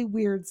really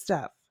weird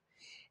stuff."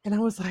 And I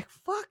was like,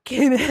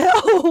 "Fucking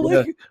hell." Yeah.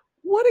 Like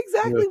what Yeah.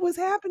 exactly was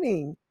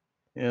happening?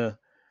 Yeah.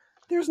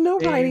 There's no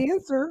right And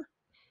answer.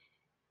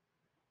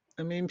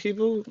 I mean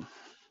people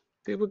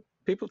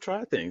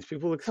try things.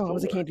 People So I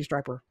was a explore. candy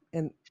striper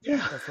and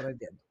Yeah. that's what I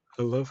did.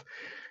 I love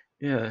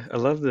Yeah, I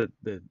love the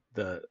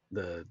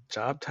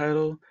job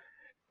title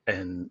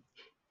and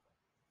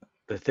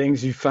the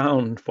things you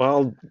found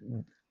while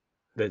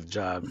the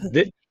job.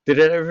 Did it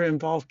ever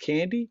involve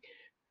candy?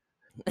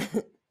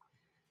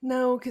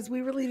 No, because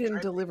we really didn't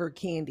Trying deliver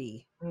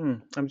candy.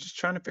 I'm just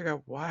trying to figure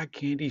out why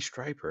candy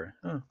striper.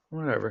 Oh,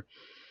 whatever.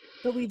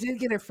 But we did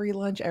get a free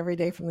lunch every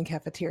day from the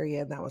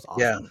cafeteria, and that was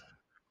Yeah. awesome.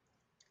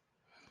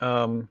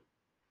 Um,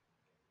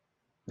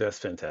 that's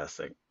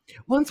fantastic.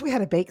 Once we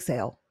had a bake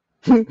sale.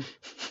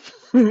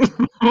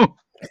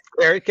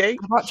 Carrot cake?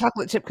 I bought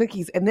chocolate chip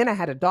cookies, and then I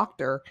had a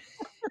doctor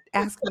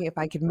ask me if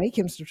I could make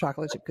him some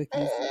chocolate chip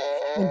cookies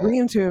and bring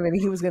them to him, and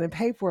he was going to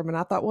pay for them. And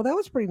I thought, well, that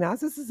was pretty nice.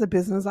 This is a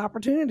business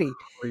opportunity.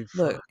 Holy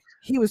Look, fuck.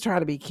 he was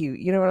trying to be cute.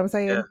 You know what I'm Yeah.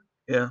 saying?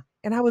 Yeah.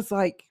 And I was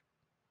like,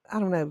 I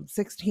don't know,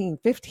 16,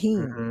 15.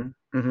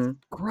 Mm-hmm. Mm-hmm.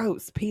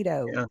 Gross,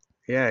 pedo. Yeah.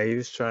 Yeah, he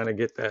was trying to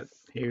get that.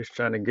 He was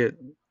trying to get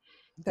in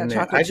That there.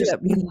 chocolate chip.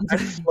 You know what I I'm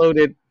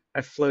saying?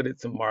 floated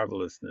some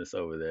marvelousness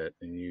over that,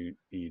 and you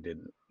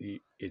didn't.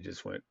 It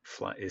just went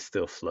fly. It's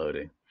still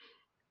floating.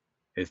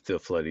 It's still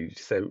floating.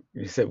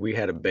 You said we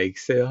had a bake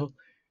sale,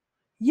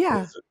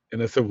 Yeah.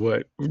 and I said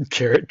what?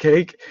 Carrot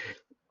cake?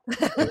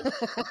 Yeah,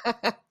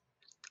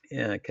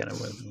 yeah, it kind of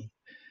went.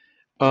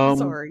 I'm Um,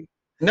 sorry.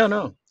 no,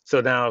 no.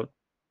 So now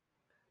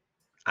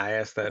I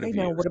asked that Okay, of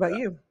now you. what about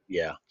you?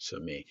 Yeah, so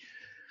me.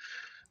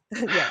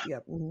 Yeah, yeah.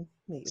 Me,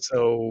 it's me.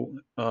 So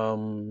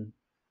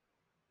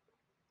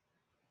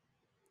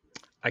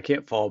I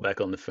can't fall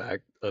back on the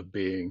fact of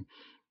being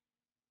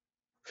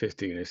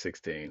 15 or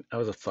 16. I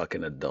was a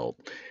fucking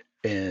adult.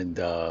 And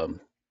I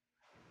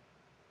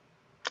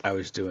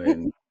was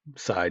doing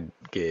side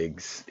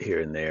gigs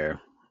here and there.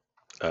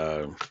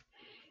 Um,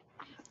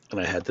 and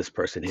I had this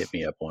person hit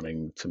me up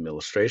wanting some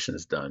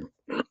illustrations done.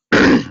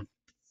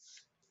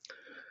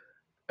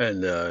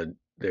 And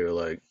they were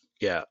like,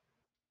 yeah,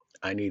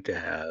 I need to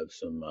have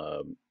some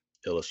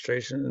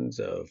illustrations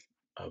of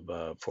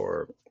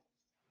for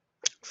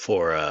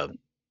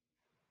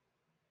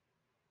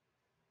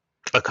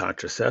a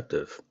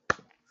contraceptive.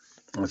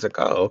 I was like,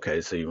 oh,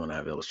 okay. So you want to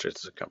have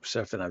illustrations of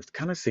contraceptive? And I was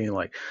kind of seeing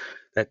like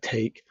that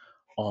take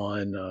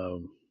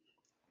on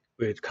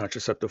we had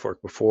contraceptive work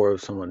before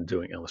of someone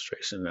doing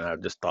illustration, and I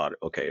just thought,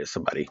 okay, is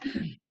somebody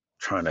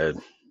trying to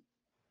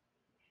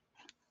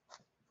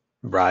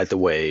ride the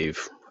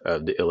wave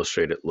of the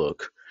illustrated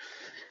look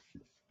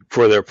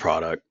for their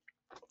product?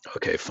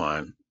 Okay,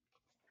 fine.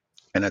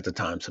 And at the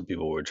time, some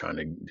people were trying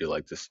to do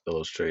like this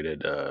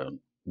illustrated,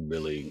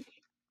 really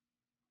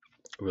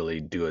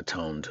really do a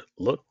toned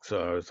look. So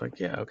I was like,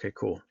 yeah, okay,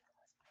 cool.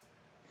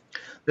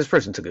 This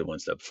person took it one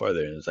step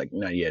further and was like,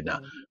 no, yeah, no,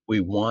 Mm. we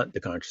want the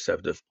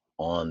contraceptive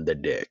on the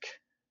dick.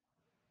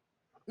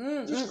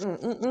 Mm, mm,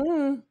 mm, mm,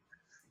 mm.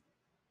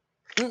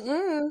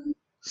 Mm-mm.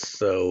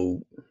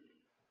 So,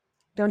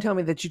 Don't tell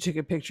me that you took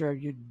a picture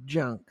of your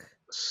junk.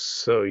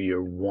 so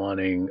you're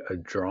wanting a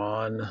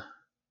drawn,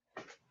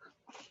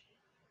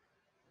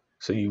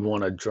 so you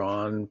want a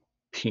drawn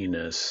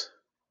penis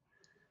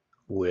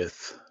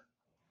with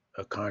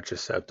a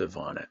contraceptive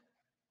on it.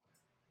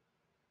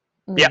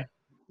 Yeah.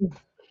 Mm. I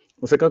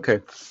was like, okay.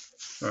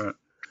 All right.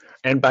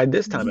 And by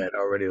this time, I had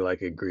already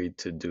like agreed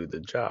to do the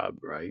job,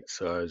 right?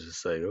 So I was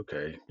just like,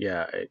 okay,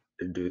 yeah, I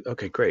do.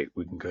 Okay, great.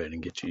 We can go ahead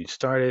and get you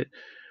started.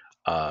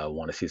 I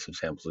want to see some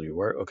samples of your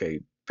work. Okay,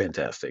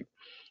 fantastic.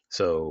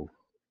 So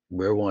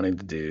we're wanting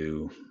to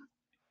do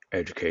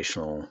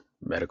educational,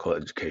 medical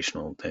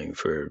educational thing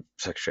for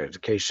sexual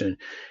education,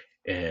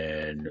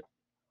 and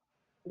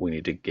we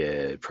need to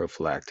get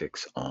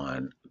prophylactics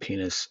on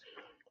penis.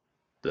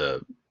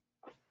 The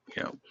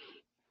you know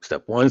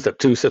step one, step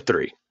two, step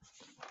three.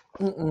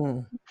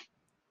 Mm-mm.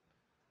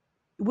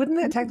 Wouldn't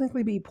that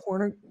technically be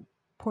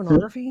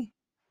pornography?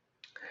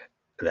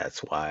 That's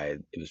why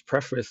it was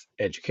preface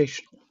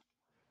educational.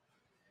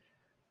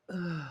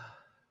 Ugh.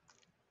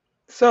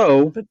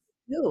 So But it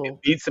still,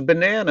 beats a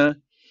banana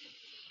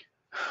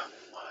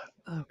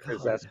oh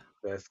because god.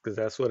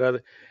 that's what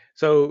other.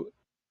 So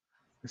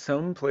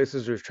some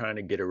places are trying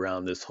to get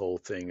around this whole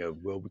thing of,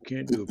 well, we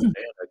can't do a banana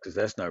because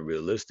that's not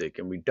realistic,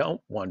 and we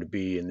don't want to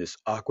be in this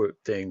awkward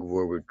thing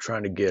where we're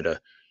trying to get a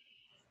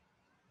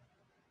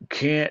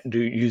can't do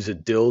use a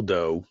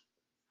dildo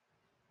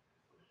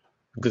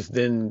because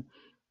then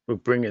we're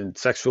bringing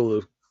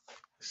sexually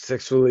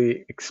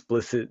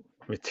explicit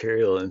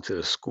material into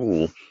the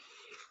school.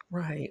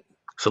 Right.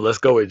 So let's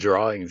go with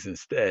drawings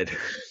instead.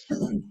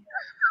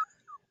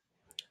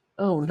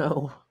 Oh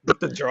no. But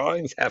the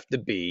drawings have to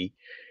be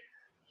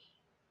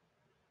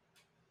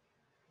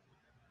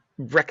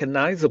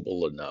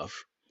recognizable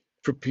enough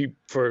for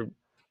people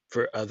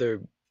for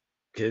other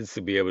kids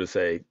to be able to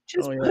say,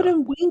 Just "Oh put yeah, a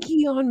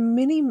Winky on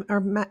Minnie or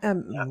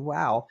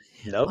wow,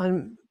 nope,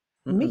 on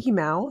mm-mm, Mickey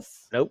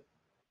Mouse. nope,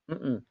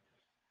 mm-mm,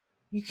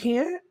 You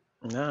can't.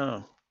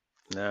 no,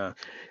 no."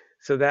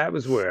 So that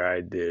was where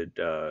I did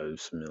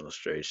some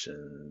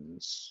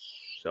illustrations.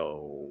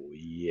 So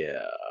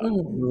yeah,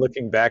 Mm.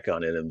 looking back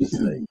on it, I'm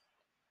just like,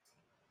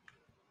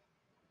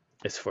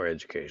 it's for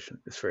education.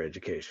 It's for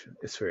education.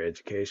 It's for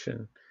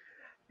education.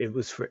 It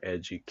was for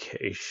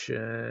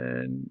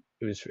education.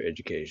 It was for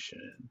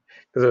education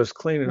because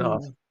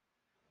Mm.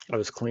 I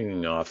was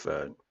cleaning off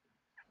a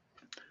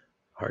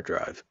hard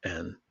drive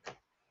and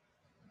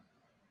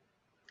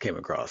came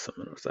across them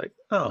and I was like,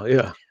 oh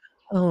yeah,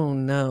 Oh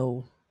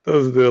no.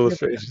 those are the You're like,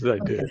 illustrations I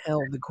fucking did.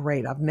 hell, the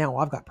great. I've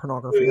got It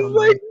pornography on was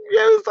like my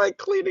yeah, it was like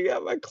cleaning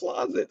out my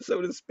closet,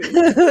 so to speak.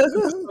 I'm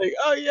just like,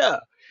 oh yeah,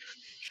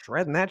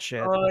 shredding that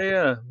shit. oh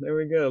yeah, there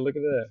we go. Look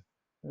at that.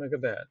 Look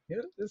at that.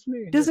 Yeah, that's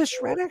me. Does a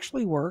shred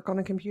actually work on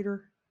a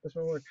computer? That's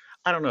my work.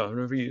 I don't know. I've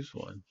never used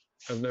one.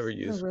 I've never Oh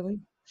used. really?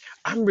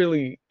 I'm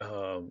really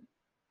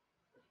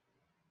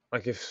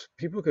like if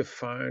people could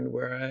find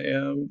where I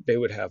am, they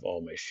would have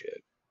all my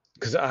shit.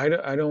 Because I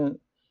don't.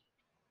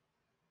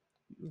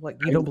 Like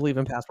you I, don't believe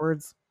in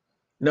passwords?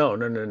 no,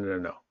 no, no, no, no,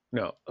 no,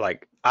 no.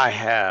 Like I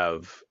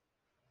have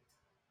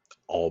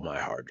all my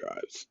hard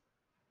drives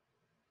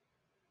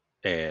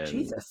and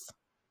Jesus.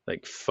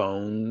 like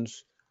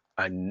phones.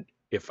 I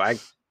if I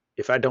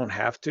if I don't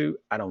have to,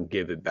 I don't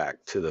give it back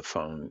to the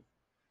phone,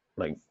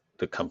 like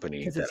the company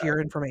Because that it's I.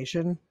 your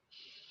information.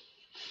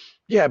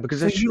 Yeah, because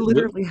So that shit. you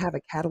literally have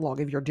a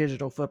catalog of your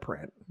digital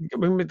footprint. I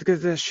mean,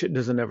 because that shit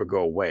doesn't ever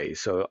go away.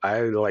 So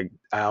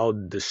I'll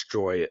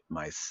destroy it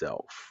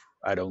myself.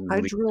 I don't I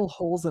leave drill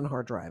holes in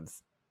hard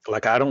drives. I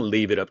don't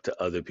leave it up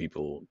to other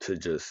people to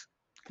just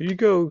here you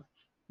go.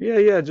 Yeah,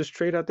 yeah, just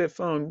trade out that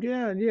phone.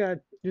 Yeah, yeah,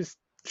 just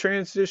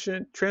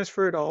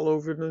transfer it all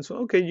over. And so,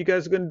 okay, you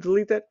guys are gonna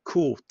delete that?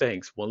 Cool,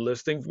 thanks. One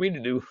less thing for me to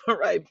do. All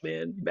right,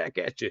 man, back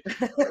at you.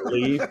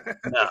 Leave?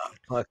 Nah,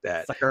 fuck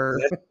that. Sucker.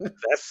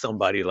 That's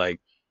somebody like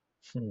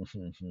let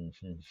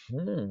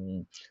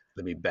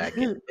me back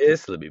in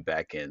this, let me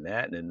back in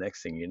that, and the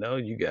next thing you know,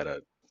 you got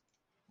a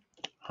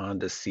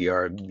Honda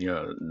CR,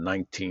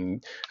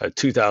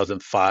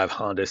 2005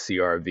 Honda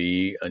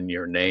CRV on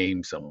your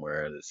name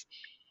somewhere. It's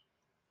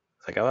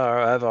like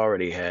I've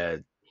already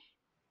had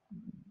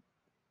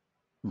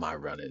my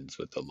run-ins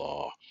with the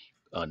law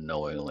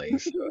unknowingly,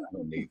 so I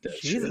don't need that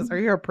shit. Jesus, are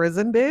you a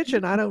prison bitch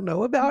and I don't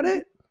know about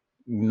it?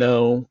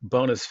 No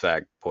bonus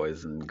fact,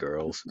 poison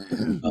girls.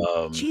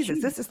 Um,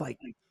 Jesus, this is like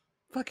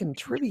fucking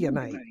trivia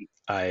night.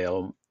 I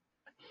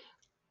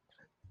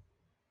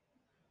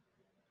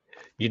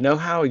you know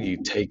how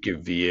you take your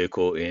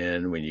vehicle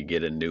in when you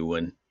get a new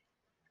one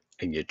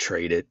and you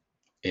trade it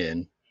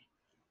in?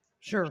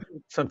 Sure.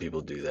 Some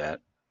people do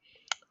that.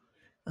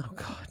 Oh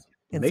God.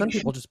 And some Make sure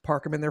people just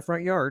park them in their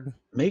front yard.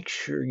 make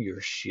sure your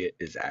shit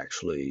is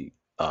actually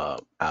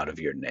out of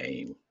your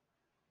name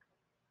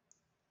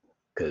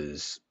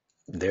because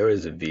There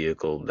is a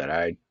vehicle that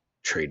I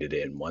traded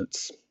in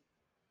once,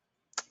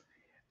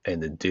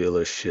 and the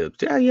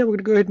dealership, yeah, yeah, we're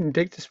gonna go ahead and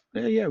take this.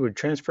 Yeah, yeah, we'll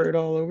transfer it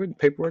all over. The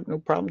paperwork, no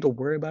problem. Don't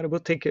worry about it. We'll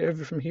take care of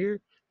it from here.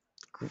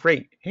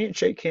 Great.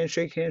 Handshake,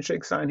 handshake,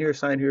 handshake. Sign here,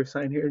 sign here,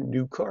 sign here.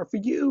 New car for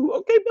you.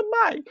 Okay, bye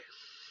bye.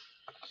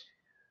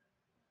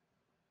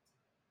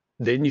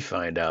 Then you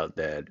find out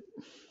that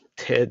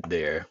Ted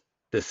there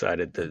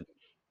decided to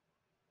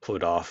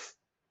put off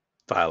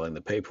filing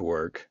the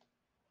paperwork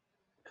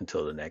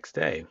until the next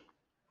day.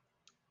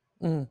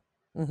 Mm.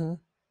 Mm-hmm.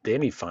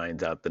 Then he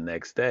finds out the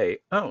next day,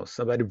 oh,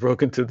 somebody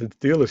broke into the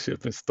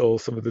dealership and stole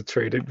some of the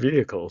traded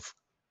vehicles.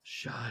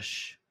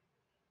 Shush.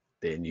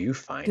 Then you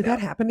find Did that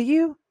out. happen to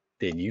you?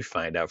 Then you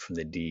find out from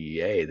the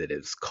DEA that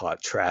it's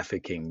caught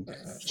trafficking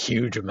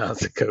huge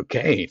amounts of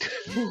cocaine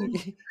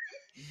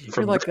You're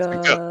from like,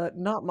 Mexico.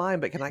 not mine,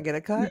 but can I get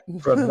a cut?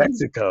 From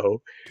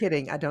Mexico,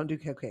 Kidding. I don't do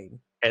cocaine.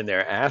 and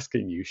they're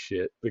asking you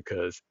shit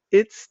because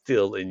it's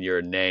still in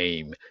your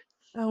name.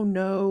 Oh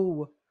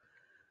no.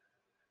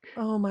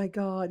 Oh my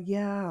God.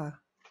 Yeah.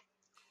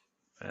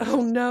 That's Oh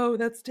just, no,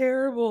 that's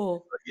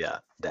terrible. yeah,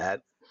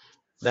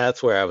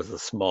 that's where I was a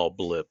small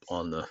blip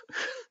on the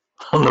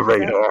on the Is that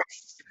radar.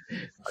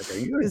 Like, are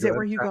you a is that drug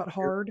where you got trafficker?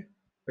 hard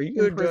Are you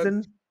in a drug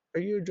prison?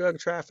 are you a drug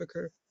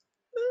trafficker?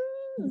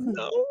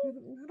 No.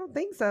 I don't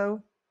think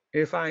so.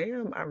 If I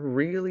am, I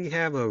really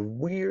have a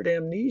weird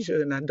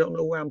amnesia and I don't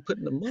know where I'm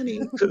putting the money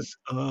because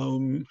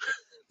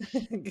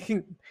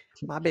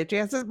My bitch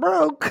ass is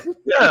broke.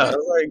 yeah,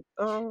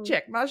 like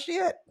Check my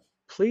shit.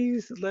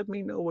 please let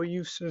me know where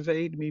you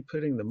surveyed me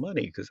putting the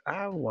money because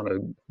I want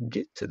to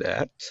get to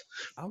that.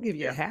 I'll give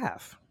you Yeah. a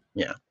half.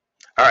 Yeah.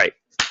 All right.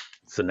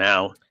 So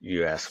now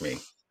you ask me.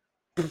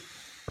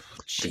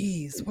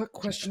 Jeez, what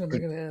question am I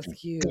going to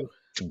ask you?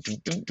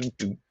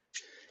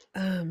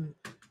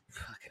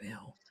 Fucking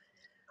hell.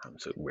 I'm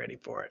so ready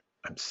for it.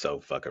 I'm so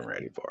fucking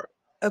ready for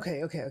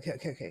Okay.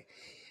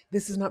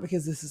 This is not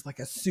because this is like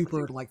a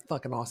super like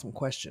fucking awesome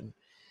question.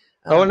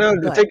 it. Oh no,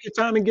 But take your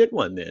time and get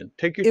one then.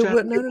 Take your it time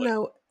would and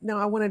get no.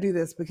 I want to do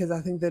this because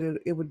I think that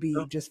it would be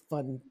one. just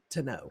fun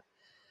to know.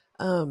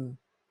 Um,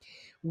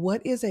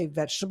 what is a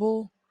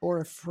vegetable or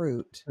a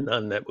fruit Oh,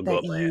 none that would go that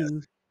up my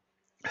you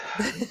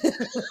ass.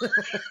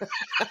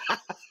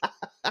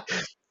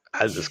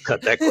 I just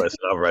cut that question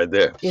off right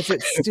there. is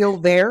it still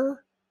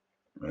there?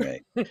 All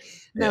right. Yeah.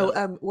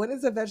 No, what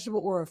is a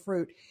vegetable or a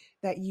fruit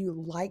that you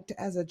liked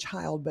as a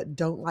child but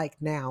don't like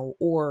now,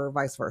 or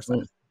vice versa?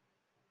 Mm.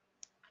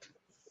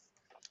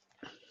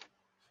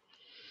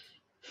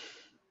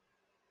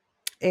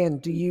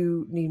 And do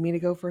you need me to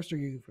go first, or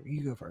you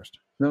go first?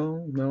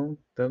 No, no,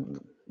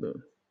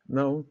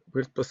 no.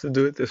 We're supposed to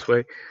do it this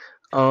way.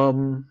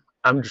 I'm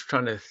just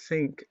trying to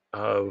think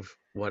of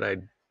what I,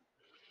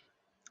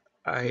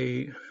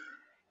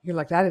 You're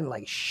like, I didn't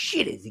like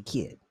shit as a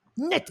kid.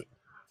 Nothing.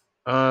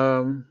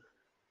 um,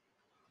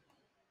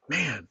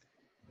 man,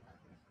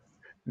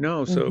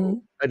 no. Mm-hmm.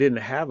 So I didn't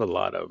have a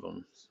lot of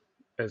them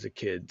as a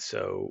kid.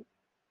 So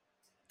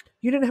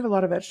You didn't have a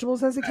lot of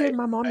vegetables as a I, kid.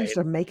 My mom I, used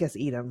to make us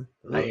eat them.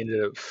 I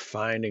ended up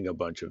finding a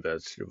bunch of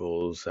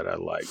vegetables that I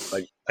like.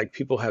 Like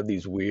people have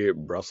these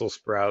weird Brussels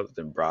sprouts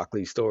and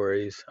broccoli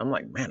stories. I'm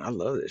like, man, I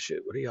love this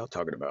shit. What are y'all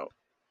talking about?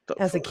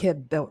 The As a fuck?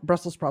 kid, the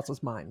Brussels sprouts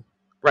was mine.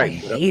 I Right,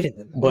 hated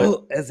them. but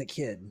Ugh, as a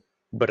kid.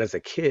 but as a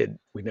kid,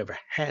 we never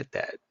had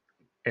that.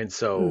 And Mm,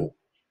 so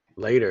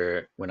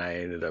later, when I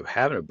ended up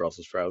having a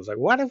Brussels sprout, I was like,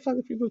 why the fuck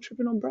are people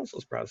tripping on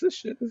Brussels sprouts? This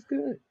shit is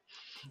good.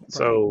 right.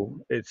 So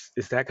it's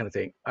that kind of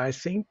thing. I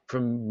think for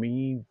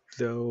me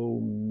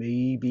though,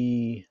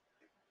 maybe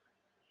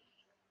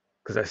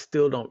because I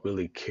still don't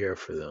really care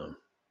for them,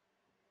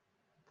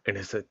 and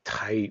it's a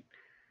tight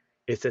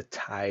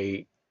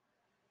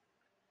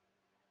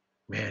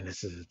man.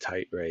 This is a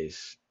tight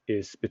race.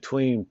 It's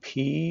between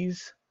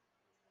peas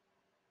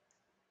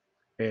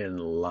and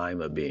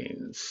lima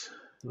beans.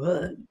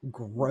 Ugh,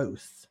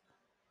 gross.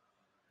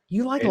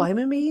 You like And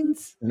lima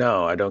beans?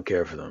 no, I don't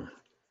care for them.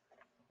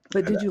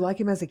 But did you like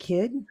him as a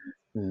kid?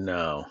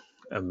 No,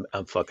 I'm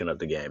fucking up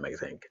the game, I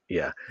think.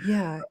 Yeah.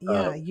 Yeah.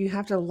 You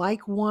have to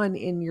like one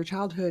in your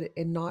childhood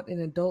and not in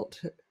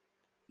adulthood.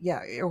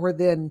 Yeah, or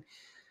then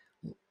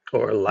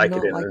Or like it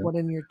not in like a one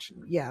in your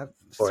yeah.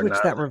 or Switch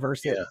not. that,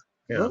 reverse it. Yeah.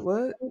 Yeah.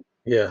 What? What?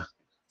 Yeah.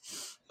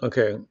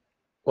 Okay.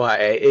 Well, I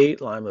ate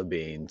lima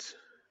beans,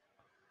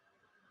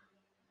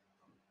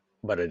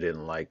 but I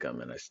didn't like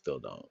them, and I still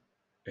don't.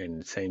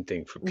 And same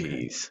thing for Okay.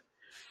 peas.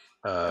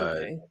 Uh,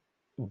 Okay.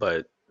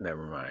 but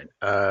never mind.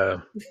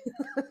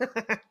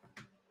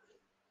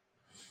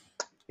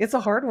 It's a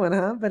hard one,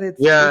 huh? But it's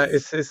Yeah,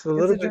 it's it's a it's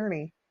little a bit.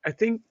 journey. I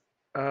think.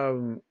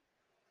 Um,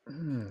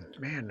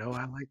 man, no,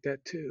 I like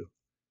that too.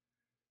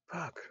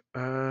 Fuck.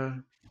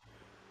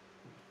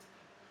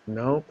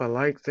 Nope, I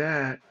like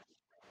that.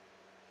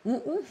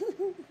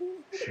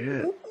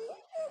 Shit.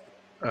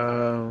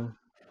 Um,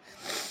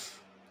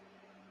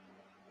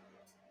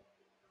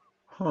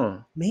 huh.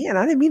 Man,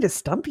 I didn't mean to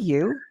stump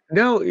you.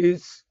 No,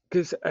 it's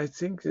because I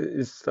think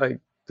it's like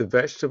the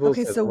vegetables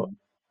Okay, as well.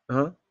 so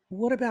Huh?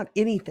 what about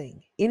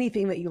anything?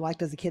 Anything that you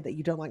liked as a kid that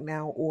you don't like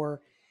now,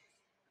 or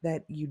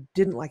that you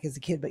didn't like as a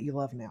kid but you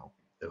love now?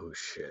 Oh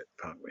shit,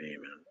 fuck me,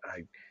 man.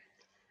 I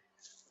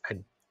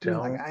You're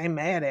like, don't. I'm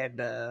mad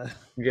at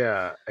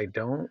Yeah, I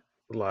don't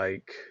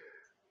like,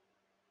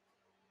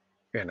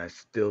 and I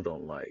still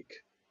don't like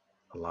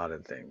a lot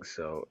of things.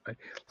 So, like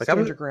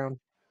stand your ground.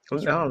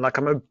 That's no, right. like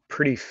I'm a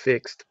pretty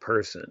fixed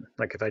person.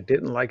 Like if I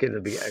didn't like it in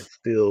the beginning, I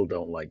still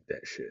don't like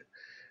that shit.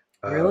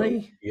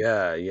 Really?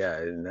 Yeah, yeah,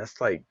 and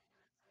that's like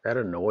that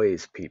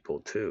annoys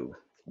people too.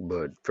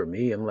 But for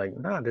me, I'm like,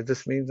 nah, that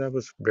just means I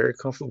was very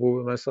comfortable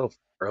with myself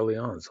early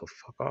on. So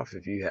fuck off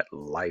if you had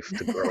life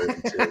to grow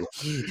into.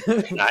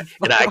 And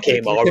Fuck I off with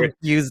came your already,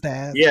 confused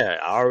ass. yeah,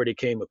 I already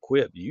came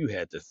equipped. You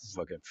had to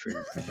fucking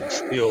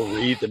still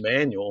read the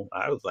manual.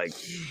 I was like,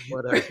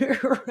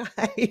 whatever.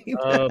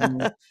 Um,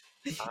 Right.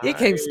 It I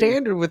came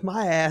standard with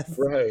my ass.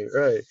 right,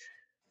 right.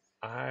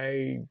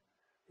 I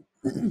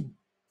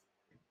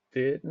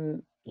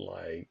didn't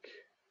like.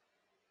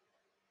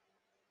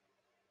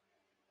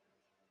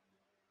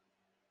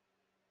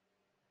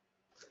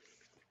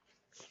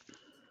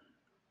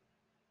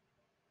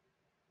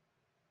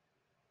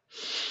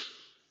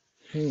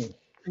 Hmm.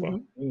 Fuck Hmm.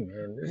 me,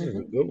 man. This is a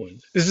Hmm. good one.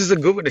 This is a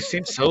good one. It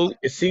seems so.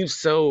 It seems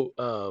so.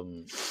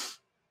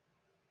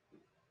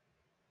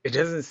 It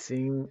doesn't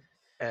seem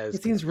as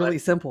It seems complex. really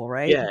simple,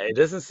 right? Yeah, it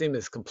doesn't seem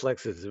as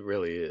complex as it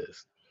really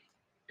is.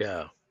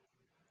 Yeah,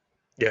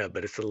 yeah,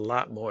 but it's a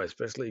lot more,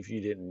 especially if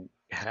you didn't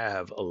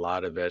have a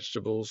lot of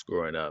vegetables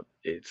growing up.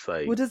 It's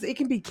Well, like, does it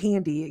can be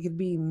candy, it can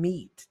be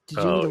meat. Did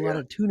you eat oh a lot yeah.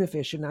 of tuna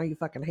fish and now you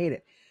fucking hate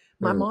it?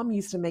 My Mm. mom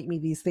used to make me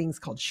these things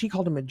called she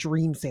called them a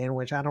dream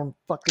sandwich. I don't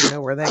fucking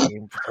know where that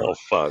came Oh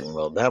fuck!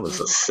 Well, that was a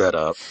from.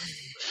 setup.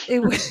 It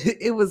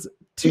was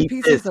two Eat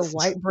this. pieces of This is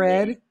white dream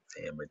bread.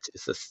 sandwich.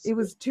 It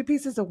was two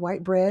pieces of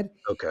white bread,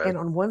 Okay. and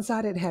on one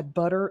side it had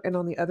butter, and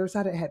on the other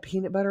side it had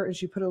peanut butter, and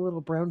she put a little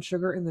brown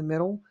sugar in the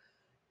middle.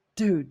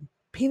 Dude,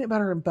 peanut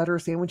butter and butter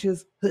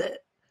sandwiches. Bleh.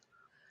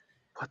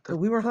 What the But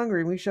we were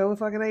hungry and we sure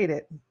fucking ate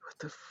it. what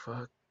the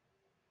fuck?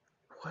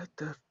 What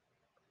the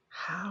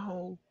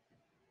how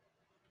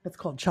That's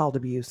called child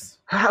abuse.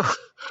 how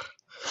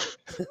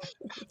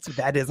That's what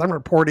that is. I'm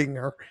reporting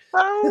her.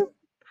 how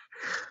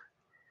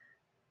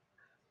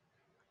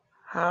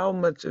how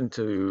much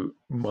into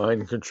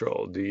mind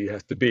control do you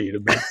have to be to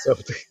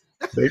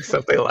make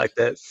something like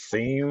that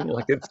seem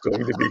like it's going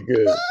to be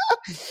good?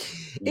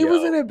 It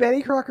was in Yo, a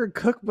Betty Crocker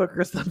cookbook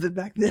or something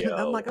back then. I'm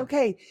yo, like,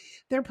 okay,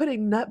 they're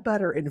putting nut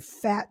butter and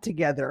fat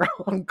together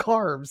on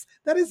carbs.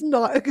 That is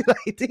not a good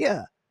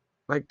idea.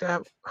 like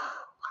that.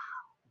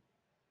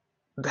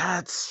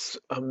 That's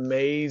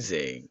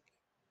amazing.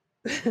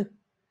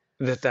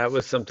 That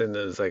was something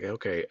that was like,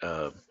 okay,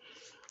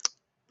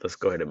 let's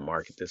go ahead and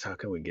market this. How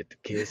can we get the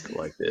kids to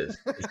like this?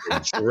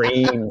 It's a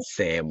dream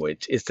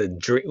sandwich. It's a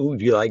dream. Ooh,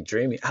 you like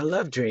dreaming? I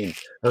love dreams.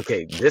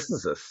 Okay, this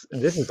is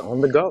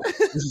on the go.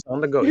 This is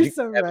on the go. You're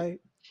so right.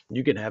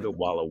 You can have it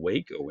while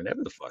awake or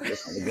whenever the fuck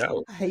it's on the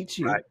go. I hate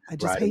Right, you. I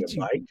just riding a hate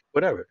you. bike,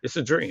 whatever. It's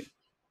a dream.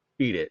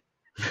 Eat it.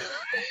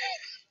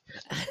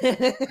 Sort of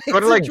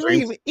It's a like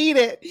dream. dreams. Eat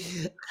it.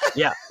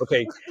 Yeah.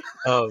 Okay.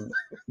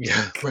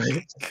 Yeah.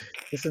 Right.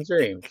 It's a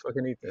dream.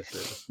 Fucking eat that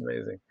shit. It's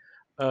amazing.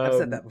 I've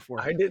said that before.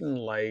 I didn't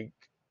like.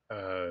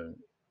 Uh,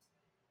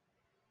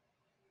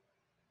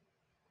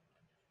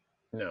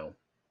 no,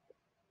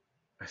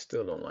 I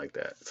still don't like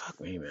that. Fuck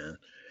me, man.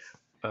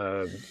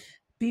 Um,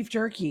 Beef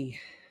jerky.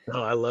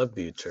 no, I love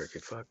beef jerky.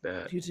 Fuck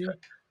that. Do you too?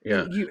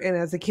 Yeah. And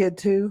as a kid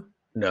too?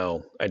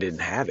 No, I didn't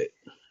have it.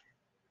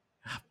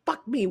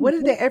 Fuck me. What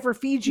did they ever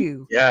feed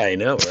you? Yeah, I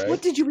know, right?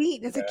 What did you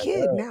eat as a I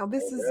kid? know. Now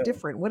this is I know.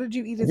 different. What did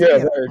you eat as a Yeah,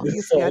 kid? right. This is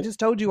Obviously, I all. just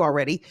told you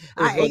already. It's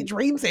I like ate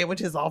dream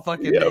sandwiches all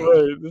fucking yeah, day.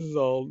 right. This is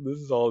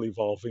all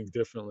evolving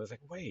differently. It's like,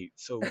 wait,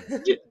 so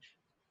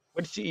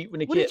what did you eat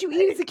when a What kid? did you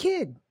eat as a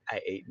kid? I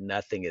ate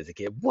nothing as a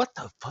kid. What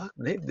the fuck?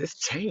 This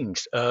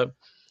changed.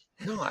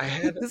 No, I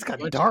had This a got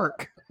bunch.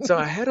 dark. So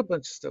I had a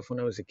bunch of stuff when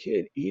I was a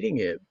kid eating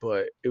it,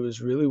 but it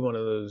was really one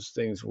of those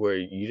things where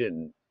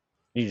you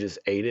just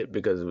ate it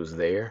because it was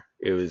there.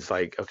 It was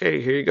like, okay,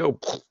 here you go.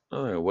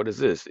 Oh, what is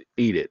this?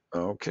 Eat it.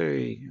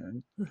 Okay,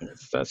 I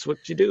guess that's what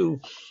you do.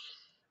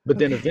 But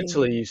then Okay.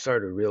 eventually you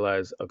start to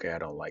realize, okay, I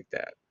don't like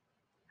that.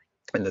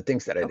 And the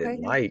things that I Okay.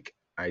 didn't Yeah. like,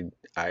 I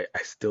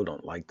still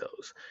don't like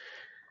those.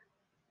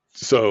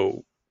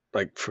 So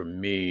like for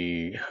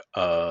me,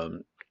 I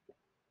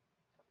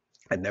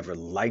never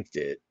liked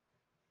it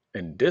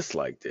and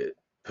disliked it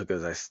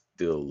because I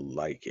still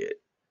like it.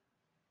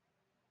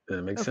 Does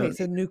that make Okay. sense?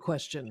 So, new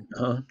question.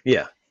 Huh?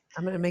 Yeah.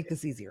 I'm going to make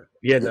this easier.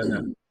 Yeah, no,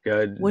 no.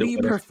 Good. What do you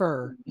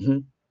prefer,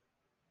 Mhm.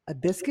 a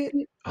biscuit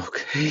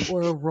Okay.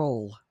 or a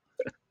roll?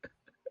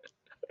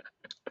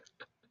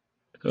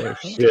 Oh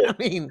shit. I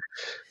mean,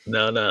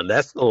 No, no,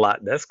 that's a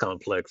lot. That's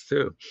complex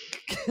too.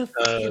 fucking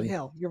Um,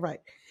 hell, you're right.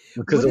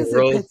 because of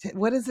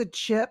What is a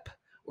chip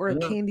or a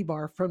uh, candy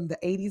bar from the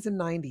 80s and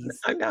 90s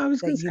I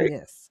was gonna that you say,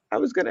 miss? I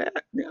was gonna,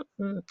 yeah.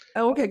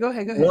 Oh, okay, go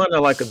ahead, go ahead. One, I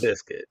like a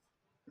biscuit.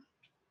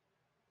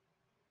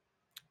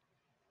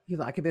 You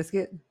like a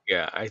biscuit?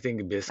 Yeah, I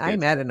ain't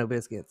mad at no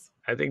biscuits.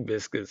 I think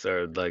biscuits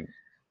are like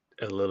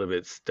a little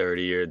bit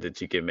sturdier that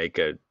you can make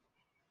a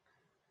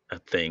a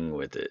thing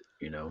with it,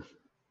 you know.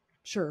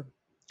 Sure.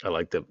 I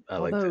like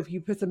Although the if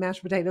you put some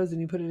mashed potatoes and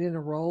you put it in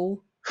a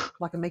roll,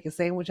 like and make a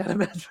sandwich out of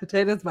mashed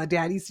potatoes, my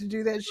dad used to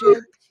do that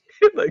shit.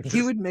 like just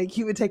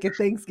He would take a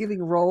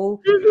Thanksgiving roll,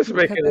 you're just he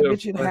would cut making that it a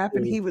bitch in half,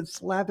 and fucking he would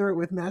slather it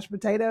with mashed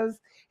potatoes,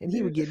 and he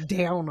you're would just, get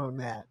down on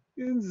that.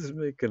 you're just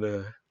making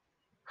a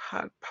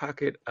hot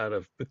pocket out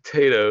of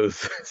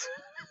potatoes.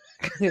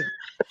 It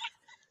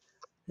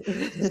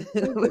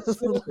Like a was like a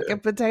soda.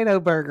 potato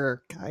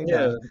burger, kind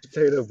Yeah, of.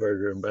 potato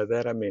burger, and by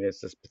that I mean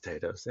it's just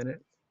potatoes in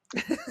it.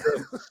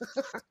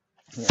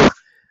 So, yeah.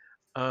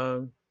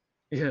 Um,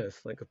 yeah,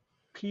 it's like a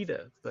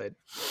pita, but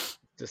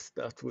just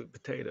stuffed with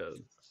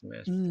potatoes,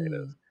 mashed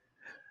potatoes. Mm.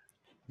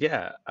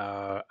 Yeah,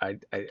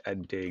 I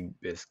dig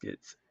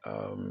biscuits.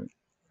 Do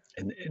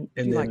And you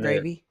then like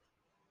gravy?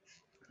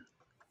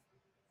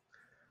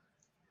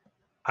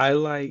 I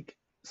like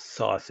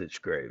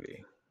sausage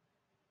gravy.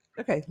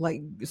 Okay,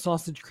 like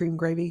sausage cream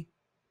gravy.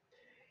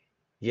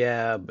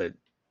 Yeah, but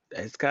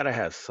it's got to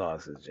have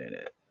sausage in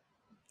it.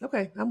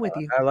 Okay, I'm with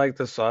you. I like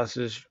the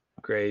sausage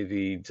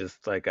gravy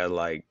just like I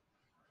like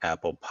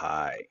apple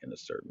pie in a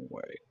certain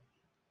way.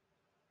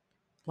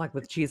 Like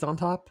with cheese on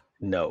top.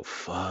 No,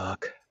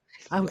 fuck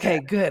Okay,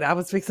 that. good. I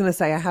was fixing to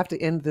say I have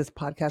to end this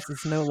podcast.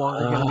 It's no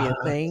longer going to be a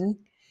Fuck thing.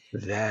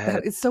 that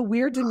That is so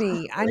weird to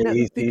me. I know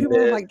the people are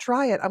craziness. like,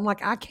 try it. I'm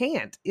like, I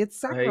can't.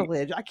 It's Like,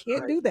 sacrilege. I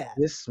can't do that.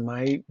 this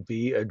might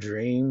be a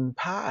dream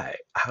pie.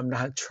 I'm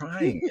not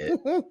trying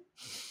it.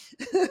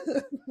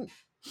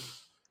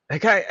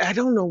 Like I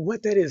don't know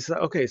what that is.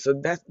 Okay,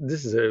 so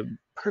this is a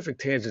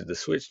perfect tangent to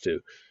switch to.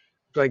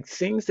 Like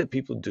things that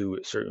people do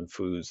with certain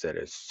foods that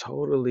is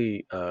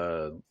totally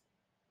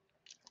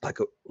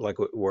like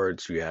with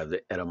words you have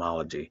the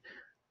etymology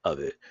of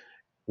it,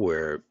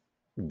 where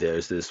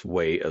there's this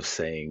way of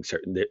saying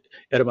certain the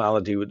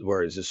etymology with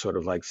words is sort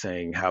of like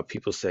saying how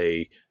people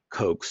say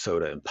Coke,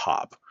 soda, and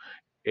pop.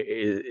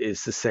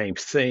 It's the same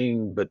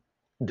thing, but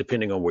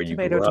depending on where you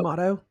Tomato, grew up.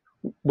 tomato,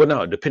 Well,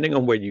 no, depending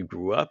on where you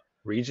grew up,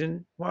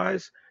 region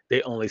wise,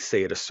 they only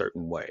say it a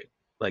certain way.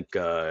 Like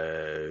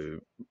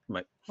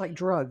my like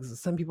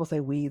drugs. Some people say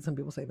weed. Some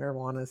people say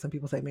marijuana. Some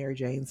people say Mary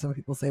Jane. Some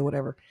people say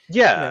whatever.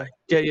 You yeah, know,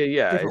 yeah, yeah,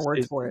 yeah. different words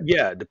It's for it.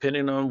 yeah,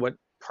 depending on what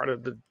part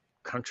of the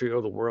country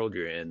or the world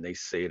you're in, they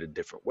say it a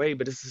different way,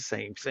 but it's the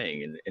same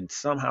thing. And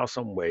somehow,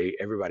 some way,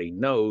 everybody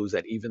knows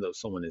that even though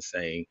someone is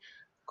saying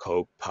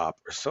Coke, pop,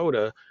 or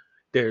soda,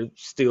 they're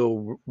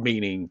still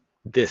meaning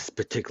this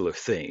particular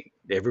thing.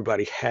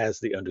 Everybody has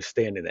the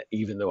understanding that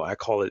even though I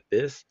call it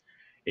this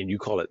and you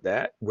call it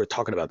that, we're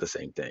talking about the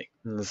same thing.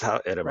 And that's how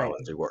Right.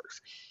 etymology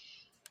works.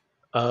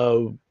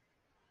 Uh,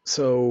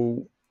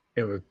 so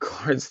in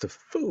regards to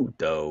food,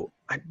 though,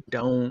 I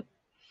don't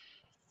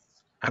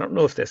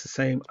know if that's the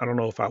same. I don't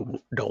know if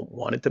don't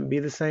want it to be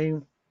the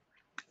same.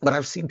 But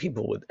I've seen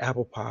people with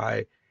apple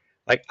pie.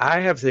 Like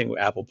I have a thing with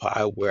apple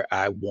pie where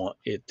I want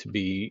it to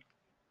be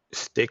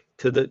stick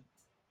to the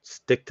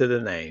stick to the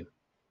name.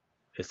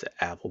 It's an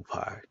apple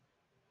pie.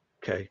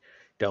 Okay.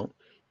 Don't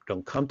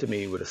don't come to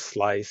me with a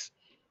slice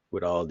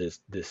with all this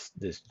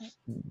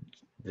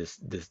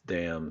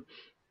damn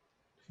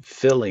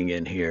filling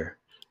in here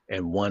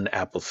and one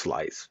apple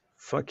slice.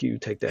 Fuck you,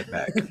 take that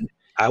back. Right.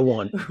 I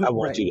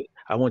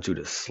want you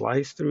to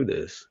slice through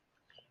this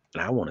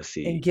and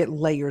And get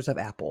layers of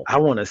apple. I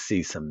want to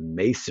see some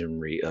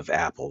masonry of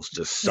apples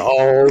just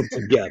all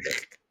together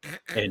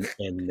Like a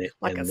and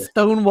the,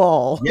 stone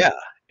wall. yeah,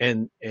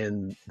 and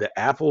the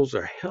apples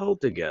are held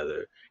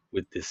together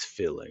with this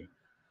filling.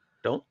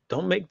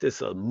 Don't make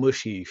this a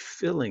mushy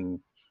filling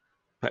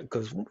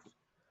because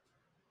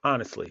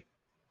honestly,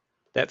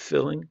 that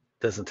filling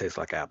doesn't taste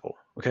like apple.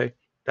 Okay,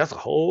 that's a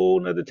whole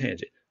nother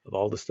tangent of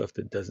all the stuff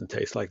that doesn't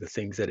taste like the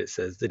things that it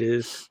says it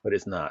is, but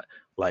it's not.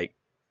 Like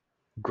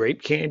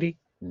grape candy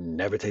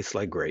never tastes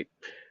like grape.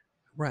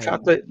 Right.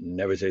 Chocolate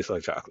never tastes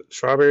like chocolate.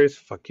 Strawberries,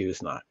 fuck you,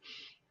 it's not.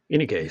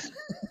 Any case,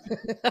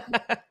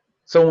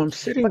 so I'm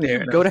sitting Fuck there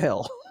you, and go to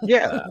hell.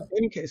 yeah,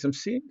 any case, I'm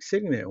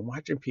sitting there and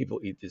watching people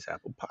eat this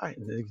apple pie,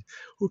 and they,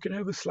 who can I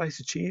have a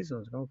slice of cheese? I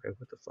was like, okay,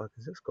 what the fuck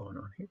is this going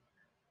on here?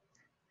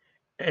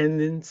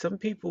 And then some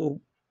people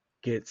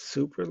get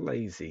super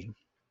lazy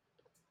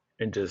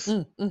and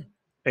Mm,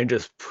 mm.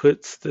 just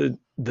puts the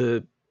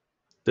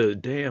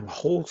damn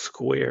whole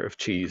square of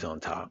cheese on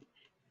top.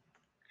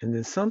 And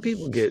then some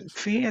people get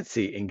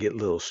fancy and get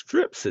little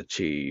strips of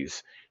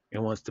cheese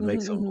and wants to make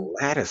Mhm, some mhm.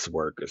 lattice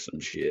work or some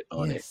shit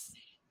on it. Yes.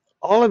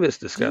 All of it's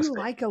Do you disgusting.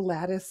 like a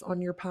lattice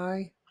on your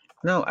pie?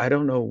 No, I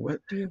don't know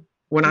what Do you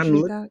when I'm appreciate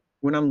look that?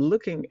 when I'm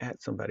looking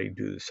at somebody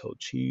do this whole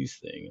cheese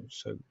thing, I'm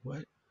just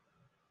like,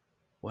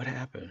 what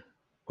happened?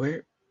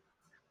 Where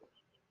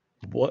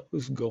what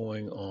was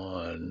going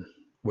on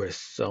where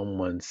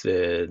someone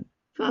said,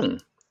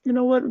 you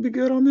know what would be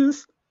good on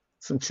this?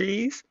 Some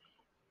cheese?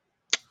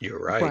 You're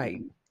right.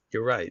 Right.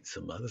 You're right.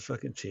 Some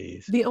motherfucking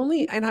cheese. The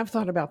only, and I've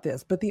thought about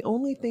this, but the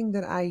only thing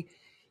that I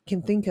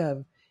can think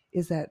of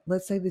is that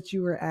let's say that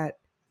you were at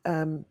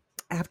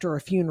after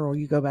a funeral,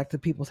 you go back to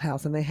people's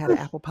house and they had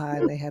apple pie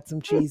and they had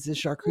some cheese, the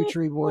Yeah.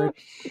 charcuterie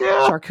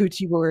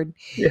board.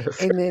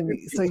 Yes. And then,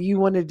 so you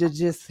wanted to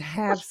just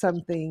have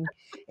something,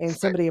 and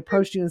somebody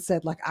approached you and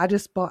said, like, I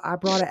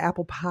brought an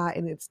apple pie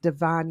and it's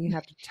divine. You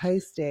have to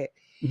taste it.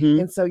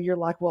 Hmm. And so you're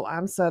like, well,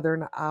 I'm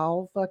Southern.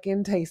 I'll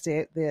fucking taste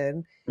it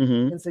then.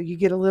 Hmm. And so you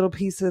get a little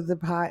piece of the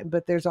pie,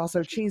 but there's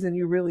also cheese, and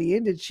you're really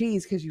into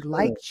cheese because you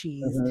like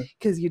cheese, Hmm.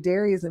 because your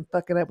dairy isn't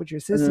fucking up with your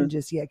system Hmm.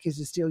 just yet because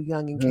you're still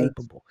young and Hmm.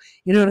 capable.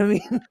 You know what I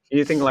mean?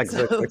 You think like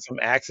So, some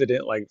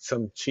accident, like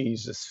some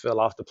cheese just fell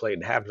off the plate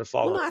and happened to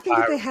fall well, on no, I the think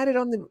if they had it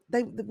on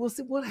well,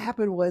 see, what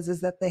happened was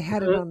is that they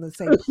had it pie? on the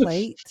same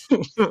plate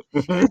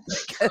Hmm.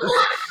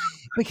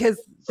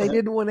 because they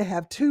didn't want to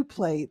have two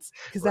plates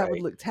because that would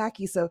Right. look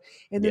tacky. So,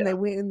 and then Yeah. they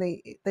went and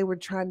they were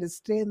trying to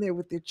stand there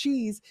with their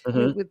cheese. I Hmm.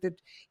 mean, with the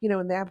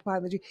and the apple pie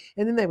and the cheese.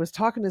 And then they was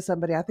talking to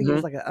somebody. I think it Hmm.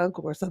 was like an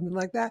uncle or something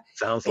like that.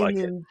 Sounds And like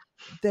it. then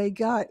they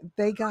got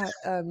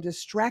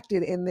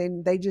distracted, and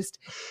then they just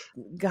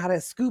got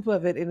a scoop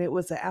of it, and it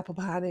was an apple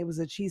pie and it was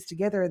a cheese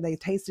together, and they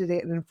tasted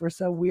it, and for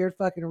some weird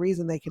fucking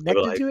reason they They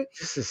were connected like, to it,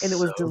 this is and it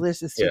was so.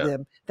 delicious to Yeah.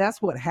 them.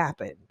 That's what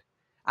happened.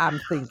 I'm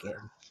thinking.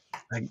 I,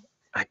 I,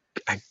 I,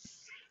 I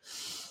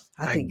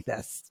I, think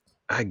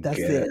I that's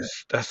it.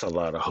 guess that's a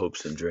lot of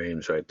hopes and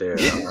dreams right there.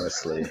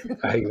 Honestly,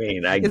 I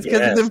mean, I It's because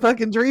of guess. them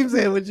fucking dream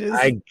sandwiches.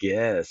 I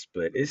guess,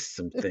 but it's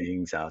some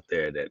things out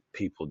there that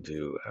people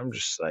do. I'm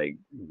just like,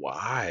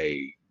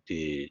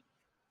 did,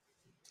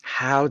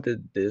 how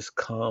did this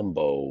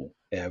combo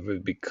ever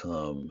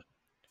become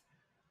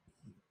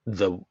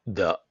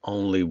the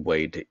only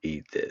way to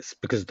eat this?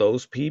 Because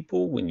those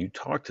people, when you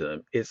talk to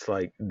them, it's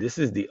like this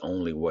is the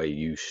only way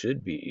you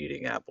should be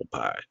eating apple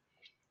pie.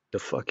 The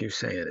fuck you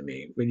saying to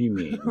me? What do you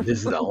mean? This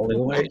is the only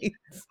way? Right.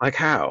 Like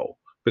how?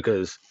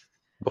 Because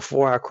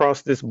before I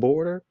crossed this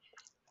border,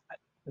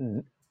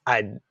 N-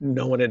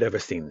 no one had ever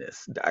seen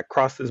this. I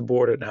crossed this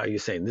border. Now you're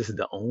saying this is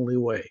the only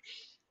way.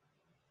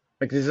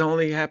 Like this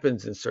only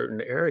happens in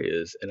certain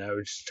areas, and I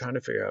was just trying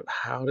to figure out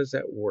how does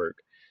that work.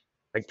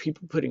 Like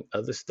people putting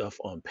other stuff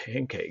on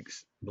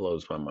pancakes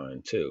blows my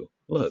mind too.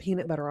 Look,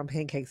 Peanut butter on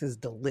pancakes is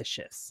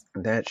delicious.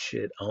 that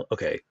shit.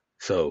 Okay,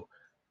 so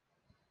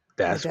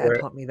My that's dad where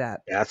taught me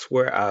that.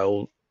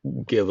 I'll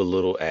give a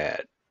little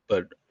ad,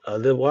 but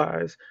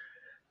otherwise,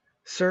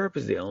 syrup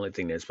is the only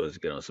thing that's supposed to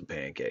get on some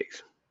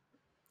pancakes.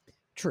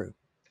 True.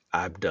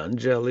 I've done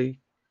jelly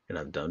and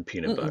I've done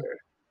peanut Mm-mm. butter,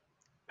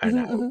 and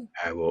Mm-hmm, mm-hmm.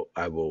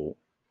 I will.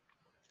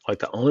 Like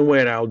the only way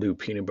that I'll do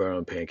peanut butter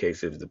on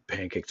pancakes is if the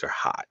pancakes are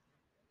hot,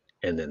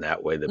 and then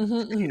that way the Mm-hmm,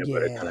 mm-hmm. peanut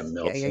butter kind Yeah. of Yeah.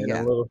 melts Yeah. in a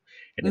Yeah. little.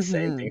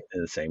 Mm-hmm.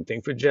 And the same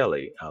thing for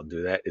jelly. I'll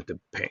do that if the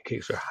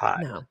pancakes are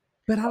hot. No.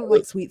 But I don't Look,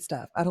 like sweet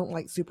stuff. I don't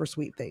like super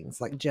sweet things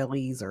like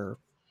jellies or.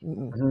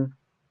 Mm-mm. mhm,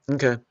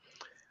 okay,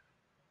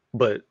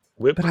 but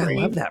But I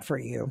love that for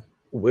you.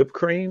 whipped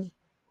cream,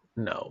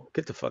 no,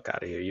 get the fuck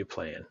out of here. You're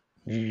playing.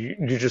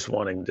 You're just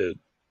wanting to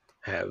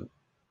have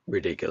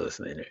ridiculous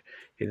in it.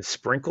 And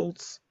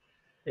sprinkles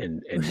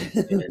and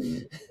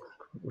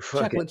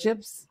fucking Chocolate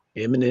chips.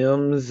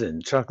 M&Ms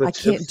and I chocolate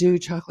can't chips, do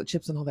chocolate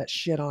chips and all that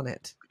shit on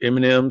it.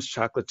 M&Ms,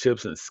 chocolate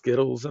chips, and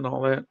Skittles and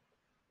all that.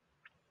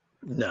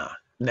 Nah.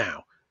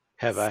 Now,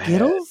 have I had,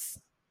 Skittles?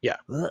 yeah.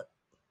 Ugh,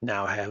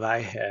 Now, have I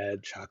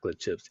had chocolate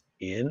chips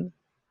in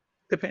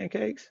the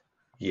pancakes?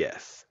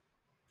 Yes.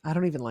 I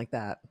don't even like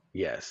that.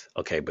 Yes.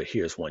 Okay, but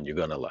here's one you're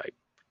gonna like.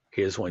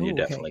 Here's one you're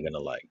Oh, okay. definitely gonna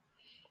like.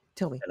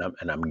 Tell me.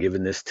 And I'm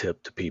giving this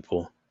tip to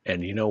people.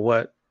 And you know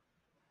what?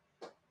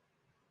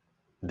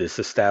 This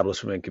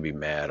establishment can be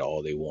mad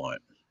all they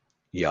want.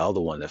 Y'all the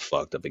one that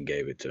fucked up and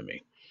gave it to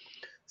me.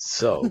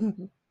 So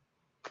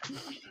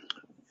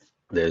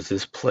there's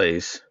this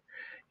place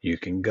you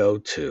can go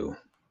to.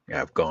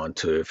 I've gone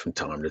to it from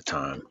time to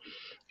time.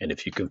 And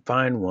if you can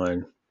find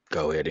one,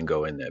 go ahead and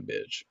go in that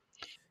bitch.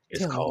 It's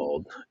Tell me.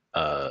 called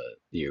uh,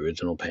 the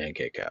Original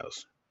Pancake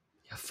House.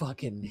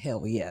 Fucking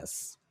hell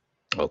yes.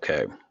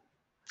 Okay,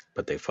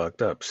 but they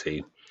fucked up.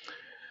 See,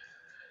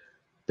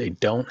 they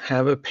don't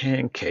have a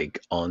pancake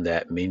on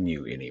that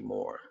menu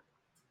anymore,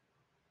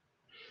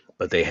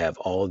 but they have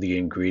all the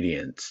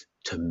ingredients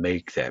to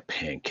make that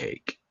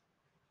pancake.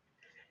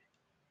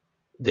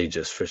 They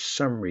just, for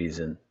some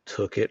reason,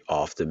 took it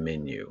off the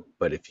menu.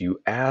 But if you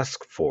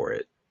ask for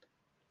it,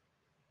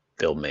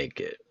 they'll make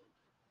it.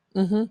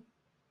 Mm-hmm.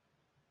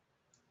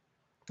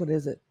 What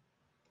is it?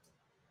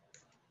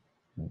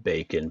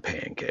 Bacon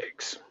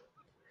pancakes.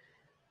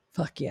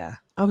 Fuck yeah.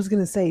 I was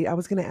gonna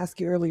ask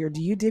you earlier, do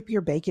you dip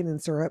your bacon in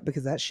syrup?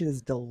 Because that shit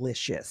is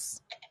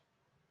delicious.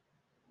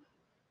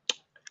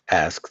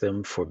 Ask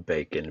them for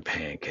bacon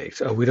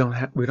pancakes. Oh,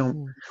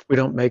 Mm. we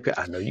don't make it.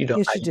 I know you don't.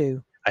 Yes, you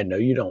do. I know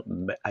you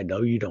don't. I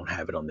know you don't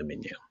have it on the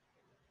menu,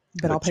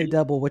 But I'll but pay you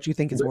double what you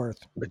think it's but, worth.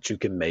 but you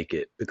can make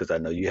it because I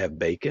know you have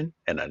bacon,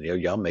 and I know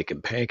y'all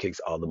making pancakes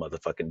all the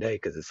motherfucking day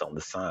because it's on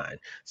the sign.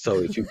 So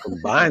if you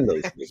combine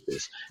those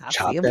bitches, I see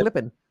chop him that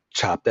flipping.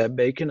 chop that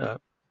bacon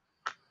up,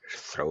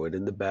 throw it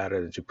in the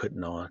batter that you're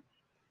putting on,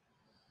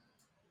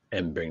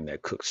 and bring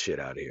that cooked shit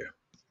out of here.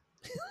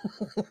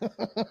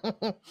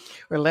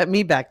 Or let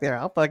me back there.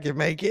 I'll fucking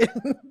make it.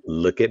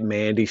 Look at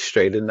Mandy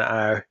straight in the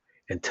eye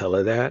and tell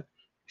her that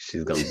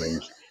she's gonna bring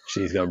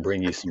she's gonna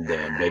bring you some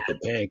damn bacon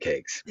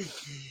pancakes.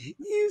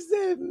 You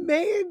said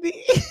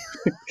Mandy.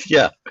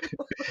 Yeah,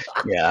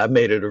 yeah, I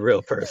made it a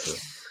real person.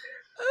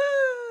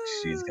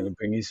 She's Ah. gonna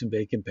bring you some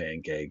bacon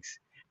pancakes,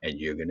 and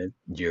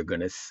you're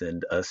gonna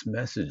send us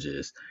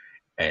messages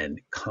and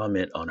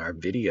comment on our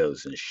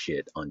videos and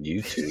shit on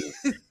YouTube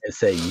and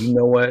say, you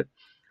know what?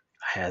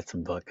 I had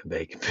some fucking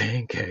bacon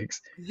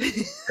pancakes.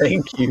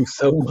 Thank you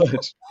so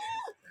much.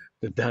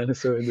 The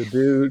dinosaur and the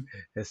dude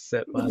has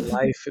set my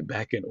life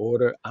back in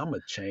order. I'm a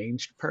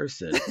changed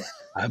person.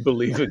 I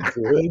believe in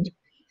good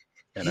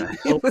and I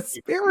It was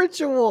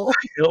spiritual.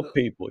 help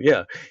people.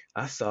 Yeah.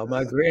 I saw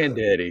my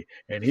granddaddy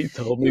and he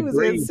told It me was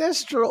breathe.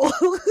 ancestral.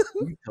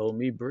 He told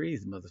me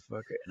breathe,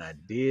 motherfucker. And I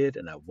did,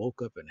 and I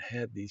woke up and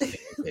had these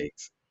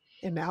pancakes.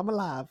 And now I'm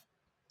alive.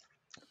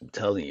 I'm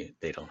telling you,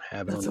 they don't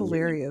have it on That's the menu.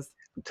 hilarious.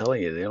 I'm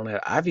telling you, they don't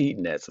have. I've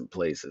eaten at some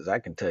places. I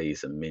can tell you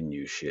some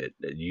menu shit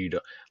that you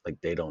don't like.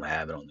 They don't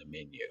have it on the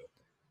menu,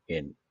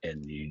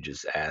 and you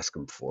just ask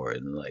them for it,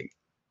 and like,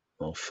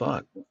 well,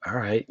 fuck. All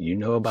right, you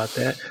know about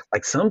that.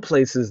 Like some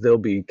places, they'll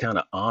be kind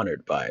of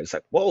honored by it. It's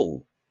like,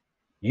 whoa,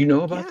 you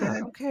know about Yeah,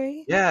 that?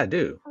 okay. Yeah, I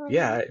do. All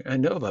Yeah, right. I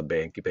know about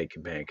bacon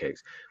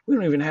pancakes. We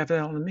don't even have that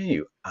on the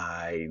menu.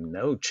 I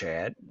know,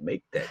 Chad.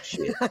 Make that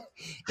shit.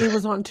 It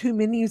was on 2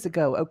 menus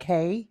ago,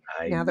 okay?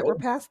 I Now that we're know.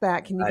 past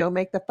that, can you I go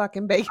make the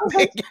fucking I bacon was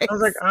like I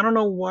was like, pancakes? "I don't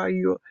know why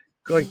you"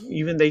 like,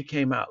 even they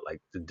came out,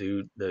 like, the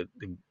dude the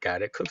guy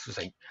that cooks was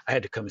like, "I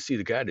had to come and see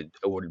the guy that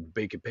ordered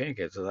bacon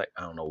pancakes." I was like,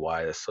 "I don't know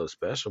why that's so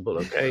special, but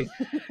okay."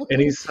 And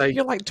he's like,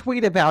 You're like,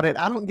 tweet about it.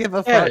 I don't give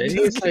a "Yeah," fuck. and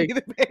Just he's give like, me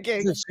the he's like,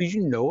 pancakes. "So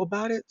you know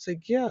about it?" It's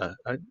like, "Yeah,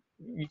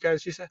 you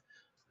guys just said."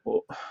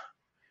 Well,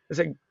 it's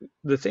like,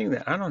 the thing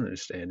that I don't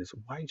understand is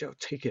why y'all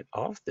take it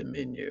off the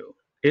menu?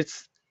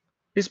 It's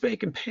it's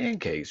bacon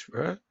pancakes,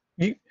 bruh.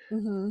 You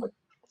Hmm.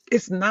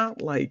 it's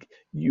not like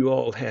you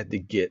all had to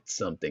get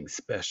something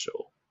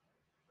special.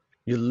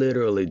 You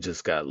literally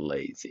just got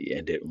lazy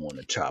and didn't want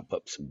to chop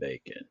up some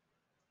bacon.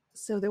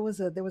 So there was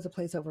a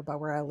place over by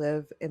where I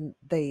live, and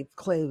they've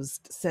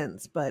closed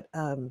since, but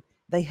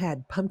they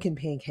had pumpkin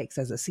pancakes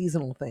as a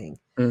seasonal thing.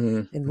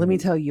 Hmm. And let me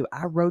Hmm. tell you,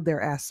 I rode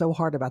their ass so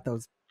hard about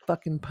those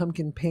fucking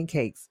pumpkin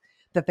pancakes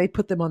that they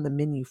put them on the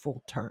menu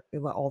full turn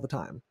all the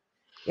time.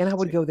 And I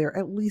would go there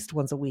at least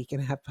once a week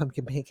and have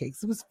pumpkin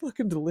pancakes. It was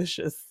fucking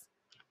delicious.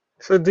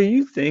 So do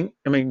you think,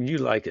 I mean, you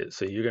like it,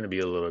 so you're going to be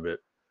a little bit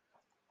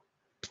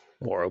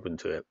more open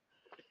to it.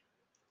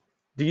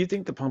 Do you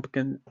think the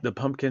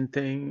pumpkin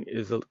thing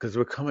is, because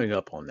we're coming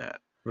up on that.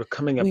 We're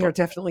coming up We on are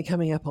definitely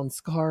coming up on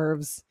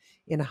scarves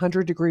in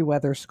 100-degree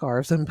weather,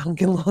 scarves and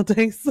pumpkin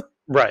lattes.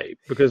 right,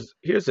 because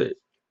here's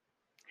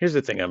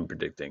the thing I'm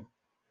predicting.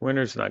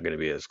 Winter's not going to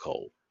be as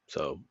cold.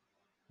 So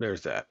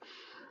there's that.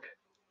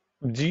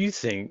 Do you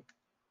think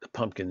the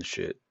pumpkin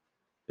shit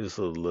is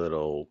a It's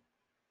little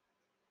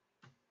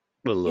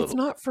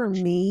not for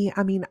me.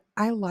 I mean,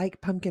 I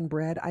like pumpkin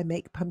bread. I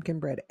make pumpkin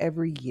bread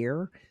every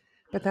year,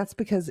 but that's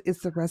because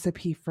it's the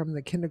recipe from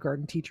the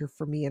kindergarten teacher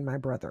for me and my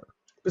brother.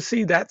 but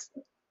see, that's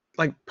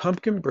like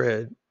pumpkin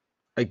bread,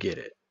 I get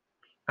it.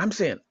 I'm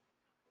saying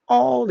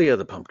all the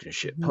other pumpkin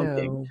shit, No, I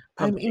mean,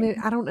 pumpkin,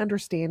 I don't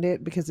understand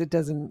it because it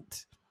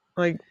doesn't.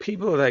 like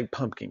people like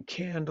pumpkin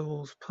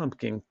candles,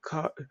 pumpkin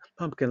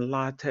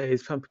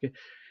lattes, pumpkin.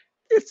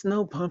 It's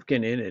no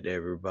pumpkin in it,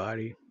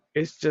 everybody.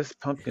 It's just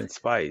pumpkin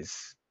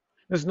spice.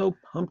 There's no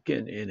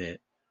pumpkin in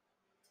it.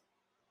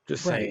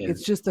 Just Right. saying.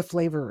 It's just the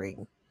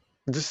flavoring.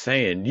 Just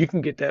saying. You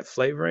can get that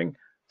flavoring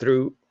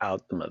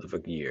throughout the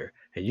motherfucking year,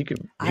 and you could,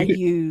 I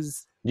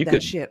use you that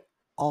could, shit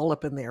all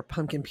up in there.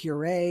 Pumpkin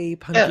puree, yeah,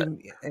 pumpkin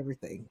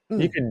everything.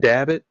 you could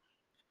dab it.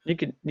 You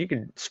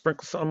could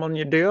sprinkle some on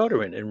your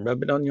deodorant and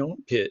rub it on your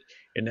armpit,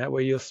 and that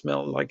way you'll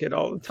smell like it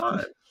all the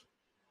time.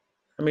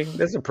 I mean,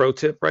 that's a pro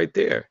tip right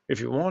there. If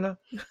you wanna,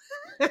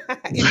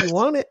 If you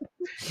want it,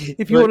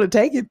 if you but want to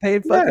take it, pay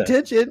fuck yeah,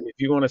 attention. if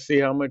you want to see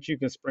how much you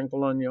can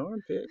sprinkle on your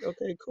armpit,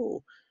 okay,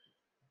 cool.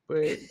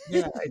 But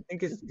yeah, I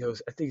think it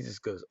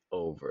just goes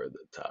over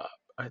the top.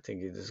 I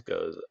think it just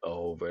goes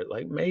over.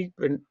 Like make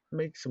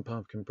some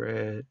pumpkin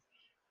bread,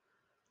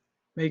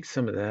 make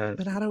some of that.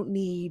 But I don't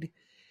need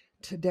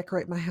to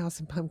decorate my house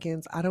in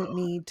pumpkins. I don't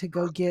need to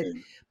go get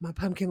Pumpkin. my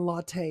pumpkin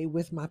latte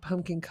with my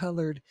pumpkin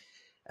colored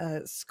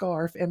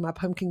scarf and my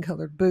pumpkin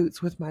colored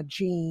boots with my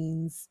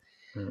jeans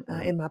Mm-mm.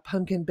 and my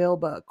pumpkin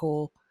belt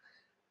buckle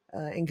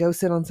and go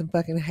sit on some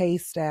fucking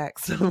haystack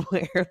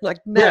somewhere. Like,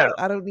 Yeah, no,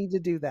 I don't need to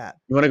do that.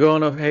 you want to go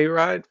on a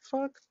hayride?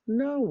 Fuck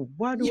no.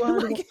 Why do You're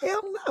I like,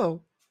 hell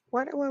no.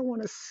 why do I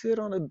want to sit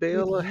on a With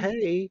bale of you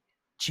hay?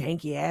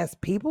 janky ass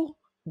people.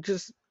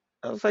 Just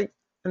I was like,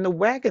 and the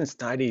wagon's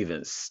not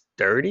even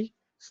sturdy.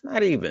 It's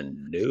not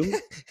even new.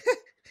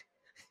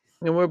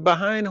 And we're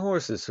behind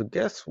horses, so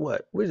guess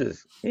what? We're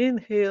just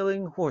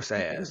inhaling horse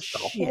Eating ass the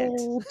shit.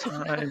 whole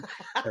time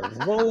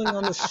and rolling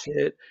on the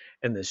shit,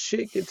 and the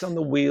shit gets on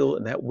the wheel,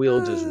 and that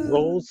wheel just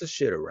rolls the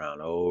shit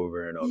around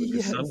over and over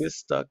because some Yes. gets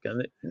stuck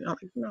in it. And I'm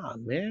like, nah,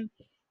 man,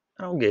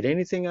 I don't get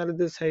anything out of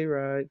this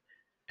hayride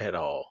at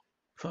all.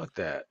 Fuck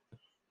that.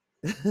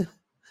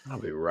 I'll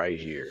be right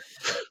here.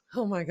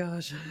 Oh my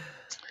gosh.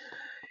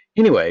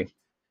 Anyway,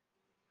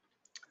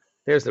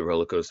 there's the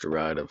roller coaster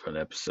ride of an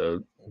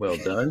episode. Well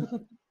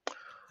done.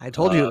 I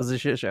told you it Uh, was a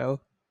shit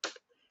show.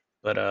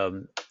 but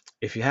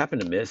if you happen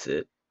to miss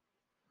it,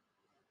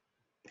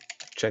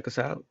 check us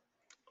out.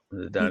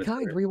 The Be kind,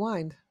 dinosaur.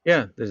 rewind.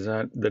 Yeah,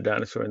 the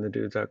dinosaur and the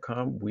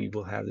dude.com. We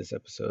will have this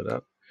episode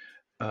up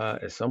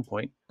at some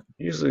point.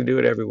 Usually do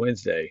it every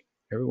Wednesday.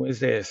 Every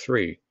Wednesday at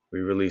 3, we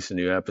release a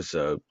new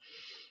episode.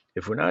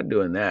 If we're not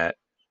doing that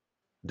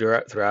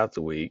throughout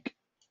the week,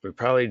 we're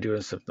probably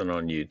doing something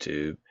on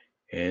YouTube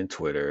and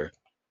Twitter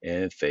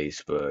and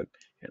Facebook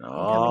and And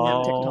coming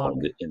up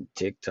TikTok. and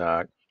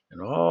TikTok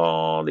and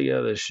all the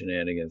other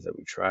shenanigans that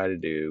we try to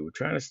do. We're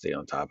trying to stay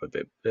on top of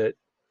it. But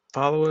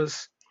follow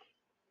us,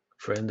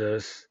 friend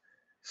us,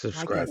 Like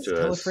subscribe us. to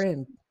Tell a us,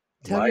 friend.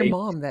 Tell your like,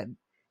 mom that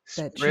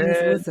she needs to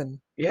spread,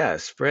 listen. yeah,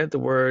 spread the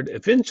word.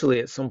 Eventually,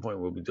 at some point,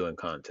 we'll be doing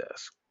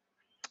contests.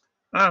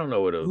 I don't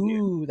know what it'll be.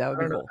 Ooh, that would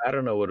be cool. I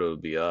don't know what it'll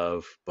be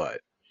of, but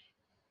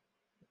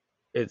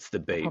it's the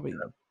I'll bait. probably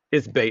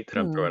It's bait that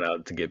I'm throwing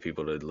out to get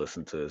people to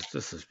listen to us.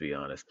 Just to be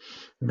honest.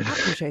 I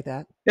appreciate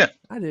that. Yeah,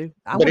 I do.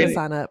 I but want to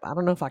sign up. I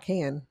don't know if I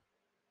can.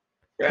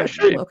 yeah, But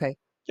sure. okay.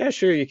 Yeah,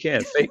 sure you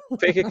can.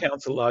 Fake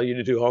accounts allow you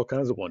to do all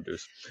kinds of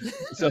wonders.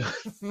 So,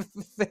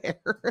 Fair.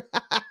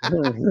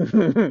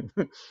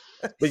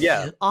 but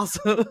yeah,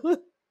 Awesome.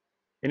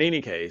 in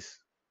any case,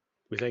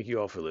 we thank you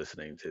all for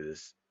listening to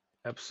this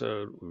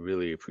episode. We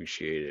really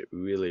appreciate it. We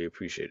really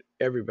appreciate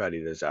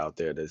everybody that's out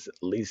there that's at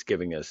least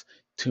giving us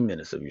 2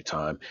 minutes of your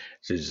time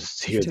to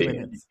just hear 2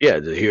 minutes.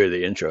 to hear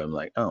the intro. I'm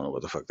like, I don't know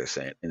what the fuck they're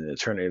saying, and then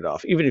turning it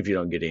off. Even if you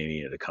don't get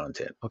any of the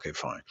content, okay,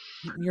 fine.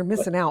 You're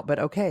missing out, but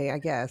okay, I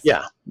guess.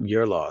 Yeah,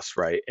 you're lost,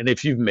 right? And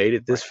if you've made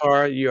it this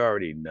far, you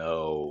already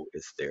know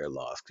it's their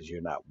loss because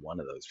you're not one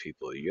of those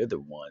people. You're the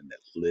one that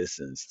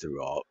listens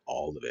through all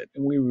of it,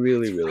 and we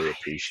really, really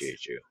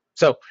appreciate you.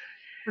 So,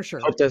 for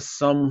sure. hope that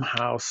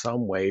somehow,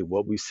 some way,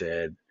 what we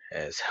said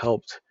has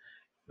helped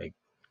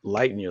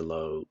lighten your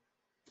load,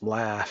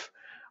 laugh,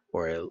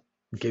 or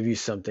give you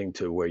something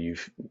to where you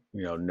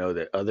know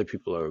that other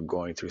people are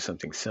going through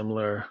something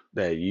similar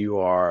that you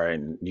are,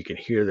 and you can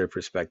hear their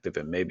perspective,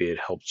 and maybe it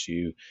helps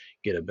you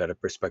get a better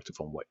perspective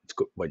on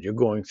what you're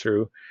going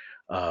through.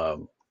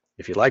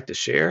 If you'd like to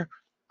share,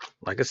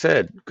 like I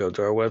said, go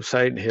to our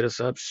website and hit us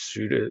up,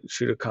 shoot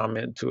a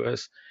comment to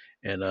us,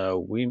 and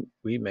we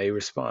may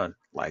respond.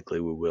 Likely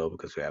we will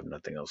because we have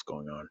nothing else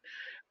going on,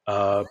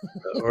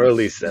 or at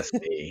least that's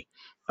me.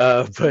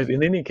 But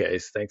in any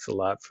case, thanks a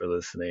lot for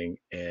listening,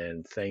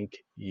 and thank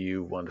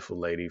you, wonderful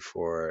lady,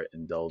 for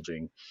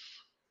indulging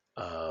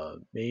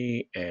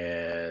me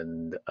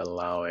and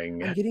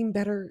allowing. I'm getting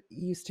better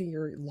used to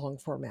your long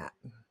format.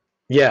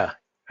 Yeah,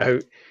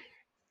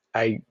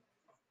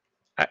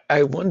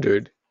 I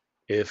wondered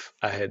if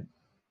I had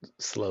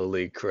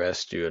slowly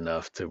caressed you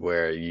enough to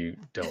where you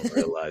don't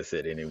realize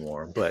it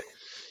anymore. But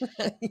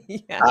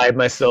Yeah. I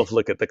myself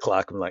look at the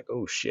clock and I'm like,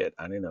 oh shit,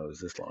 I didn't know it was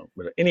this long.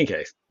 But in any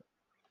case,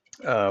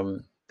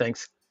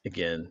 thanks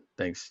again.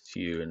 Thanks to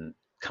you and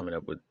coming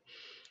up with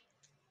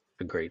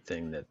a great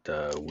thing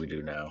that we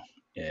do now.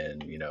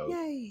 And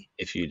Yay.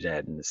 if you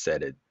hadn't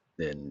said it,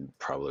 then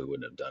probably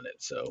wouldn't have done it.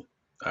 So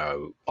I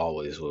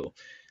always will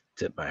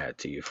tip my hat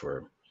to you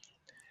for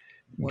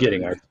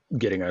getting our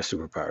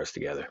superpowers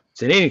together.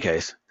 So in any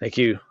case, thank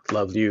you,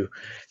 love you,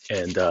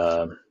 and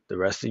the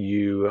rest of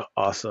you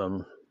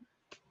awesome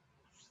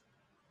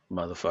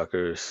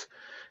motherfuckers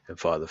and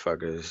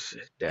fatherfuckers,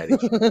 daddy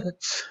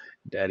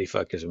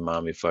fuckers and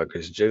mommy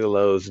fuckers,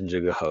 gigolos and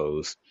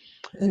gigahos.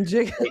 And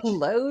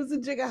gigolos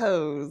and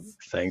gigahos.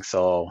 Thanks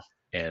all,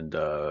 and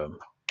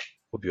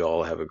hope you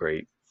all have a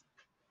great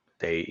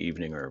day,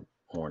 evening, or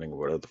morning, or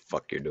whatever the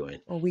fuck you're doing.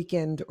 Or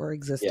weekend or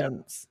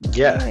existence.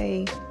 Yeah.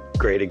 Yay.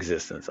 Great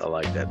existence. I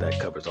like that. That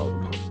covers all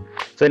of them.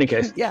 So in any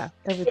case, yeah,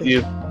 everything.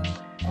 You.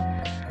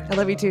 I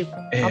love you too.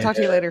 I'll talk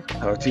to you later.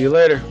 Talk to you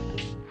later.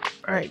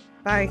 All right.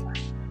 Bye.